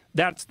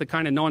 that's the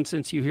kind of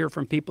nonsense you hear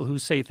from people who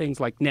say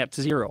things like net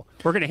zero.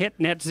 We're going to hit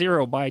net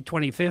zero by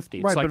 2050.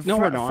 It's right, like, but no,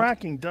 we're not.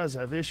 Fracking does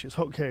have issues.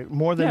 Okay,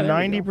 more than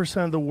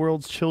 90% of the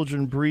world's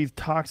children breathe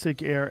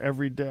toxic air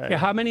every day. Yeah,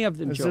 how many of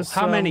them, Joe?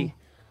 How many?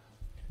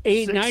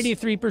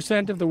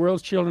 93% of the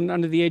world's children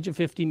under the age of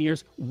 15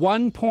 years,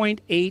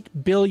 1.8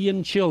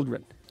 billion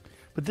children.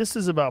 But this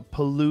is about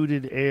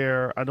polluted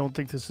air. I don't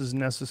think this is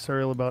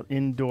necessarily about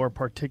indoor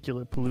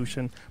particulate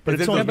pollution. But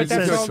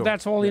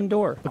that's all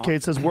indoor. Okay,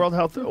 it says World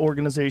Health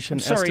Organization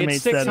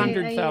estimates it's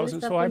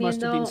 600,000, so I must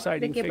have been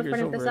citing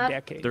figures over a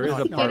decade. There is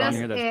a part on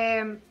here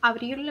that...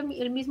 abrirle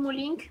el mismo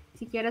link,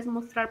 si quieres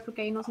mostrar,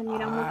 porque ahí no se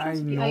mira mucho.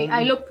 No.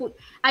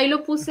 Ahí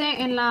lo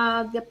puse en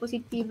la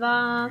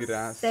diapositiva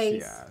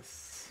 6.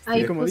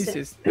 Ahí como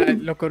dices,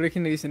 lo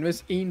corrigen y dicen, no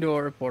es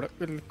indoor por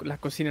la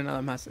cocina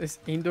nada más,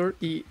 es indoor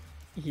y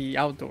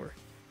outdoor.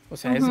 O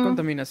sea, es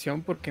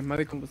contaminación por quema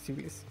de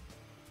combustibles.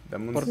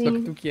 Por lo que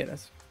tú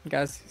quieras.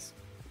 Gases.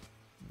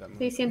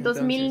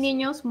 600,000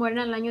 niños mueren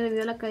al año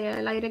debido a la calidad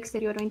del aire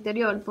exterior o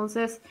interior.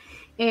 Entonces,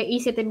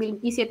 y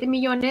 7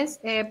 millones,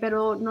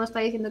 pero no está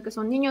diciendo que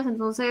son niños.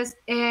 Entonces,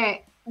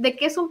 ¿de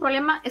qué es un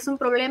problema? Es un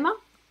problema,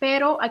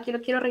 pero aquí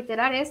lo quiero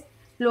reiterar, es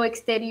lo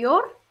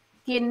exterior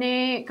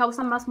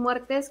causa más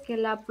muertes que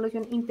la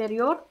polución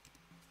interior,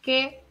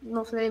 que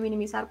no se debe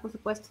minimizar, por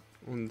supuesto.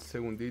 Un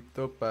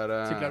segundito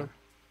para... Sí, claro.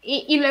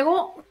 Y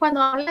luego,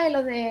 cuando habla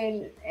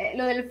de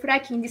lo del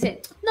fracking,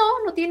 dice,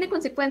 no tiene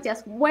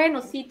consecuencias.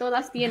 Bueno, sí,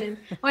 todas tienen.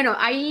 Bueno,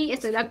 ahí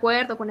estoy de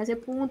acuerdo con ese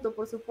punto,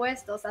 por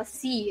supuesto. O sea,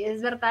 sí,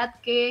 es verdad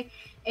que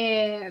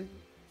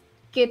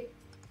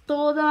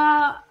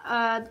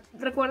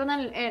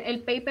 ¿recuerdan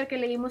el paper que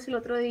leímos el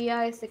otro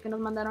día, que nos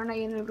mandaron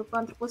ahí en el grupo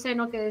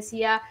antropoceno, que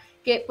decía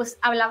que pues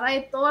hablaba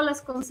de todas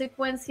las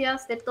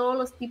consecuencias de todos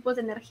los tipos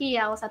de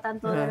energía, o sea,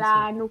 tanto de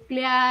la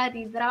nuclear,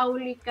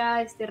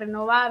 hidráulica,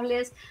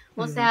 renovables,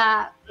 o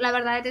sea, la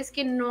verdad es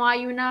que no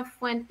hay una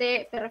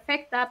fuente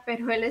perfecta,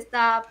 pero él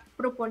está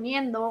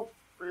proponiendo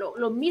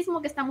lo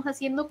mismo que estamos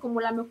haciendo como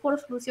la mejor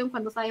solución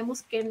cuando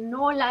sabemos que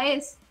no la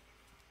es,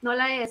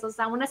 o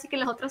sea, aún así que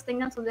las otras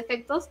tengan sus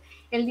defectos,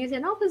 él dice,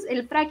 no, pues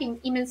el fracking,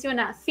 y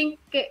menciona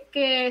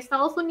que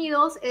Estados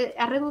Unidos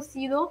ha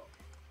reducido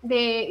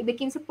de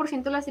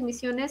 15% las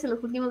emisiones en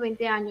los últimos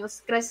 20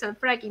 años gracias al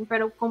fracking,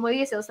 pero como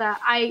dice, o sea,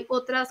 hay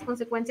otras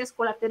consecuencias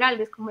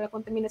colaterales como la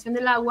contaminación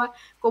del agua,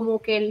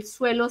 como que el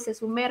suelo se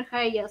sumerja,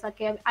 o sea,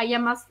 que haya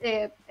más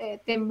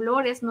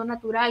temblores no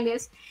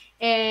naturales,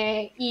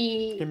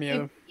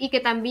 y que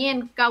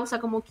también causa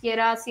como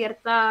quiera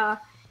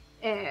cierta,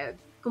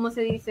 ¿cómo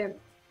se dice?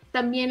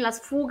 También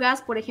las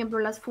fugas, por ejemplo,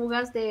 las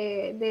fugas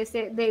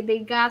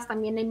de gas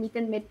también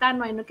emiten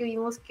metano. Ahí no que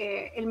vimos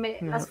que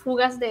las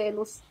fugas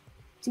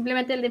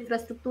simplemente de la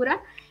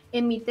infraestructura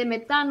emite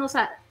metano. O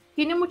sea,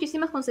 tiene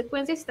muchísimas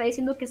consecuencias y está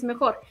diciendo que es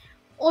mejor.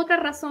 Otra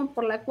razón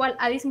por la cual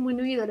ha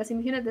disminuido las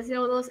emisiones de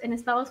CO2 en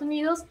Estados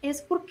Unidos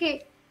es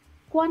porque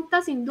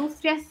 ¿cuántas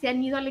industrias se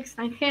han ido al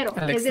extranjero?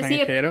 Es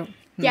decir,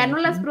 Ya no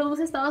las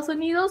produce Estados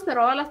Unidos,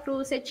 pero ahora las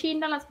produce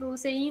China, las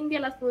produce India,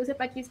 las produce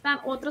Pakistán,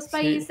 otros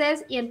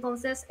países, y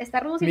entonces está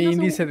reduciendo Mi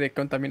índice de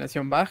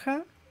contaminación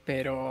baja,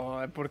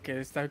 pero porque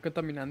está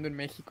contaminando en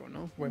México,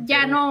 ¿no?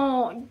 Ya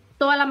no,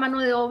 toda la mano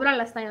de obra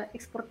la está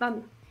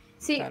exportando.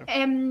 Sí, claro.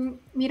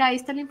 Mira, ahí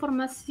está la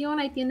información,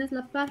 ahí tienes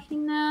la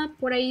página,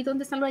 por ahí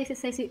donde está lo dice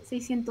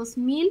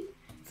 600,000.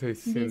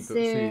 600,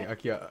 sí,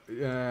 aquí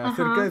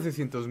cerca de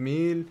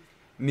 600,000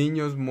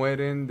 niños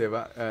mueren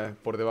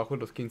por debajo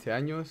de los 15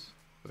 años,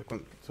 o sea,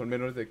 son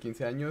menores de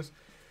 15 años,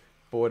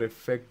 por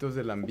efectos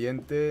del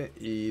ambiente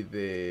y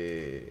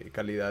de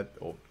calidad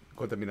o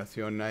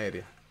contaminación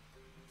aérea.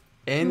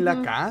 En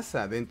la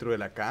casa, dentro de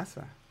la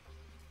casa.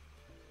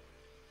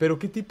 Pero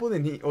 ¿qué tipo de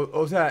niños?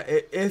 O sea,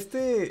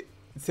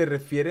 ¿se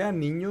refiere a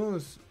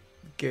niños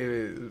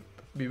que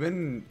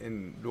viven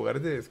en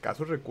lugares de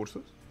escasos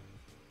recursos?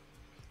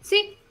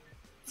 Sí,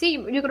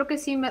 yo creo que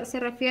sí se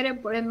refiere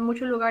en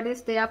muchos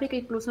lugares de África,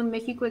 incluso en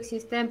México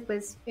existen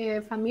pues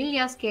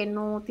familias que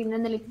no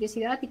tienen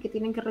electricidad y que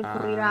tienen que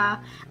recurrir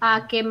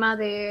a quema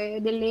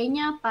de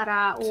leña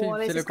o a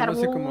veces se le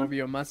conoce como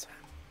biomasa.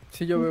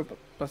 Sí, yo veo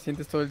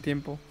pacientes todo el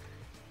tiempo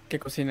que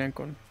cocinan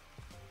con...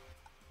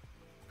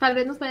 Tal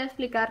vez nos vaya a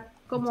explicar,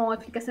 como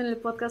explicaste en el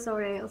podcast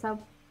sobre, o sea,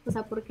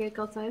 por qué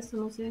causa esto,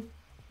 no sé.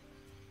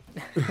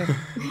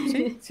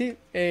 Sí,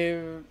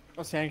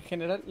 o sea, en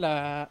general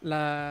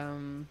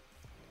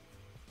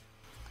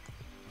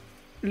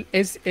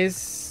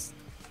es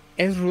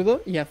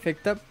rudo y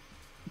afecta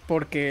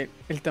porque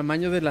el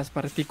tamaño de las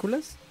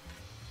partículas,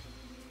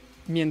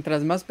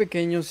 mientras más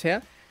pequeño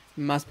sea,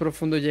 más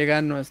profundo llega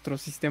a nuestro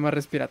sistema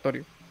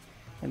respiratorio.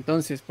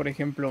 Entonces, por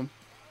ejemplo,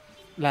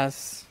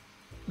 las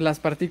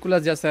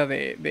partículas ya sea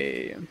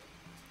de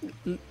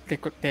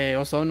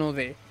ozono,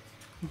 de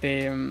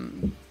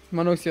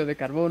monóxido de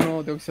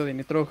carbono, dióxido de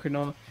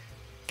nitrógeno,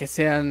 que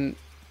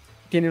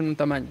tienen un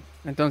tamaño.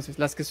 Entonces,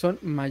 las que son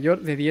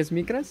mayor de 10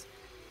 micras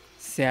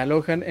se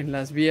alojan en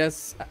las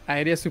vías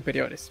aéreas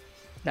superiores: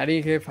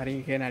 laringe,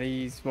 faringe,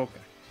 nariz, boca.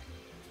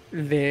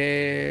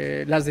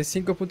 Las de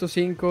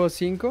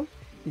 5.55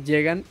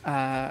 llegan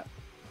a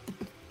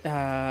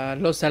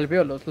los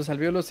alvéolos. Los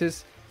alvéolos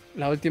es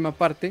la última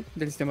parte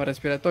del sistema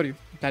respiratorio: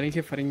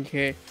 laringe,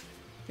 faringe,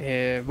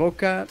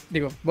 boca,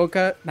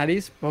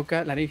 nariz,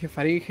 boca, laringe,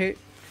 faringe,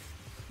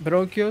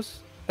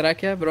 bronquios,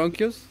 tráquea,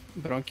 bronquios,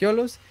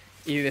 bronquiolos,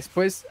 y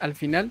después al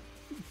final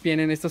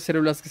vienen estas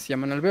células que se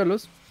llaman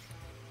alvéolos.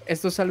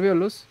 Estos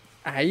alvéolos,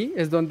 ahí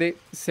es donde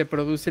se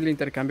produce el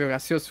intercambio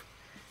gaseoso.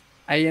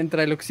 Ahí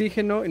entra el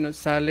oxígeno y nos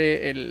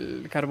sale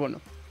el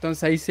carbono.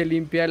 Entonces ahí se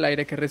limpia el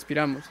aire que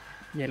respiramos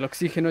y el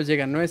oxígeno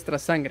llega a nuestra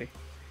sangre.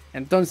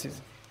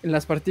 Entonces, en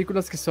las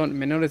partículas que son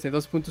menores de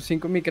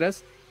 2.5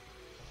 micras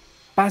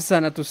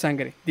pasan a tu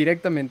sangre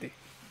directamente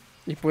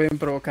y pueden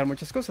provocar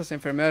muchas cosas: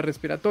 enfermedades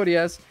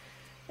respiratorias.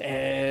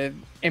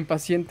 En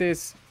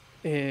pacientes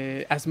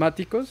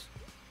asmáticos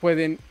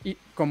pueden,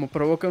 como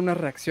provocan una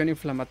reacción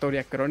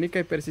inflamatoria crónica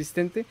y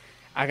persistente,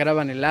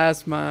 agravan el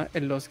asma.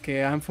 En los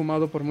que han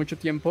fumado por mucho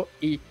tiempo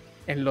y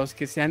en los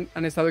que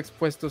han estado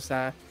expuestos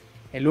a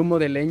el humo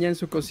de leña en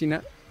su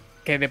cocina,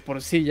 que de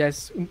por sí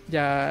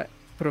ya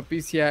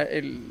propicia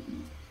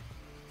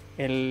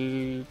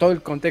todo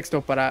el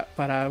contexto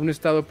para un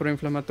estado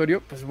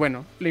proinflamatorio, pues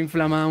bueno, le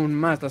inflama aún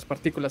más las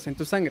partículas en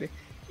tu sangre.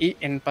 Y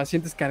en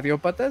pacientes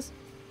cardiópatas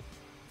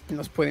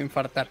nos puede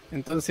infartar.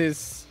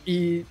 Entonces,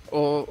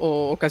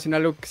 o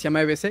ocasionar lo que se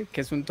llama EBC,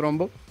 que es un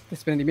trombo,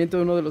 desprendimiento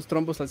de uno de los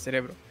trombos al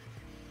cerebro.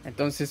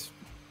 Entonces,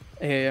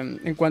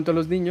 en cuanto a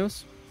los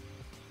niños,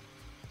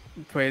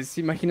 pues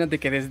imagínate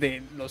que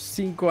desde los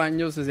 5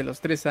 años, desde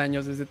los 3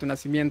 años, desde tu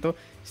nacimiento,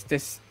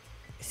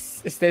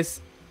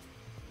 estés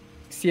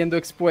siendo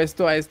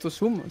expuesto a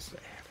estos humos.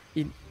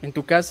 Y en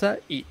tu casa,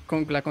 y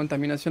con la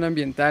contaminación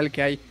ambiental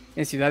que hay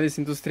en ciudades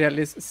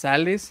industriales,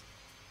 sales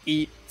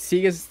y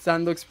sigues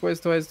estando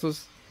expuesto a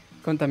estos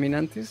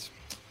contaminantes.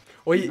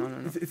 Oye, no.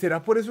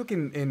 ¿Será por eso que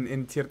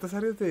en ciertas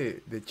áreas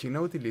de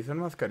China utilizan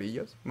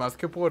mascarillas? Más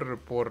que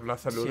por la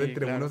salud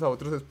entre unos a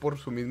otros, es por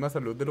su misma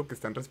salud de lo que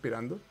están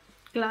respirando.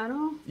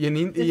 Claro. Y en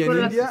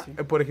India,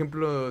 por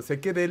ejemplo, sé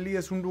que Delhi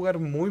es un lugar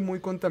muy, muy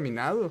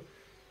contaminado.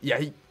 Y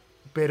hay,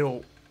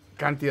 pero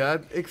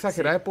cantidad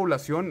exagerada de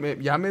población.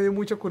 Ya me dio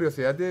mucha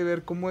curiosidad de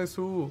ver cómo es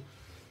su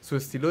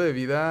estilo de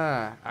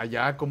vida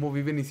allá, cómo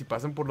viven y si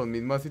pasan por las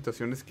mismas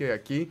situaciones que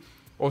aquí,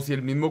 o si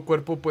el mismo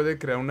cuerpo puede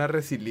crear una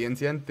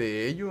resiliencia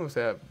ante ello. O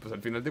sea, pues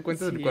al final de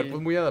cuentas el cuerpo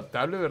es muy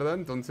adaptable, ¿verdad?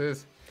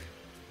 Entonces...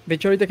 De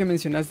hecho, ahorita que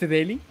mencionaste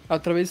Delhi,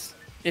 otra vez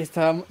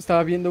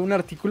estaba viendo un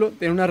artículo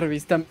de una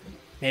revista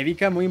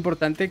médica muy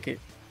importante que,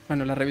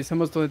 bueno, la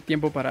revisamos todo el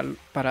tiempo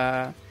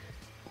para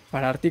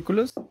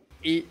artículos,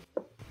 y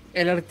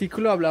el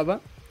artículo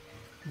hablaba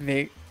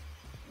de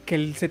que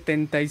el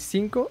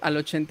 75 al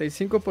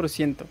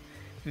 85%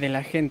 de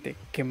la gente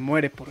que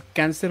muere por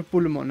cáncer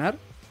pulmonar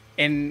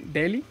en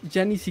Delhi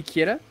ya ni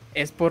siquiera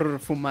es por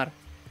fumar,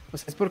 o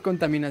sea, es por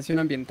contaminación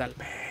ambiental.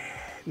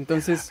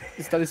 Entonces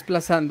está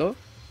desplazando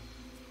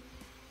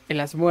en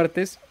las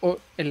muertes o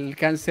el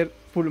cáncer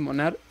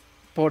pulmonar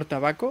por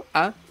tabaco,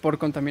 A, por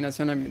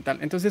contaminación ambiental.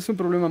 Entonces es un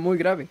problema muy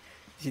grave.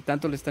 Si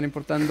tanto le están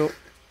importando,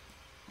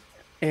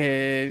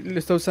 lo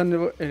está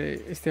usando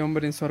este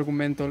hombre en su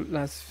argumento,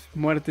 las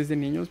muertes de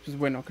niños, pues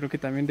bueno, creo que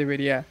también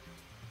debería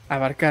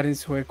abarcar en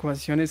su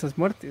ecuación esas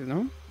muertes,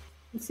 ¿no?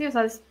 Sí, o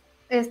sea,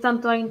 es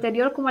tanto al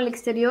interior como al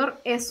exterior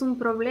es un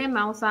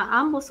problema, o sea,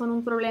 ambos son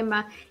un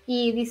problema,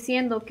 y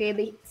diciendo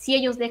que si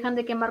ellos dejan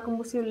de quemar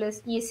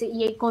combustibles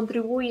y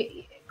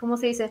contribuye, ¿cómo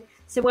se dice?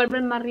 Se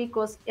vuelven más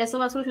ricos, ¿eso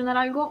va a solucionar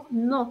algo?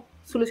 No,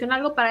 soluciona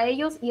algo para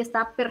ellos y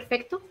está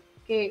perfecto,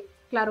 que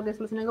claro que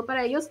soluciona algo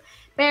para ellos,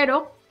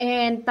 pero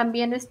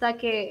también está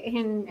que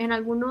en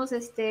algunos,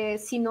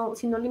 si no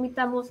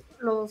limitamos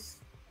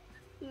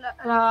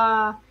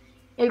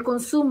el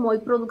consumo y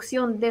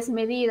producción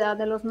desmedida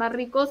de los más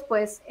ricos,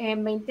 pues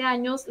en 20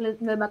 años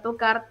les va a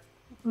tocar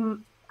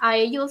a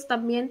ellos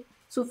también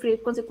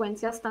sufrir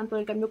consecuencias tanto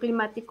del cambio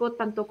climático,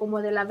 tanto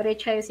como de la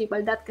brecha de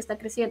desigualdad que está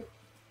creciendo.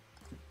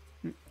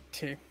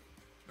 Sí.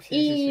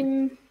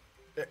 Sí.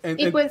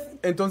 Pues,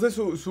 entonces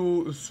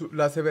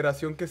la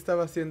aseveración que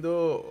estaba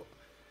haciendo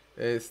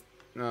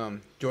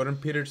Jordan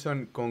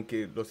Peterson con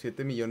que los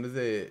 7 millones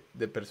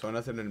de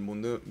personas en el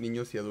mundo,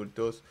 niños y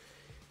adultos,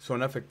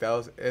 son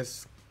afectados,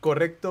 ¿es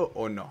correcto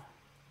o no?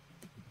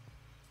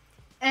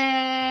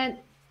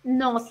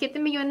 No, 7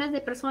 millones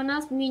de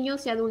personas,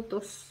 niños y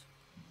adultos.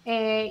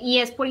 Y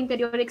es por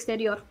interior y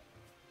exterior.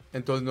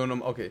 Entonces,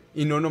 ok.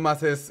 Y no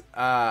nomás es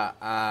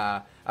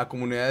a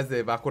comunidades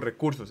de bajos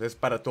recursos, es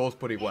para todos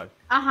por igual.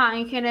 Ajá,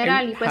 en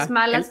general, y pues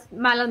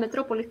malas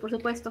metrópolis, por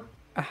supuesto.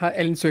 Ajá,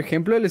 en su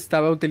ejemplo él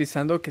estaba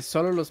utilizando que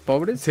solo los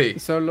pobres sí. y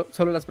solo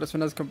las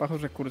personas con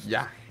bajos recursos.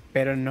 Ya.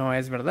 Pero no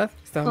es verdad,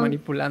 estaba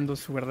manipulando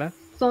su verdad.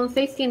 Son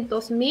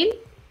 600,000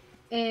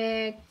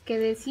 que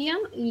decían,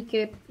 y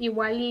que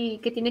igual y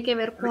que tiene que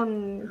ver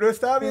con... Lo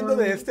estaba viendo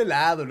de este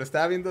lado, le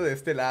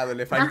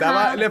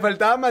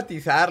faltaba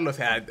matizarlo, o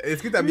sea,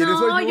 es que también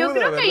eso ayuda, yo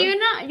creo que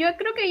 ¿verdad?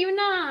 hay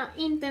una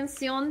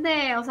intención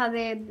de, o sea,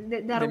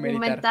 de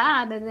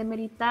argumentar, de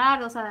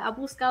demeritar, o sea, ha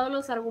buscado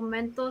los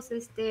argumentos,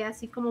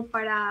 así como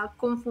para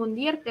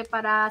confundirte,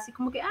 para así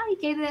como que, ay,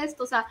 ¿qué hay de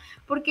esto? O sea,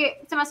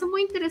 porque se me hace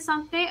muy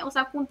interesante, o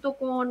sea, junto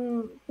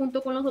con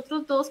los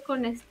otros dos,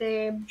 con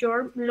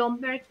George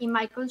Lomberg y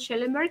Michael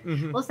Schellenberg,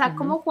 o sea,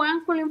 cómo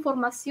juegan con la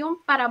información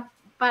para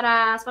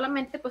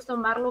solamente pues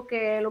tomar lo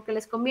que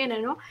les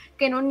conviene, ¿no?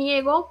 Que no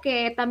niego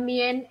que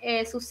también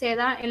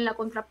suceda en la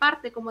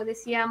contraparte, como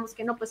decíamos,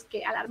 que no, pues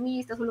que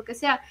alarmistas o lo que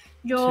sea.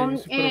 Yo, o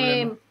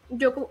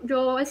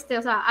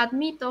sea,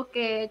 admito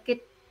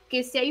que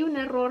sí hay un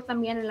error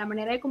también en la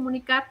manera de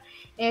comunicar,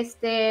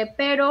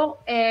 pero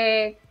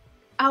él,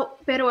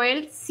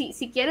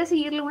 si quiere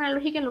seguirle una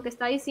lógica en lo que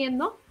está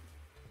diciendo,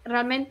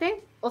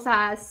 realmente, o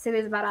sea, se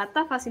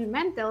desbarata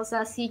fácilmente. O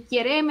sea, si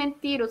quiere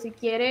mentir o si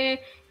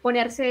quiere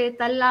ponerse de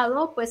tal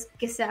lado, pues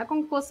que sea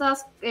con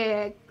cosas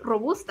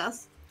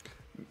robustas.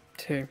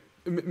 Sí.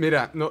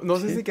 Mira, no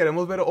sé si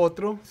queremos ver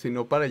otro,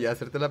 sino para ya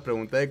hacerte la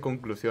pregunta de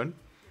conclusión,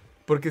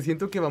 porque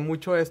siento que va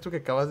mucho a esto que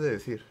acabas de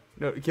decir.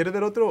 ¿Quieres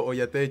ver otro o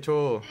ya te he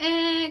hecho...?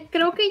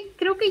 Creo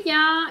que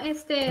ya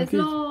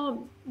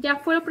ya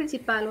fue lo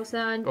principal, o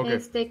sea,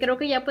 creo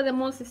que ya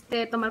podemos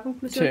tomar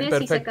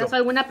conclusiones, y si acaso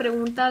alguna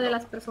pregunta de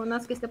las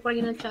personas que esté por ahí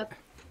en el chat.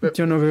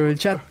 Yo no veo el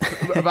chat.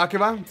 Va que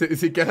va,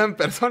 si quedan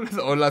personas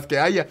o las que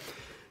haya.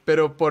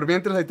 Pero por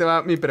mientras ahí te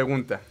va mi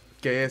pregunta,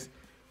 que es,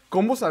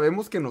 ¿cómo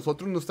sabemos que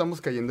nosotros no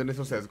estamos cayendo en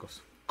esos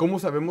sesgos? ¿Cómo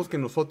sabemos que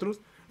nosotros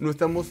no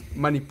estamos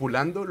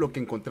manipulando lo que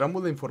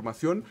encontramos, la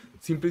información,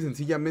 simple y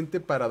sencillamente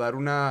para dar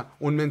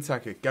un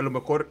mensaje que a lo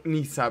mejor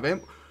ni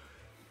sabemos?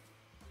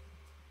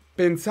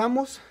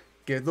 Pensamos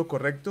que es lo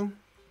correcto,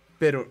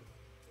 pero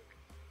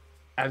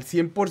al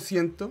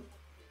 100%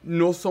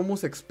 no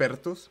somos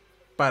expertos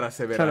para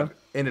aseverar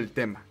en el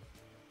tema.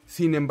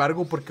 Sin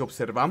embargo, porque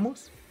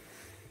observamos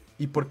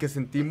y porque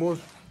sentimos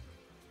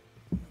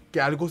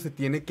que algo se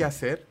tiene que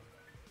hacer,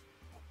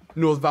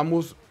 nos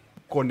vamos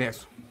con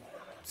eso.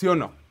 ¿Sí o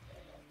no?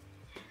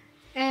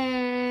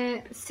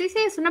 Sí,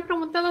 es una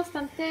pregunta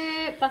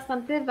bastante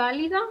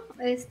válida,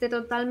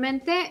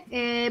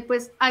 totalmente.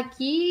 Pues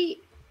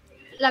aquí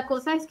la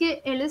cosa es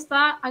que él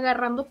está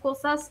agarrando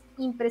cosas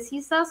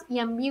imprecisas y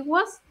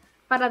ambiguas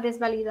para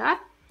desvalidar,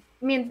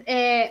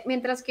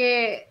 mientras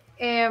que,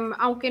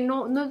 aunque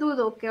no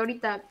dudo que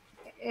ahorita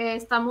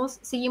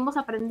seguimos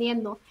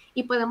aprendiendo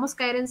y podemos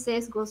caer en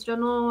sesgos, yo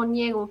no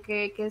niego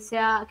que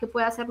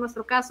pueda ser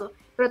nuestro caso,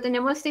 pero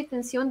tenemos esta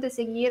intención de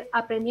seguir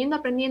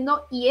aprendiendo,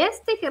 y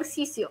este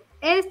ejercicio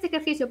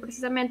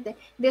precisamente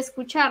de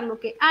escuchar lo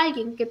que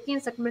alguien que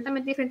piensa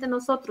completamente diferente a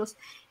nosotros,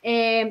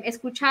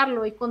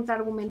 escucharlo y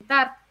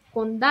contraargumentar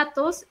con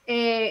datos,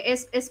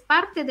 es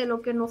parte de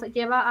lo que nos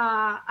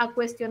lleva a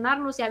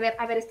cuestionarnos y a ver,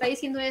 está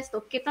diciendo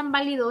esto, ¿qué tan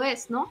válido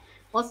es, no?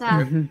 O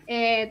sea,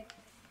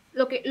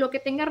 lo que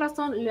tenga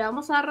razón, le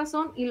vamos a dar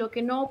razón, y lo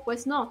que no,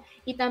 pues no.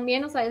 Y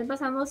también, o sea, es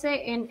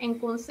basándose en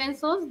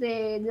consensos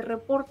de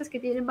reportes que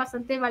tienen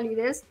bastante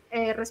validez,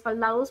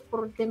 respaldados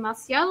por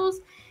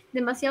demasiados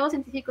demasiados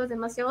científicos,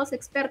 demasiados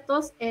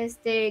expertos,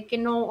 que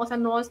no, o sea,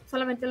 no es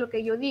solamente lo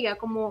que yo diga,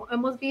 como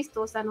hemos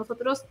visto, o sea,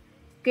 nosotros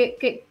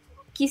que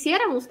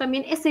quisiéramos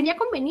también, sería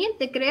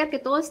conveniente creer que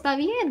todo está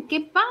bien,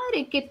 qué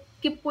padre,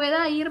 que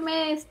pueda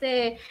irme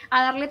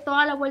a darle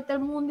toda la vuelta al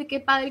mundo y qué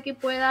padre que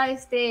pueda,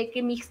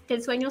 que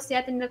el sueño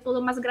sea tener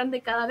todo más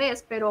grande cada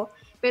vez, pero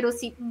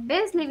si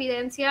ves la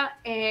evidencia,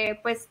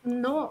 pues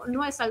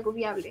no es algo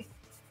viable.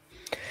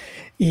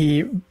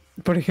 Y,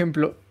 por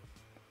ejemplo,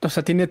 o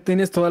sea,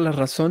 tienes toda la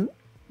razón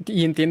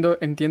y entiendo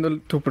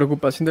tu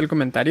preocupación del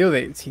comentario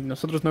de si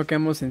nosotros no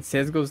caemos en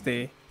sesgos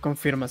de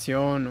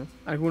confirmación o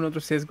algún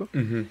otro sesgo.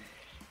 Uh-huh.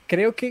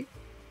 Creo que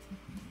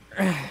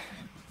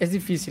es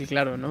difícil,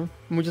 claro, ¿no?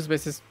 Muchas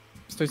veces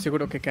estoy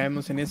seguro que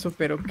caemos en eso,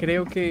 pero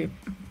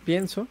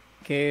pienso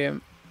que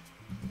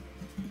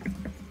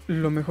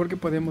lo mejor que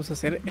podemos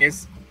hacer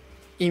es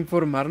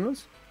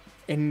informarnos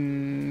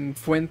en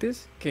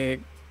fuentes que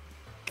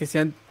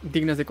sean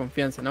dignas de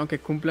confianza, ¿no? Que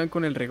cumplan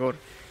con el rigor.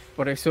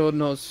 Por eso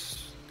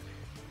nos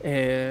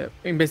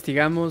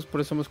investigamos,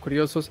 por eso somos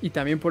curiosos y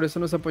también por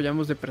eso nos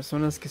apoyamos de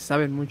personas que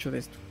saben mucho de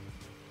esto,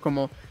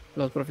 como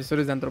los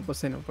profesores de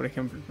antropoceno, por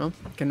ejemplo, ¿no?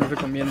 Que nos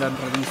recomiendan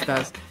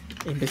revistas,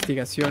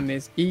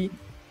 investigaciones y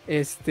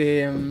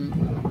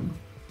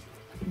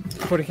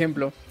por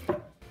ejemplo,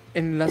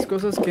 en las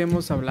cosas que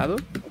hemos hablado,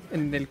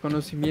 en el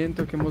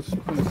conocimiento que hemos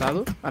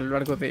juntado a lo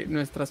largo de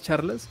nuestras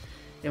charlas,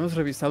 hemos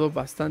revisado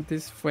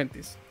bastantes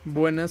fuentes,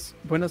 buenas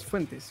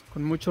fuentes,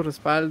 con mucho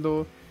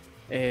respaldo,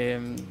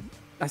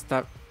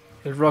 hasta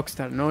el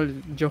rockstar, ¿no?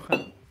 El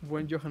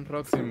buen Johan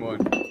Rockstar, Simón.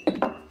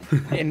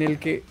 En el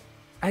que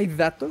hay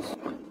datos,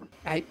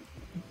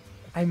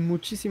 hay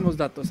muchísimos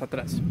datos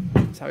atrás,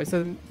 ¿sabes?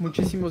 Hay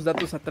muchísimos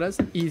datos atrás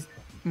y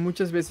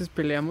muchas veces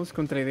peleamos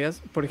contra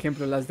ideas, por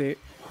ejemplo, las de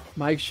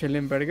Mike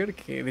Schellenberger,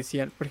 que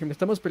decían, por ejemplo,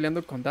 estamos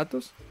peleando con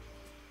datos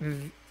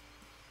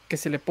que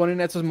se le ponen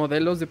a esos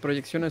modelos de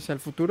proyección hacia el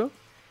futuro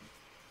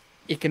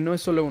y que no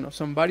es solo uno,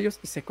 son varios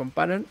y se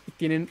comparan y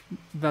tienen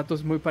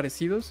datos muy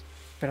parecidos,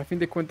 pero a fin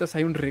de cuentas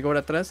hay un rigor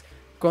atrás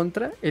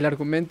contra el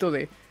argumento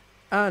de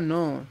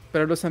no,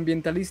 pero los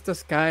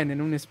ambientalistas caen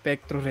en un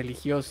espectro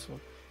religioso,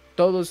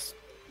 todos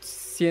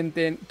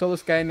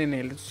caen en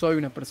el soy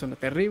una persona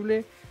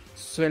terrible,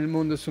 el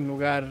mundo es un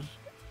lugar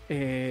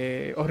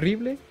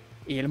horrible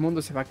y el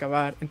mundo se va a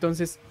acabar.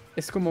 Entonces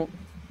es como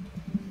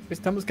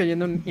estamos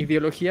cayendo en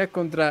ideología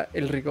contra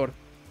el rigor.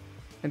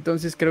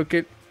 Entonces creo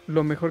que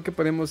lo mejor que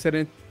podemos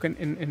hacer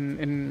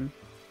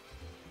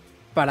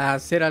para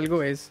hacer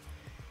algo es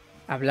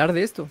hablar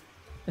de esto,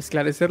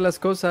 esclarecer las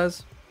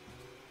cosas.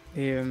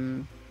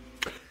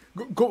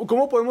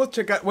 ¿Cómo podemos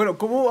checar? Bueno,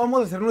 ¿cómo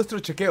vamos a hacer nuestro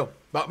chequeo?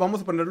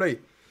 Vamos a ponerlo ahí.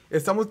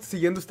 Estamos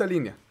siguiendo esta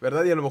línea,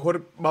 ¿verdad? Y a lo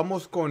mejor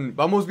vamos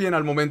bien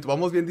al momento,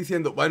 vamos bien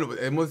diciendo, bueno,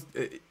 hemos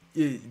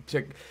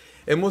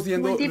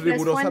yendo Múltiples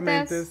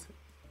rigurosamente, fuentes.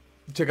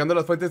 checando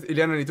las fuentes.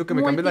 Ileana, necesito que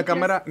me cambies la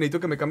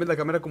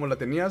cámara, como la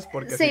tenías,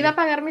 porque se iba a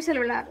apagar mi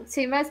celular,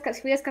 se iba a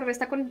descargar,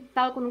 está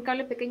conectado con un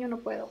cable pequeño, no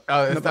puedo.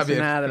 No está pasa bien.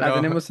 nada, la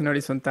tenemos en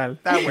horizontal.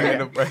 Está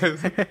bueno,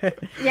 pues.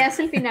 Ya es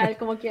el final,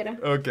 como quiera.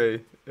 Ok.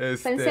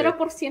 Está en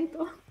 0%.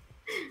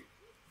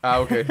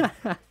 Ok.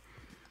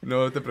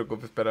 No te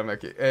preocupes, espérame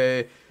aquí.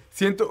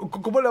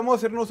 ¿Cómo le vamos a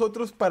hacer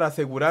nosotros para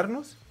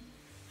asegurarnos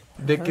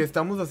de que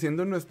estamos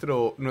haciendo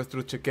nuestro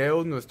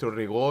chequeo, nuestro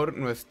rigor,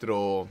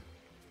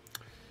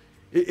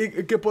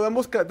 y que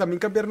podamos también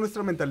cambiar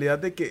nuestra mentalidad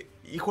de que,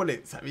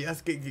 híjole,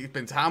 ¿sabías que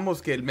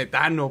pensábamos que el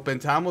metano,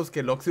 pensábamos que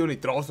el óxido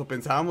nitroso,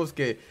 pensábamos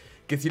que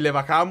si le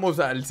bajábamos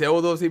al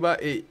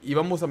CO2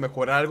 íbamos a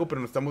mejorar algo,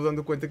 pero nos estamos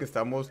dando cuenta que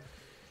estamos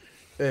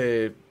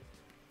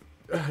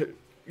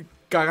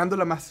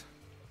cagándola más?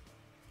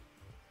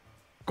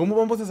 ¿Cómo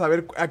vamos a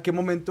saber a qué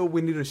momento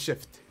we need a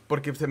shift?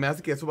 Porque se me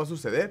hace que eso va a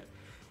suceder.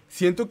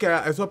 Siento que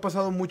eso ha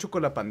pasado mucho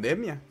con la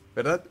pandemia,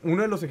 ¿verdad?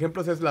 Uno de los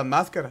ejemplos es las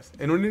máscaras.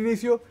 En un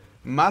inicio,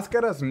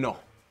 máscaras no.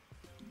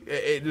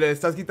 Le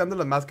estás quitando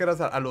las máscaras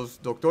a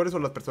los doctores o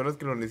las personas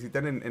que lo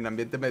necesitan en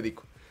ambiente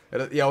médico,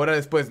 ¿verdad? Y ahora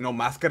después, no,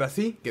 máscaras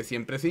sí, que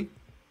siempre sí,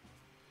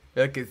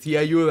 ¿verdad? Que sí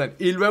ayudan.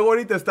 Y luego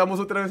ahorita estamos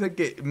otra vez en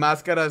que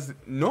máscaras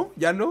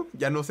ya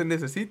no se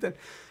necesitan.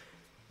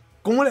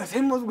 ¿Cómo le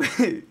hacemos,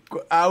 güey?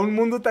 A un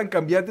mundo tan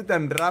cambiante,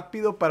 tan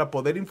rápido, para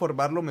poder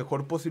informar lo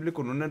mejor posible,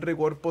 con un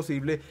rigor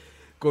posible,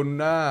 con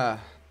una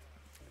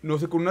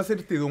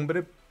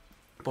certidumbre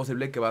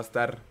posible que va a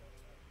estar.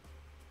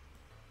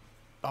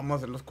 Vamos a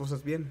hacer las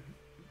cosas bien.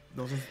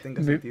 No sé si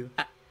tenga sentido.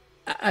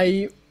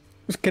 Ahí,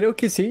 pues creo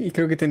que sí, y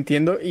creo que te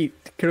entiendo, y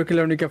creo que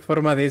la única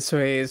forma de eso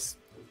es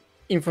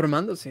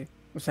informándose,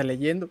 o sea,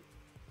 leyendo.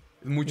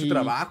 Es mucho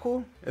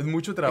trabajo. Es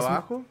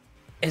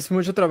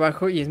mucho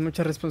trabajo y es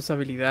mucha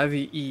responsabilidad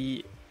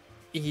y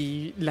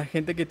la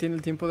gente que tiene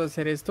el tiempo de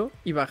hacer esto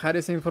y bajar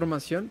esa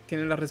información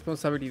tiene la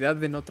responsabilidad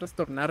de no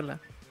trastornarla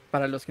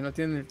para los que no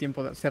tienen el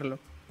tiempo de hacerlo.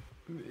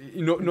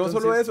 Y no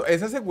solo eso,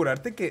 es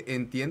asegurarte que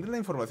entiendes la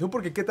información,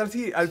 porque qué tal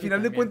si al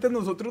final de cuentas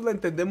nosotros la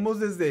entendemos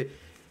desde...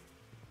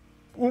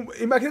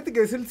 imagínate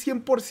que es el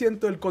 100%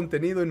 del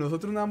contenido y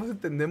nosotros nada más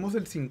entendemos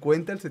el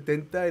 50, el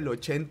 70, el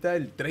 80,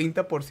 el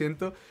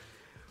 30%.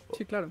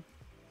 Sí, claro.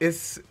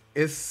 es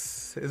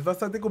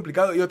bastante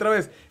complicado. Y otra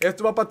vez,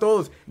 esto va para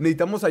todos.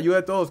 Necesitamos ayuda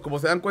de todos. Como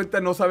se dan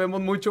cuenta, no sabemos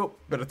mucho,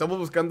 pero estamos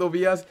buscando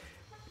vías.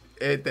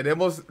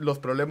 Tenemos los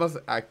problemas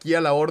aquí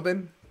a la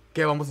orden.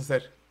 ¿Qué vamos a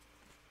hacer?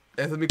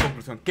 Esa es mi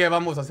conclusión. ¿Qué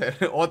vamos a hacer?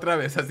 Otra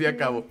vez, así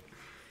acabo.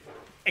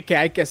 Que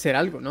hay que hacer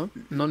algo, ¿no?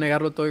 No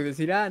negarlo todo y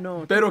decir,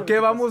 no. Pero ¿qué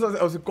vamos a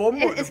hacer? O sea,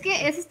 ¿cómo? Es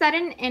que es estar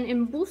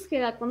en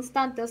búsqueda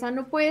constante, o sea,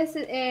 no puedes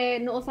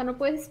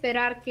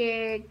esperar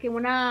que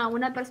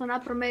una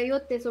persona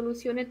promedio te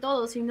solucione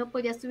todo, si no,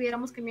 pues ya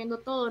estuviéramos cambiando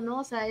todo, ¿no?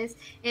 O sea, es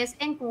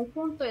en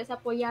conjunto, es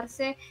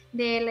apoyarse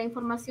de la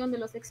información de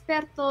los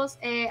expertos.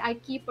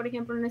 Aquí, por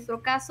ejemplo, en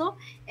nuestro caso,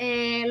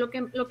 lo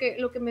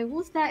que me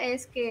gusta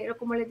es que,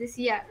 como les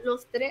decía,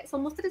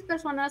 somos 3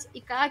 personas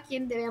y cada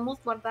quien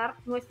debemos guardar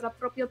nuestra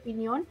propia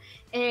opinión.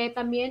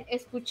 También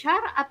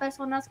escuchar a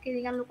personas que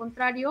digan lo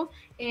contrario,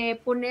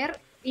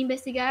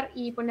 investigar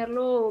y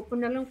ponerlo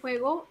en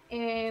juego.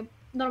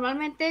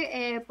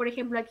 Normalmente, por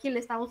ejemplo, aquí le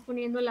estamos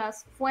poniendo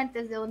las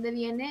fuentes de dónde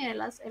viene en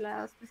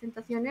las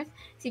presentaciones,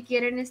 si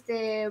quieren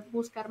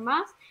buscar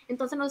más.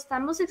 Entonces nos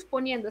estamos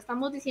exponiendo,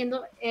 estamos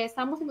diciendo,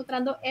 estamos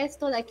encontrando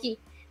esto de aquí.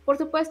 Por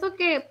supuesto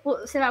que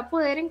se va a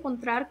poder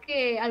encontrar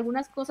que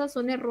algunas cosas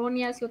son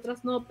erróneas y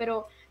otras no,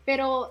 pero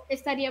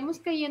estaríamos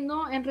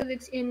cayendo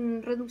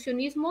en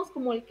reduccionismos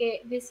como el que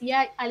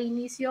decía al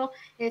inicio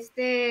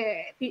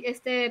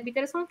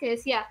Peterson, que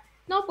decía,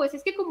 no, pues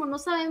es que como no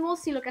sabemos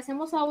si lo que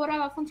hacemos ahora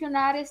va a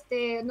funcionar,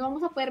 no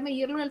vamos a poder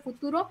medirlo en el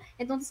futuro,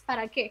 entonces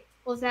 ¿para qué?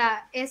 O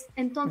sea,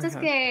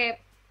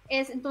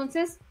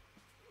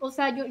 o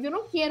sea, yo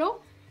no quiero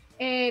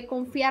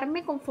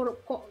confiarme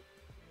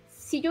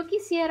si yo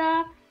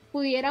quisiera,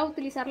 pudiera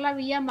utilizar la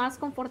vía más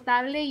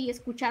confortable y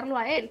escucharlo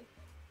a él.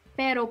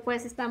 Pero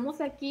pues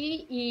estamos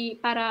aquí y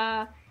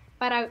para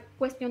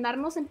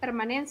cuestionarnos en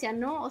permanencia,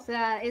 ¿no? O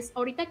sea,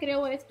 ahorita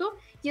creo esto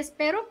y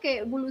espero que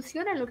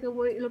evolucione lo que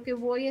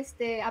voy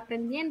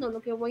aprendiendo,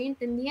 lo que voy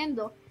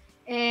entendiendo.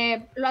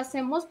 Lo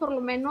hacemos por lo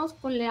menos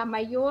con la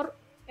mayor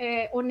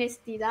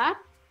honestidad.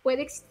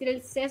 Puede existir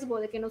el sesgo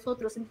de que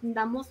nosotros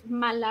entendamos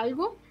mal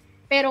algo,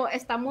 pero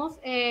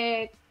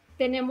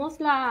tenemos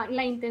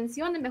la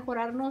intención de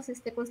mejorarnos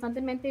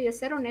constantemente y de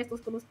ser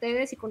honestos con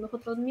ustedes y con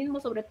nosotros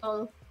mismos sobre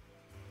todo.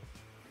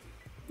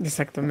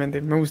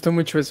 Exactamente, me gustó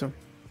mucho eso.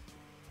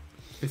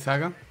 ¿Y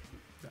Saga?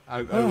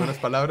 ¿Algunas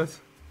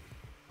palabras?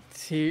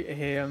 Sí,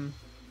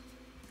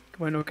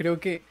 bueno,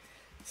 creo que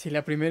si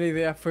la primera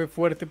idea fue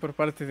fuerte por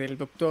parte del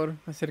doctor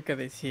acerca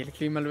de si el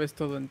clima lo es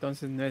todo,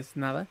 entonces no es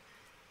nada,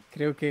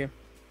 creo que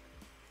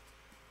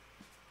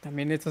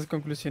también estas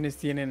conclusiones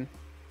tienen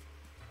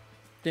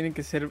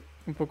que ser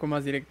un poco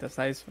más directas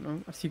a eso,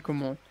 ¿no? Así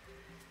como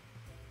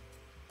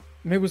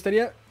me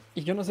gustaría,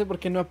 y yo no sé por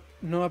qué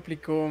no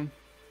aplicó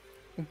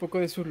un poco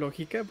de su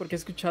lógica, porque he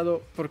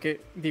escuchado,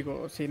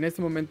 digo, si en este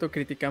momento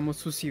criticamos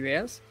sus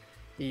ideas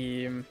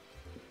y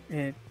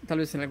tal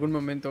vez en algún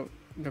momento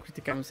lo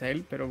criticamos a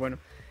él, pero bueno,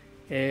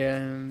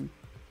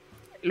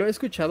 lo he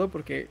escuchado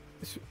porque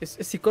es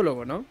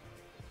psicólogo, ¿no?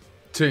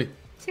 Sí.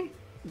 Sí,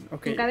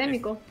 okay.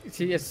 Académico.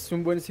 Sí, es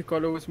un buen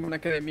psicólogo, es un buen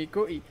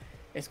académico y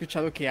he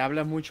escuchado que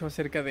habla mucho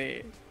acerca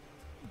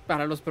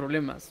para los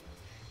problemas.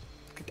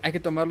 Hay que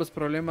tomar los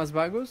problemas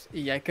vagos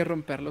y hay que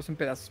romperlos en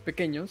pedazos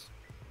pequeños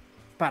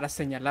para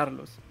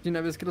señalarlos. Y una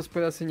vez que los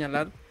puedas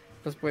señalar,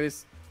 los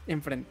puedes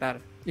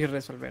enfrentar y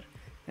resolver.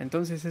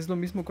 Entonces es lo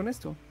mismo con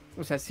esto.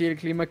 O sea, si el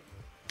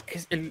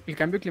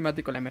cambio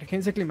climático, la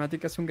emergencia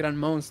climática es un gran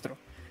monstruo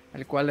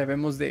al cual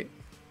debemos de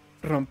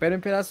romper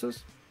en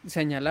pedazos,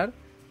 señalar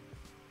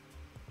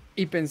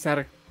y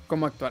pensar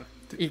cómo actuar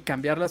y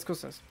cambiar las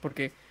cosas.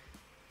 Porque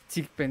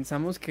si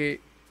pensamos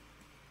que,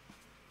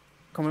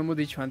 como hemos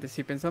dicho antes,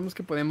 si pensamos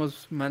que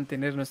podemos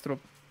mantener nuestra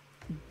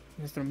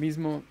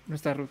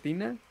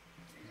rutina,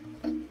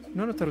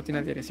 no nuestra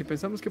rutina diaria, si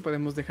pensamos que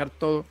podemos dejar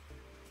todo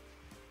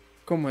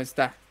como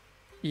está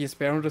y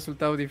esperar un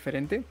resultado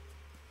diferente,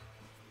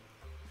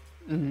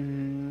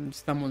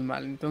 estamos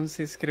mal.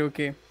 Entonces creo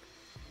que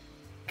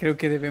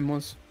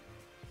debemos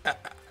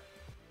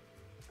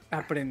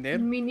aprender,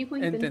 mínimo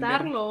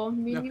intentarlo,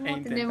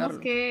 tenemos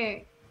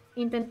que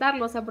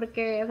intentarlo, o sea,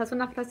 porque es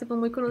una frase pues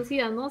muy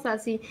conocida, ¿no? O sea,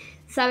 si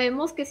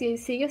sabemos que si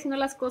sigues haciendo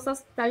las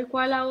cosas tal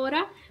cual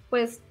ahora,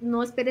 pues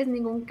no esperes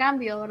ningún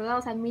cambio, ¿verdad?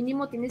 O sea,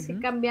 mínimo tienes que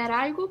cambiar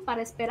algo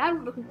para esperar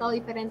un resultado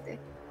diferente.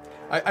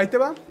 Ahí te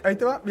va.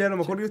 Y a lo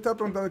mejor yo estaba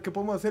preguntando qué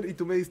podemos hacer y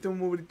tú me diste un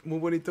muy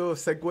bonito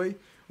segue,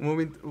 un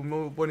muy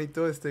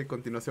bonito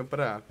continuación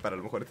para a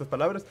lo mejor estas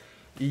palabras.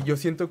 Y yo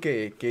siento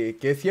que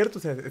es cierto,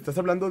 o sea, estás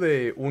hablando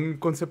de un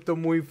concepto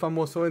muy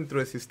famoso dentro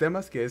de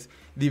sistemas que es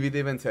divide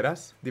y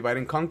vencerás, divide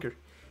and conquer.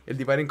 El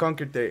divide and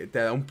conquer te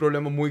da un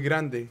problema muy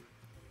grande,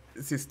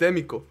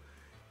 sistémico,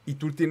 y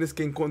tú tienes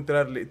que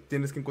encontrar,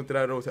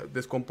 o sea,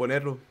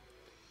 descomponerlo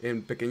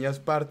en pequeñas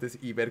partes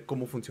y ver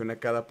cómo funciona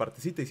cada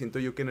partecita. Y siento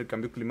yo que en el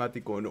cambio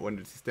climático o en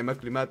el sistema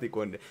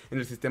climático, en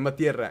el sistema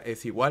Tierra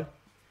es igual.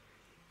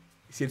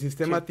 Si el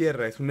sistema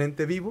Tierra es un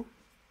ente vivo,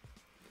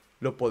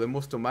 lo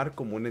podemos tomar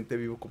como un ente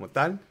vivo como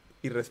tal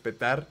y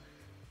respetar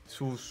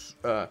sus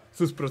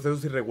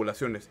procesos y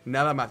regulaciones,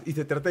 nada más. Y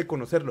se trata de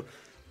conocerlo.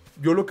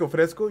 Yo lo que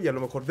ofrezco, y a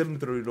lo mejor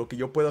dentro de lo que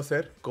yo puedo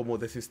hacer como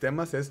de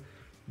sistemas, es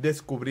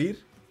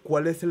descubrir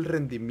cuál es el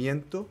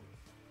rendimiento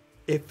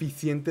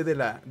eficiente de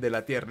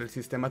la Tierra, el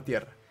sistema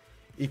Tierra.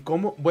 Y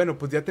cómo, bueno,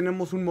 pues ya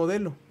tenemos un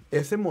modelo.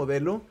 Ese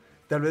modelo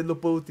tal vez lo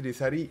puedo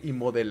utilizar y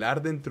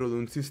modelar dentro de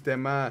un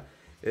sistema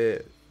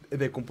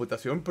de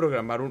computación,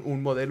 programar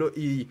un modelo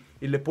y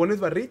le pones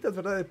barritas,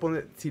 ¿verdad?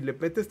 Si le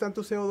metes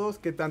tanto CO2,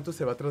 ¿qué tanto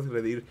se va a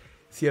transgredir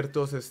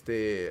ciertos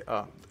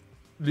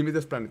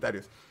límites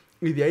planetarios?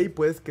 Y de ahí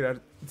puedes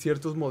crear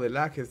ciertos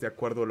modelajes de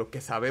acuerdo a lo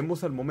que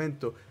sabemos al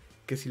momento,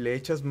 que si le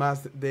echas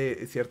más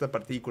de cierta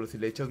partícula, si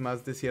le echas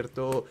más de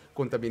cierto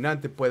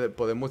contaminante,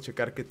 podemos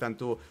checar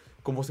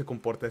cómo se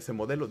comporta ese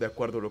modelo de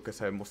acuerdo a lo que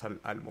sabemos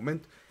al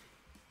momento.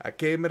 ¿A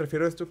qué me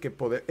refiero esto? Que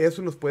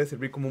eso nos puede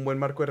servir como un buen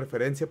marco de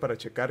referencia para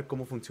checar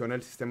cómo funciona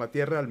el sistema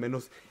Tierra, al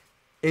menos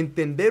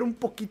entender un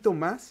poquito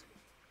más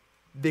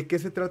de qué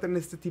se trata en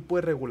este tipo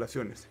de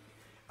regulaciones.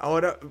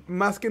 Ahora,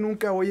 más que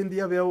nunca, hoy en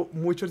día veo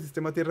mucho el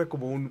sistema Tierra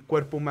como un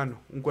cuerpo humano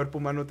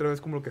otra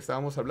vez como lo que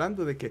estábamos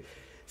hablando, de que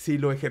si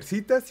lo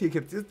ejercitas,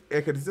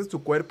 ejercitas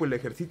tu cuerpo y lo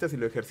ejercitas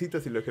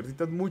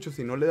mucho,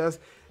 si no le das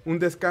un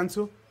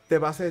descanso, te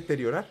vas a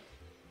deteriorar.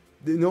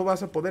 No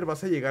vas a poder,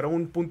 vas a llegar a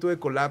un punto de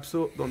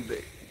colapso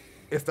donde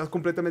estás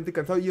completamente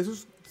cansado. Y eso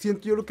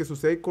siento yo lo que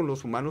sucede con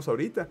los humanos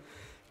ahorita.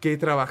 Que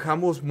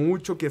trabajamos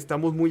mucho, que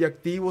estamos muy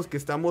activos, que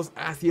estamos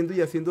haciendo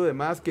y haciendo de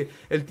más, que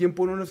el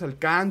tiempo no nos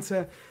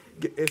alcanza,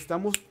 que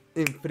estamos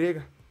en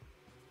friega.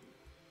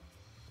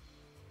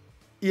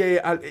 Y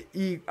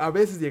a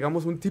veces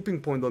llegamos a un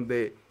tipping point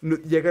donde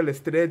llega el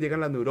estrés,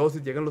 llegan las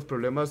neurosis, llegan los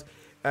problemas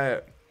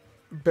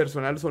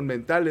personales o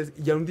mentales,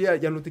 y ya un día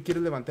ya no te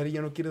quieres levantar y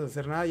ya no quieres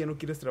hacer nada, ya no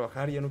quieres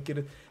trabajar, ya no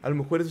quieres... A lo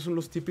mejor esos son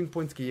los tipping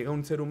points que llega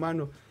un ser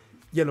humano,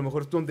 y a lo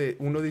mejor es donde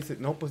uno dice,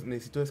 no, pues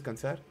necesito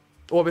descansar.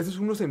 O a veces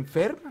uno se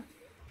enferma,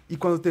 y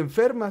cuando te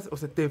enfermas, o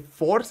sea, te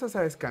forzas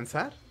a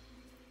descansar,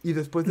 y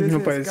después de ese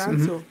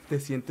descanso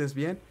te sientes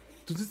bien.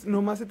 Entonces,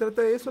 nomás se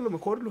trata de eso. A lo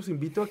mejor los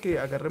invito a que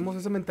agarremos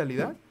esa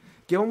mentalidad.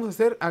 ¿Qué vamos a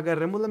hacer?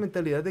 Agarremos la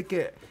mentalidad de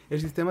que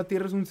el sistema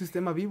Tierra es un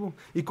sistema vivo,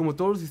 y como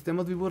todos los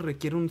sistemas vivos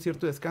requieren un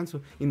cierto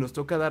descanso, y nos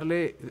toca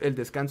darle el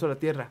descanso a la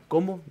Tierra.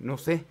 ¿Cómo? No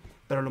sé,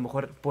 pero a lo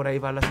mejor por ahí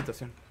va la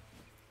situación.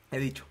 He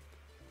dicho.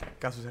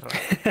 Caso cerrado.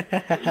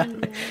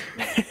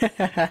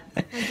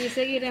 Aquí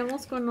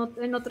seguiremos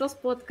en otros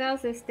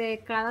podcasts.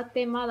 Cada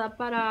tema da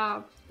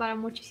para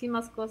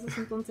muchísimas cosas,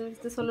 entonces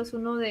este solo es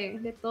uno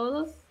de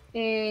todos.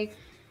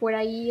 Por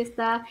ahí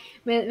está,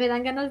 me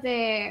dan ganas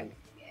de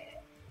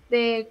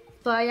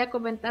todavía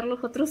comentar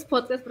los otros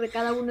podcasts, porque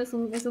cada uno es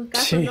un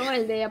caso, sí, ¿no?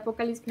 El de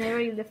Apocalypse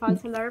Never y el de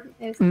False Alarm.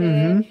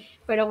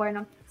 Pero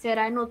bueno,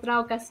 será en otra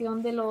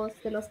ocasión de los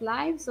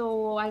lives,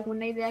 o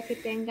alguna idea que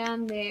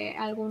tengan de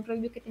algún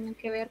review que tengan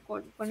que ver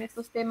con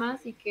estos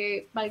temas y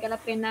que valga la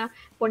pena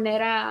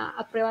poner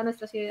a prueba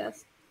nuestras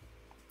ideas.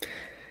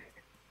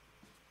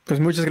 Pues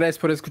muchas gracias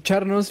por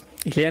escucharnos.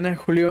 Ileana,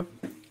 Julio,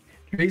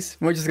 Luis,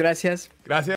 muchas gracias. Gracias.